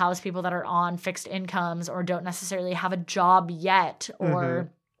able to house people that are on fixed incomes or don't necessarily have a job yet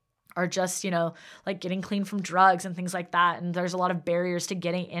or are just, like getting clean from drugs and things like that. And there's a lot of barriers to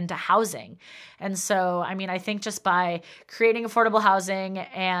getting into housing. And so, I think just by creating affordable housing,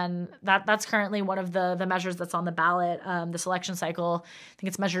 and that's currently one of the measures that's on the ballot this election cycle. I think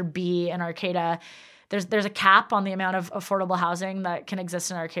it's Measure B in Arcata. There's a cap on the amount of affordable housing that can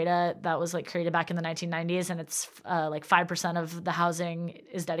exist in Arcata that was like created back in the 1990s, and it's like 5% of the housing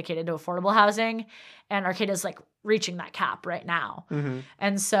is dedicated to affordable housing, and Arcata is like reaching that cap right now.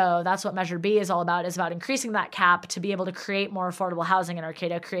 And so that's what Measure B is all about, is about increasing that cap to be able to create more affordable housing in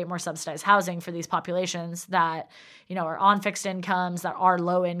Arcata, create more subsidized housing for these populations that, are on fixed incomes, that are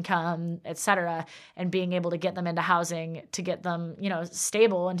low income, et cetera, and being able to get them into housing to get them,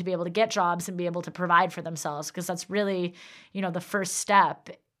 stable and to be able to get jobs and be able to provide for themselves. Because that's really, the first step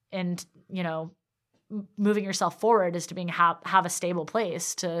in, moving yourself forward is to have a stable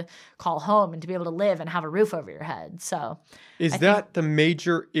place to call home and to be able to live and have a roof over your head. So is that the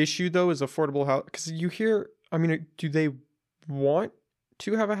major issue though, is affordable house? Because you hear, do they want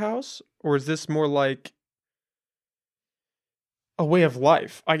to have a house, or is this more like a way of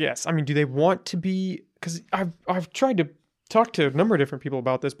life, I guess? Do they want to be, because I've tried to talk to a number of different people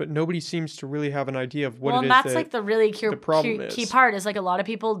about this, but nobody seems to really have an idea of what it is. Well, that's like the really key part is like a lot of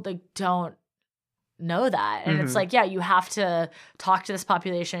people don't know that. And it's like, yeah, you have to talk to this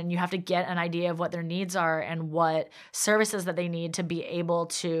population. You have to get an idea of what their needs are and what services that they need to be able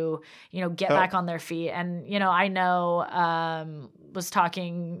to, get back on their feet. And, I was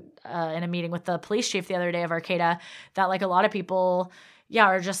talking in a meeting with the police chief the other day of Arcata that like a lot of people,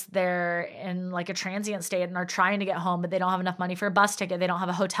 are just there in like a transient state and are trying to get home, but they don't have enough money for a bus ticket. They don't have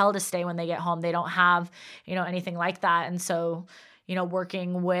a hotel to stay when they get home. They don't have, anything like that. And so,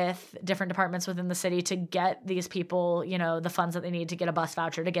 working with different departments within the city to get these people, the funds that they need to get a bus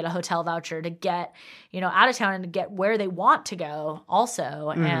voucher, to get a hotel voucher, to get, out of town and to get where they want to go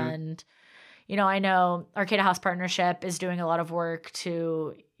also. And, I know Arcata House Partnership is doing a lot of work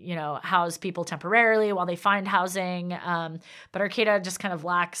to, house people temporarily while they find housing. But Arcata just kind of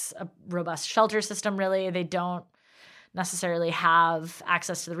lacks a robust shelter system, really. They don't necessarily have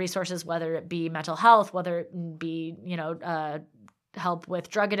access to the resources, whether it be mental health, whether it be, help with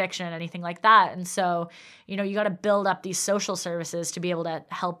drug addiction, anything like that. And so, you got to build up these social services to be able to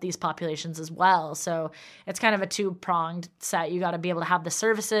help these populations as well. So it's kind of a two-pronged set. You got to be able to have the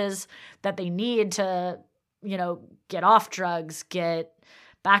services that they need to, get off drugs, get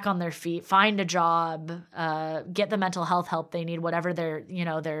back on their feet, find a job, get the mental health help they need, whatever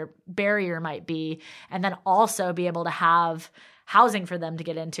their barrier might be, and then also be able to have housing for them to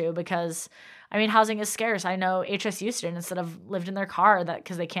get into, because housing is scarce. I know HSU students that have lived in their car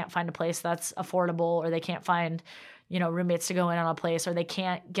because they can't find a place that's affordable, or they can't find, roommates to go in on a place, or they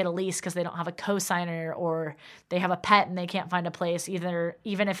can't get a lease because they don't have a cosigner, or they have a pet and they can't find a place either,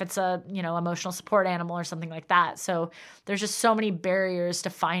 even if it's a, emotional support animal or something like that. So there's just so many barriers to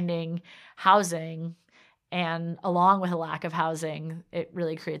finding housing, and along with a lack of housing, it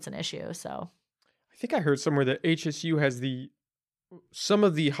really creates an issue. So I think I heard somewhere that HSU has some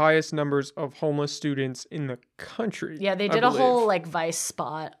of the highest numbers of homeless students in the country. Yeah, they did a whole like Vice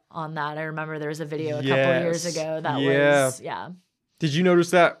spot on that. I remember there was a video a couple of years ago that was. Did you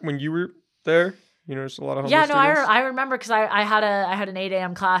notice that when you were there? You noticed a lot of homeless students? I remember because I had an 8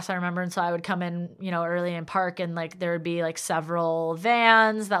 a.m. class, I remember, and so I would come in, early and park, and like there would be like several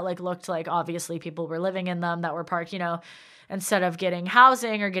vans that like looked like obviously people were living in them that were parked, instead of getting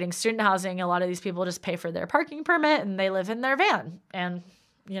housing or getting student housing, a lot of these people just pay for their parking permit and they live in their van. And,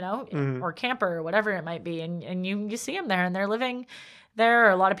 or camper or whatever it might be. And you see them there and they're living. There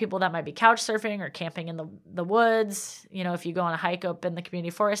are a lot of people that might be couch surfing or camping in the woods. If you go on a hike up in the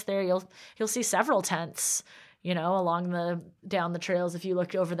community forest there, you'll see several tents, down the trails if you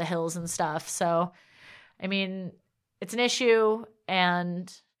look over the hills and stuff. So, I mean, it's an issue,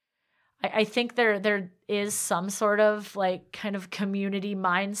 and I think there is some sort of like kind of community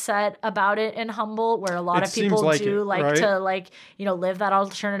mindset about it in Humboldt, where a lot of people to live that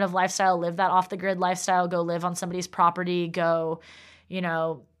alternative lifestyle, live that off the grid lifestyle, go live on somebody's property, go,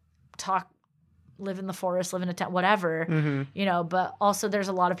 live in the forest, live in a tent, whatever, but also there's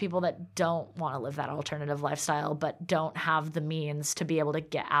a lot of people that don't want to live that alternative lifestyle, but don't have the means to be able to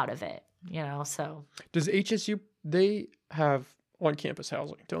get out of it, so. Does HSU, they have on-campus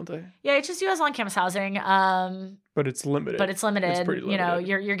housing, don't they? Yeah, HSU has on-campus housing. But it's limited. It's pretty limited.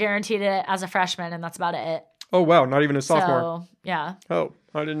 You're guaranteed it as a freshman, and that's about it. Oh, wow. Not even a sophomore. So, yeah. Oh,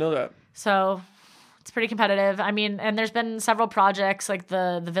 I didn't know that. So it's pretty competitive. I mean, and there's been several projects like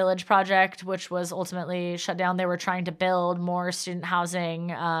the Village Project, which was ultimately shut down. They were trying to build more student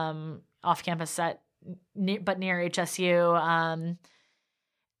housing off campus but near HSU.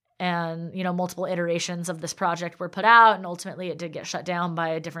 And, multiple iterations of this project were put out, and ultimately it did get shut down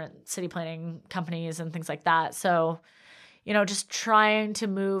by different city planning companies and things like that. So, just trying to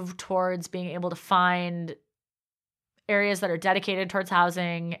move towards being able to find areas that are dedicated towards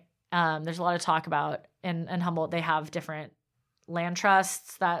housing. There's a lot of talk about in Humboldt, they have different land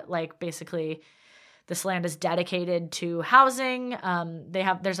trusts that basically this land is dedicated to housing.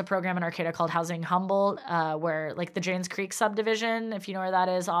 There's a program in Arcata called Housing Humboldt, where the Janes Creek subdivision, if you know where that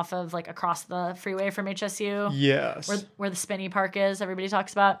is, off of across the freeway from HSU. Yes. Where the Spinney Park is, everybody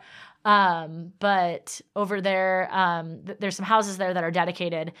talks about. But over there, there's some houses there that are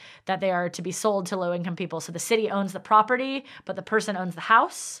dedicated that they are to be sold to low income people. So the city owns the property, but the person owns the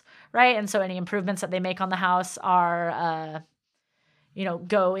house, right? And so any improvements that they make on the house are,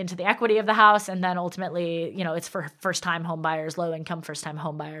 go into the equity of the house. And then ultimately, it's for first-time home buyers, low-income first-time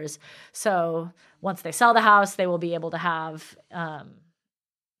home buyers. So once they sell the house, they will be able to have,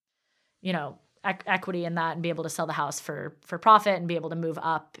 equity in that and be able to sell the house for profit and be able to move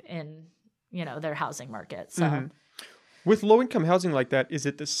up in, their housing market. So with low-income housing like that, is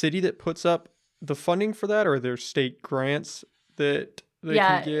it the city that puts up the funding for that, or are there state grants that they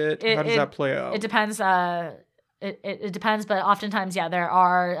can get? How does that play out? It depends. It depends, but oftentimes, there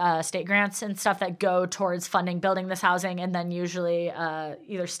are state grants and stuff that go towards funding building this housing, and then usually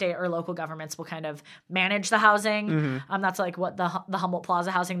either state or local governments will kind of manage the housing. That's what the Humboldt Plaza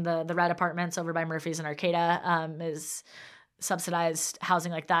housing, the red apartments over by Murphy's and Arcata is subsidized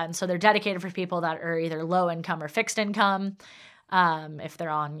housing like that, and so they're dedicated for people that are either low income or fixed income. If they're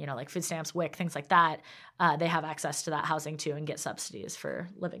on, food stamps, WIC, things like that, they have access to that housing too and get subsidies for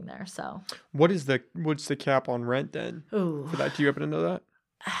living there. So, what's the cap on rent then? Ooh. For that? Do you happen to know that?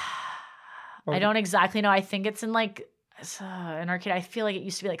 I don't exactly know. I think it's in in Arcade. I feel like it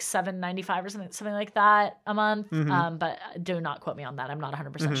used to be $7.95 or something like that a month. But do not quote me on that. I'm not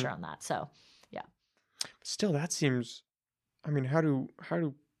 100% sure on that. So, yeah. Still, that seems. I mean, how do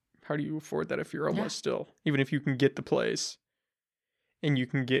you afford that if you're homeless still? Even if you can get the place. And you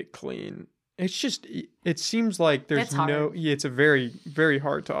can get clean. It seems like there's it's a very, very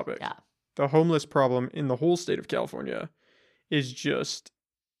hard topic. Yeah. The homeless problem in the whole state of California is just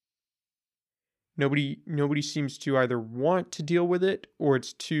nobody seems to either want to deal with it, or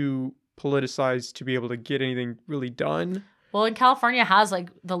it's too politicized to be able to get anything really done. Well, and California has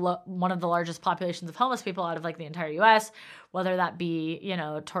one of the largest populations of homeless people out of the entire U.S., whether that be,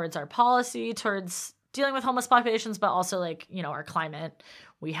 towards our policy, towards dealing with homeless populations, but also our climate.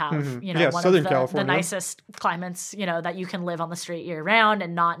 We have, one Southern of California. the nicest climates, that you can live on the street year round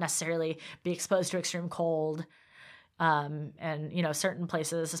and not necessarily be exposed to extreme cold. And, certain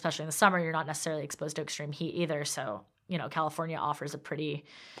places, especially in the summer, you're not necessarily exposed to extreme heat either. So, California offers a pretty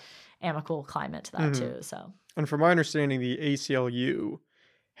amicable climate to that too. So, and from my understanding, the ACLU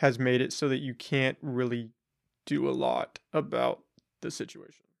has made it so that you can't really do a lot about the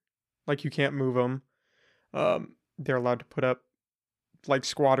situation. You can't move them. They're allowed to put up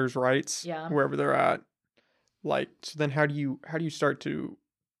squatters' rights wherever they're at. So then how do you start to,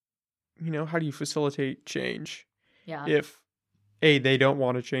 how do you facilitate change? Yeah. If A, they don't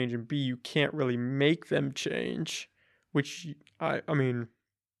want to change, and B, you can't really make them change, which I mean,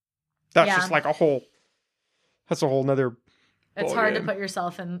 that's just that's a whole nother. It's hard to put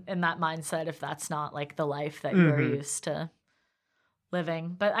yourself in that mindset if that's not the life that you're used to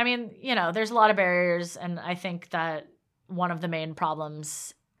living. But I mean, there's a lot of barriers, and I think that one of the main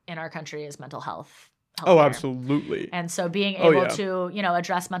problems in our country is mental health Oh, healthcare. absolutely. And so being Oh, able yeah. to,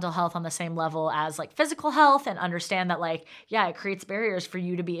 address mental health on the same level as like physical health and understand that like, yeah, it creates barriers for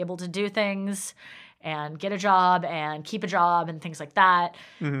you to be able to do things and get a job and keep a job and things like that.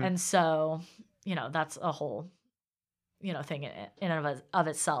 Mhm. And so, that's a whole, thing in and of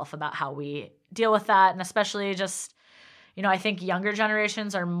itself about how we deal with that. And especially just, I think younger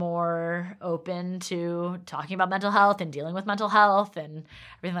generations are more open to talking about mental health and dealing with mental health and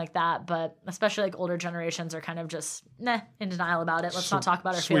everything like that. But especially like older generations are kind of just in denial about it. Let's not talk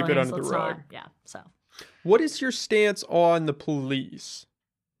about our Sweep it feelings. under the Let's rug. not. Yeah. So What is your stance on the police?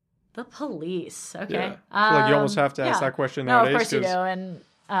 the police. Okay. Yeah. I feel like you almost have to ask that question No, of nowadays. course you do. 'Cause- And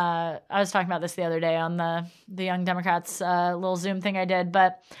I was talking about this the other day on the Young Democrats little Zoom thing I did.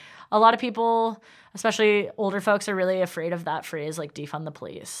 But a lot of people, especially older folks, are really afraid of that phrase, like defund the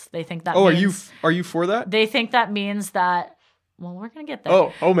police. They think that. Oh, means, are you for that? They think that means that. Well, we're gonna get there.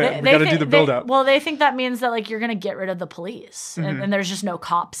 Oh man, we got to do the build up. Well, they think that means that like you're gonna get rid of the police Mm-hmm. and there's just no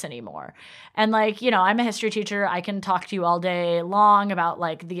cops anymore. And like I'm a history teacher. I can talk to you all day long about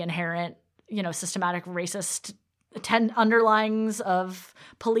like the inherent systematic racist underlyings of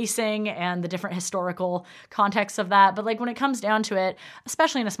policing and the different historical contexts of that. But like when it comes down to it,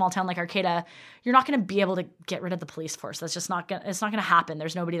 especially in a small town like Arcata, you're not going to be able to get rid of the police force. That's just not going. It's not going to happen.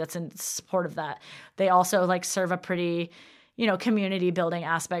 There's nobody that's in support of that. They also like serve a pretty community building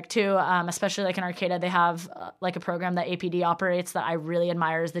aspect too. Especially like in Arcata, they have like a program that APD operates that I really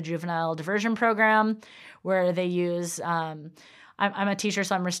admire is the Juvenile Diversion Program, where they use. I'm a teacher,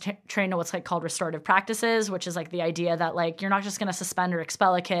 so I'm trained to what's like called restorative practices, which is like the idea that like you're not just going to suspend or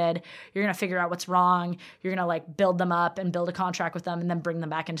expel a kid. You're going to figure out what's wrong. You're going to like build them up and build a contract with them and then bring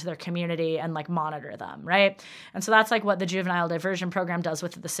them back into their community and like monitor them, right? And so that's like what the Juvenile Diversion Program does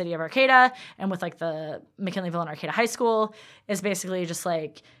with the city of Arcata and with like the McKinleyville and Arcata High School is basically just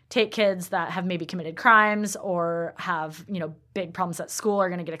like take kids that have maybe committed crimes or have, big problems at school, are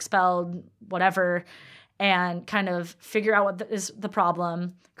going to get expelled, whatever, and kind of figure out what is the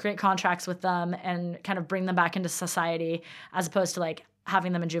problem, create contracts with them, and kind of bring them back into society as opposed to like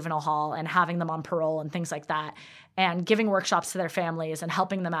having them in juvenile hall and having them on parole and things like that, and giving workshops to their families and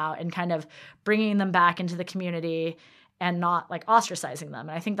helping them out and kind of bringing them back into the community and not like ostracizing them.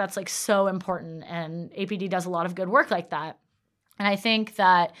 And I think that's like so important. And APD does a lot of good work like that. And I think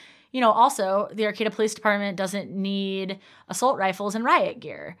that, also the Arcata Police Department doesn't need assault rifles and riot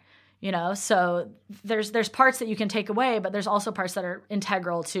gear. So there's parts that you can take away, but there's also parts that are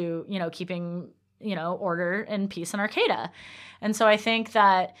integral to, keeping, order and peace in Arcata. And so I think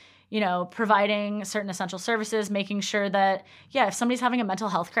that, providing certain essential services, making sure that, if somebody's having a mental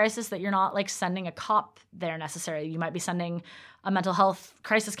health crisis, that you're not like sending a cop there necessarily. You might be sending a mental health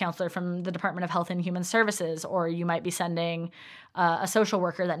crisis counselor from the Department of Health and Human Services, or you might be sending a social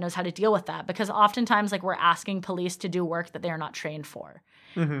worker that knows how to deal with that. Because oftentimes, like, we're asking police to do work that they are not trained for.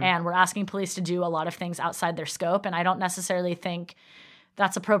 Mm-hmm. And we're asking police to do a lot of things outside their scope. And I don't necessarily think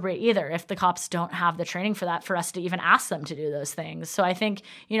that's appropriate either if the cops don't have the training for that, for us to even ask them to do those things. So I think,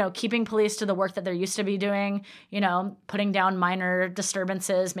 keeping police to the work that they're used to be doing, putting down minor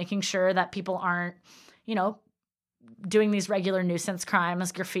disturbances, making sure that people aren't, doing these regular nuisance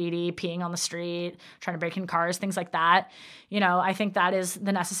crimes, graffiti, peeing on the street, trying to break in cars, things like that. I think that is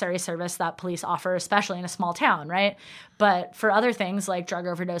the necessary service that police offer, especially in a small town, right? But for other things like drug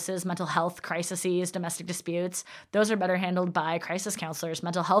overdoses, mental health crises, domestic disputes, those are better handled by crisis counselors,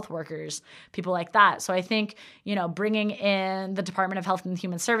 mental health workers, people like that. So I think, bringing in the Department of Health and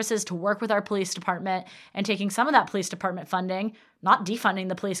Human Services to work with our police department and taking some of that police department funding, not defunding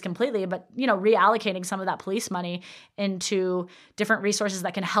the police completely, but, reallocating some of that police money into different resources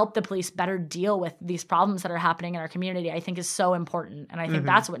that can help the police better deal with these problems that are happening in our community, I think is so important. And I think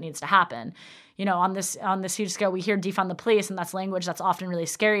that's what needs to happen. On this huge scale, we hear defund the police, and that's language that's often really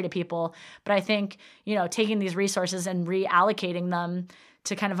scary to people. But I think, taking these resources and reallocating them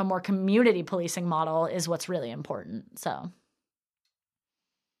to kind of a more community policing model is what's really important. So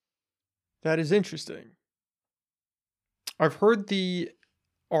that is interesting. I've heard the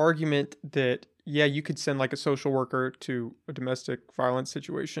argument that, you could send like a social worker to a domestic violence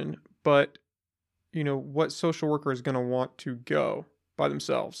situation, but, what social worker is going to want to go by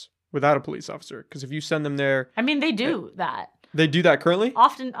themselves without a police officer? Because if you send them there... I mean, they do that. They do that currently?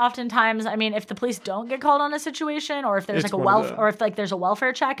 Oftentimes, I mean, if the police don't get called on a situation, or if there's or if like there's a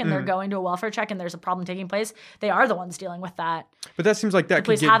welfare check and they're going to a welfare check and there's a problem taking place, they are the ones dealing with that. But that seems like that the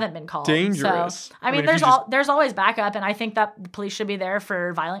police haven't been called. Dangerous. So, I mean, there's always backup, and I think that the police should be there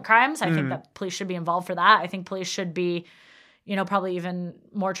for violent crimes. I think that police should be involved for that. I think police should be, probably even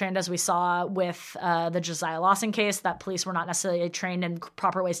more trained, as we saw with the Josiah Lawson case, that police were not necessarily trained in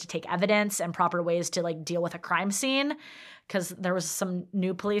proper ways to take evidence and proper ways to like deal with a crime scene, because there was some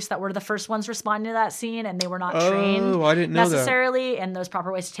new police that were the first ones responding to that scene, and they were not trained I didn't know necessarily in those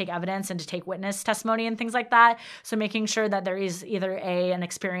proper ways to take evidence and to take witness testimony and things like that. So making sure that there is either an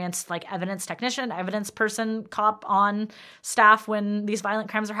experienced like evidence technician, evidence person, cop on staff when these violent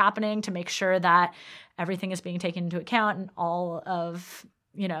crimes are happening, to make sure that everything is being taken into account and all of,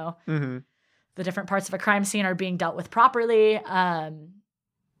 the different parts of a crime scene are being dealt with properly.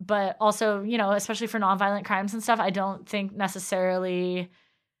 But also, especially for nonviolent crimes and stuff, I don't think necessarily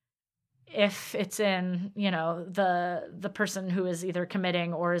if it's in, the person who is either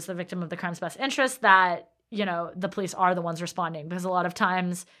committing or is the victim of the crime's best interest that, the police are the ones responding. Because a lot of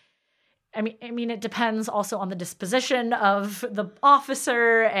times, I mean, it depends also on the disposition of the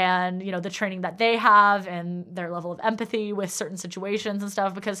officer and, the training that they have and their level of empathy with certain situations and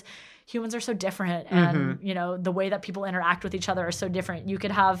stuff, because humans are so different and, the way that people interact with each other are so different. You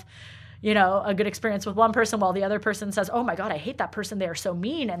could have, a good experience with one person while the other person says, oh my God, I hate that person. They are so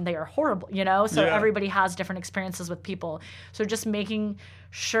mean and they are horrible, So everybody has different experiences with people. So just making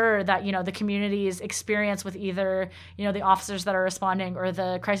sure that, the community's experience with either, the officers that are responding or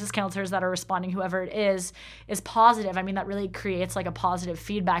the crisis counselors that are responding, whoever it is positive. I mean, that really creates like a positive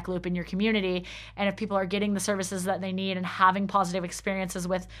feedback loop in your community. And if people are getting the services that they need and having positive experiences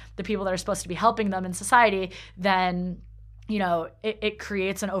with the people that are supposed to be helping them in society, then it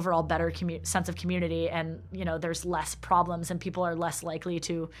creates an overall better sense of community, and, there's less problems and people are less likely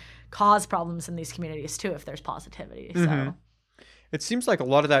to cause problems in these communities too if there's positivity. So it seems like a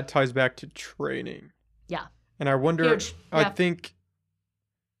lot of that ties back to training. Yeah. And I wonder, Huge. Yeah. I think,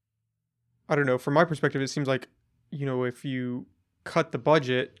 I don't know, from my perspective, it seems like, if you cut the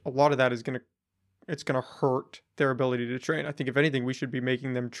budget, a lot of that is it's going to hurt their ability to train. I think if anything, we should be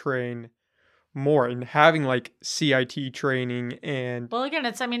making them train more and having like CIT training. And well, again,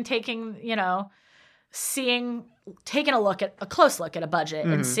 it's taking taking a close look at a budget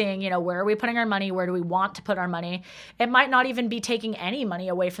and seeing where are we putting our money, where do we want to put our money. It might not even be taking any money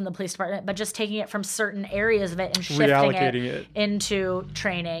away from the police department, but just taking it from certain areas of it and shifting it into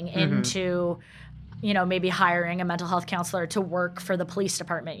training, into maybe hiring a mental health counselor to work for the police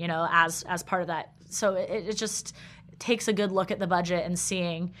department, as part of that. So it just takes a good look at the budget and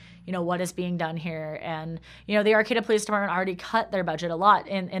seeing, what is being done here. And, the Arcata Police Department already cut their budget a lot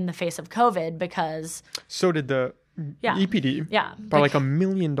in the face of COVID, because... So did the EPD. Yeah. By like $1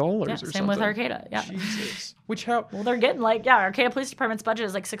 million or same something. With Arcata. Yeah. Jesus. Well, they're getting Arcata Police Department's budget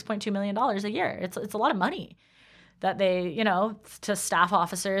is like $6.2 million a year. It's a lot of money that they, to staff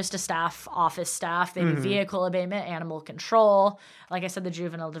officers, to staff office staff. They do vehicle abatement, animal control, like I said, the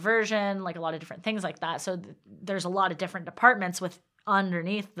juvenile diversion, like a lot of different things like that. So there's a lot of different departments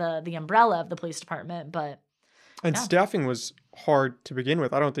underneath the umbrella of the police department. And staffing was hard to begin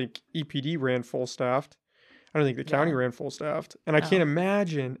with. I don't think EPD ran full staffed. I don't think the county ran full staffed. And I can't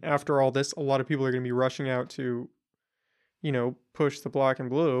imagine after all this, a lot of people are going to be rushing out to, push the black and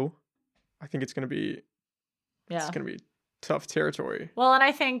blue. I think it's going to be tough territory. Well, and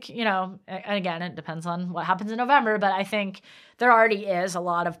I think, and again, it depends on what happens in November, but I think there already is a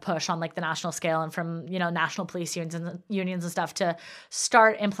lot of push on like the national scale and from, national police unions and stuff to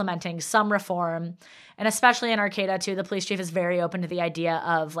start implementing some reform. And especially in Arcata too, the police chief is very open to the idea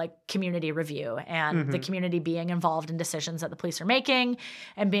of like community review and the community being involved in decisions that the police are making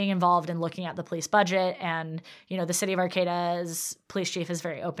and being involved in looking at the police budget. And, the city of Arcata's police chief is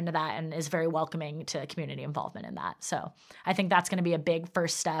very open to that and is very welcoming to community involvement in that. So I think that's going to be a big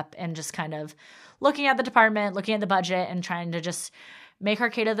first step in just kind of looking at the department, looking at the budget, and trying to just make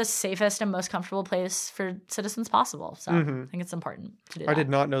Arcata the safest and most comfortable place for citizens possible. So I think it's important to do that. I did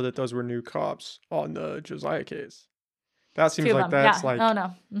not know that those were new cops on the Josiah case. That seems like that's like... Oh,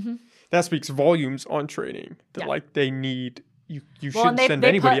 no. That speaks volumes on training. That like they need... You shouldn't send they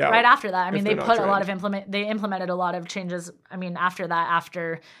anybody put, out. Right after that. I mean, they implemented a lot of changes. I mean, after that,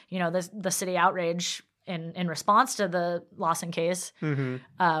 after, the city outrage in response to the Lawson case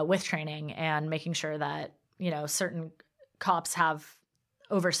with training and making sure that, certain cops have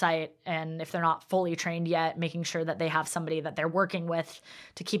oversight, and if they're not fully trained yet, making sure that they have somebody that they're working with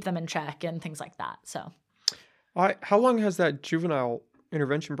to keep them in check and things like that. So how long has that juvenile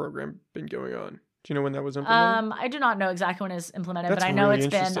intervention program been going on? Do you know when that was implemented? I do not know exactly when it was implemented, but I know it's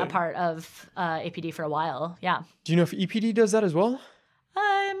been a part of APD for a while. Yeah. Do you know if EPD does that as well?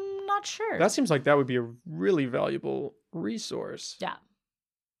 I'm not sure. That seems like that would be a really valuable resource. Yeah.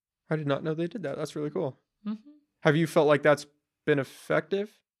 I did not know they did that. That's really cool. Have you felt like that's been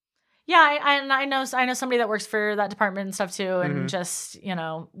effective? Yeah, I know somebody that works for that department and stuff too, and just,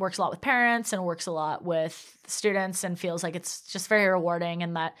 works a lot with parents and works a lot with students and feels like it's just very rewarding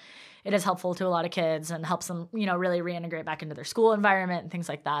and that it is helpful to a lot of kids and helps them, really reintegrate back into their school environment and things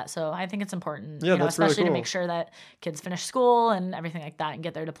like that. So I think it's important, Yeah, that's especially really to cool. make sure that kids finish school and everything like that and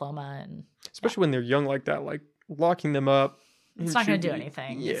get their diploma. And Especially when they're young like that, like locking them up. it's not going to do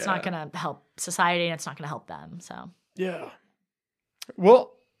anything. Yeah. It's not going to help society and it's not going to help them. So Yeah.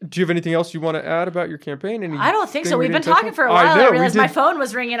 Well, do you have anything else you want to add about your campaign? I don't think so. Anything we We've been didn't touch talking on? for a while. I we realized did- my phone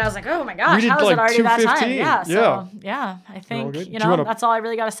was ringing. I was like, oh my gosh, did how is like it already that time? 2:15. Yeah. Yeah. So, yeah, I think, good. Do you wanna- that's all I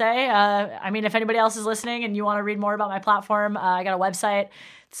really got to say. If anybody else is listening and you want to read more about my platform, I got a website.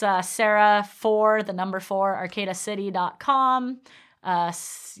 It's Sarah4, the number 4, arcadacity.com.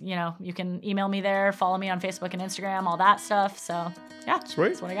 You can email me there, follow me on Facebook and Instagram, all that stuff. So, yeah, Sweet.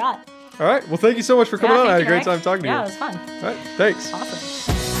 that's what I got. All right. Well, thank you so much for coming on. I had a great time talking to you. Yeah, it was fun. All right. Thanks. Awesome.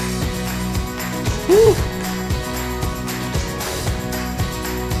 Woo.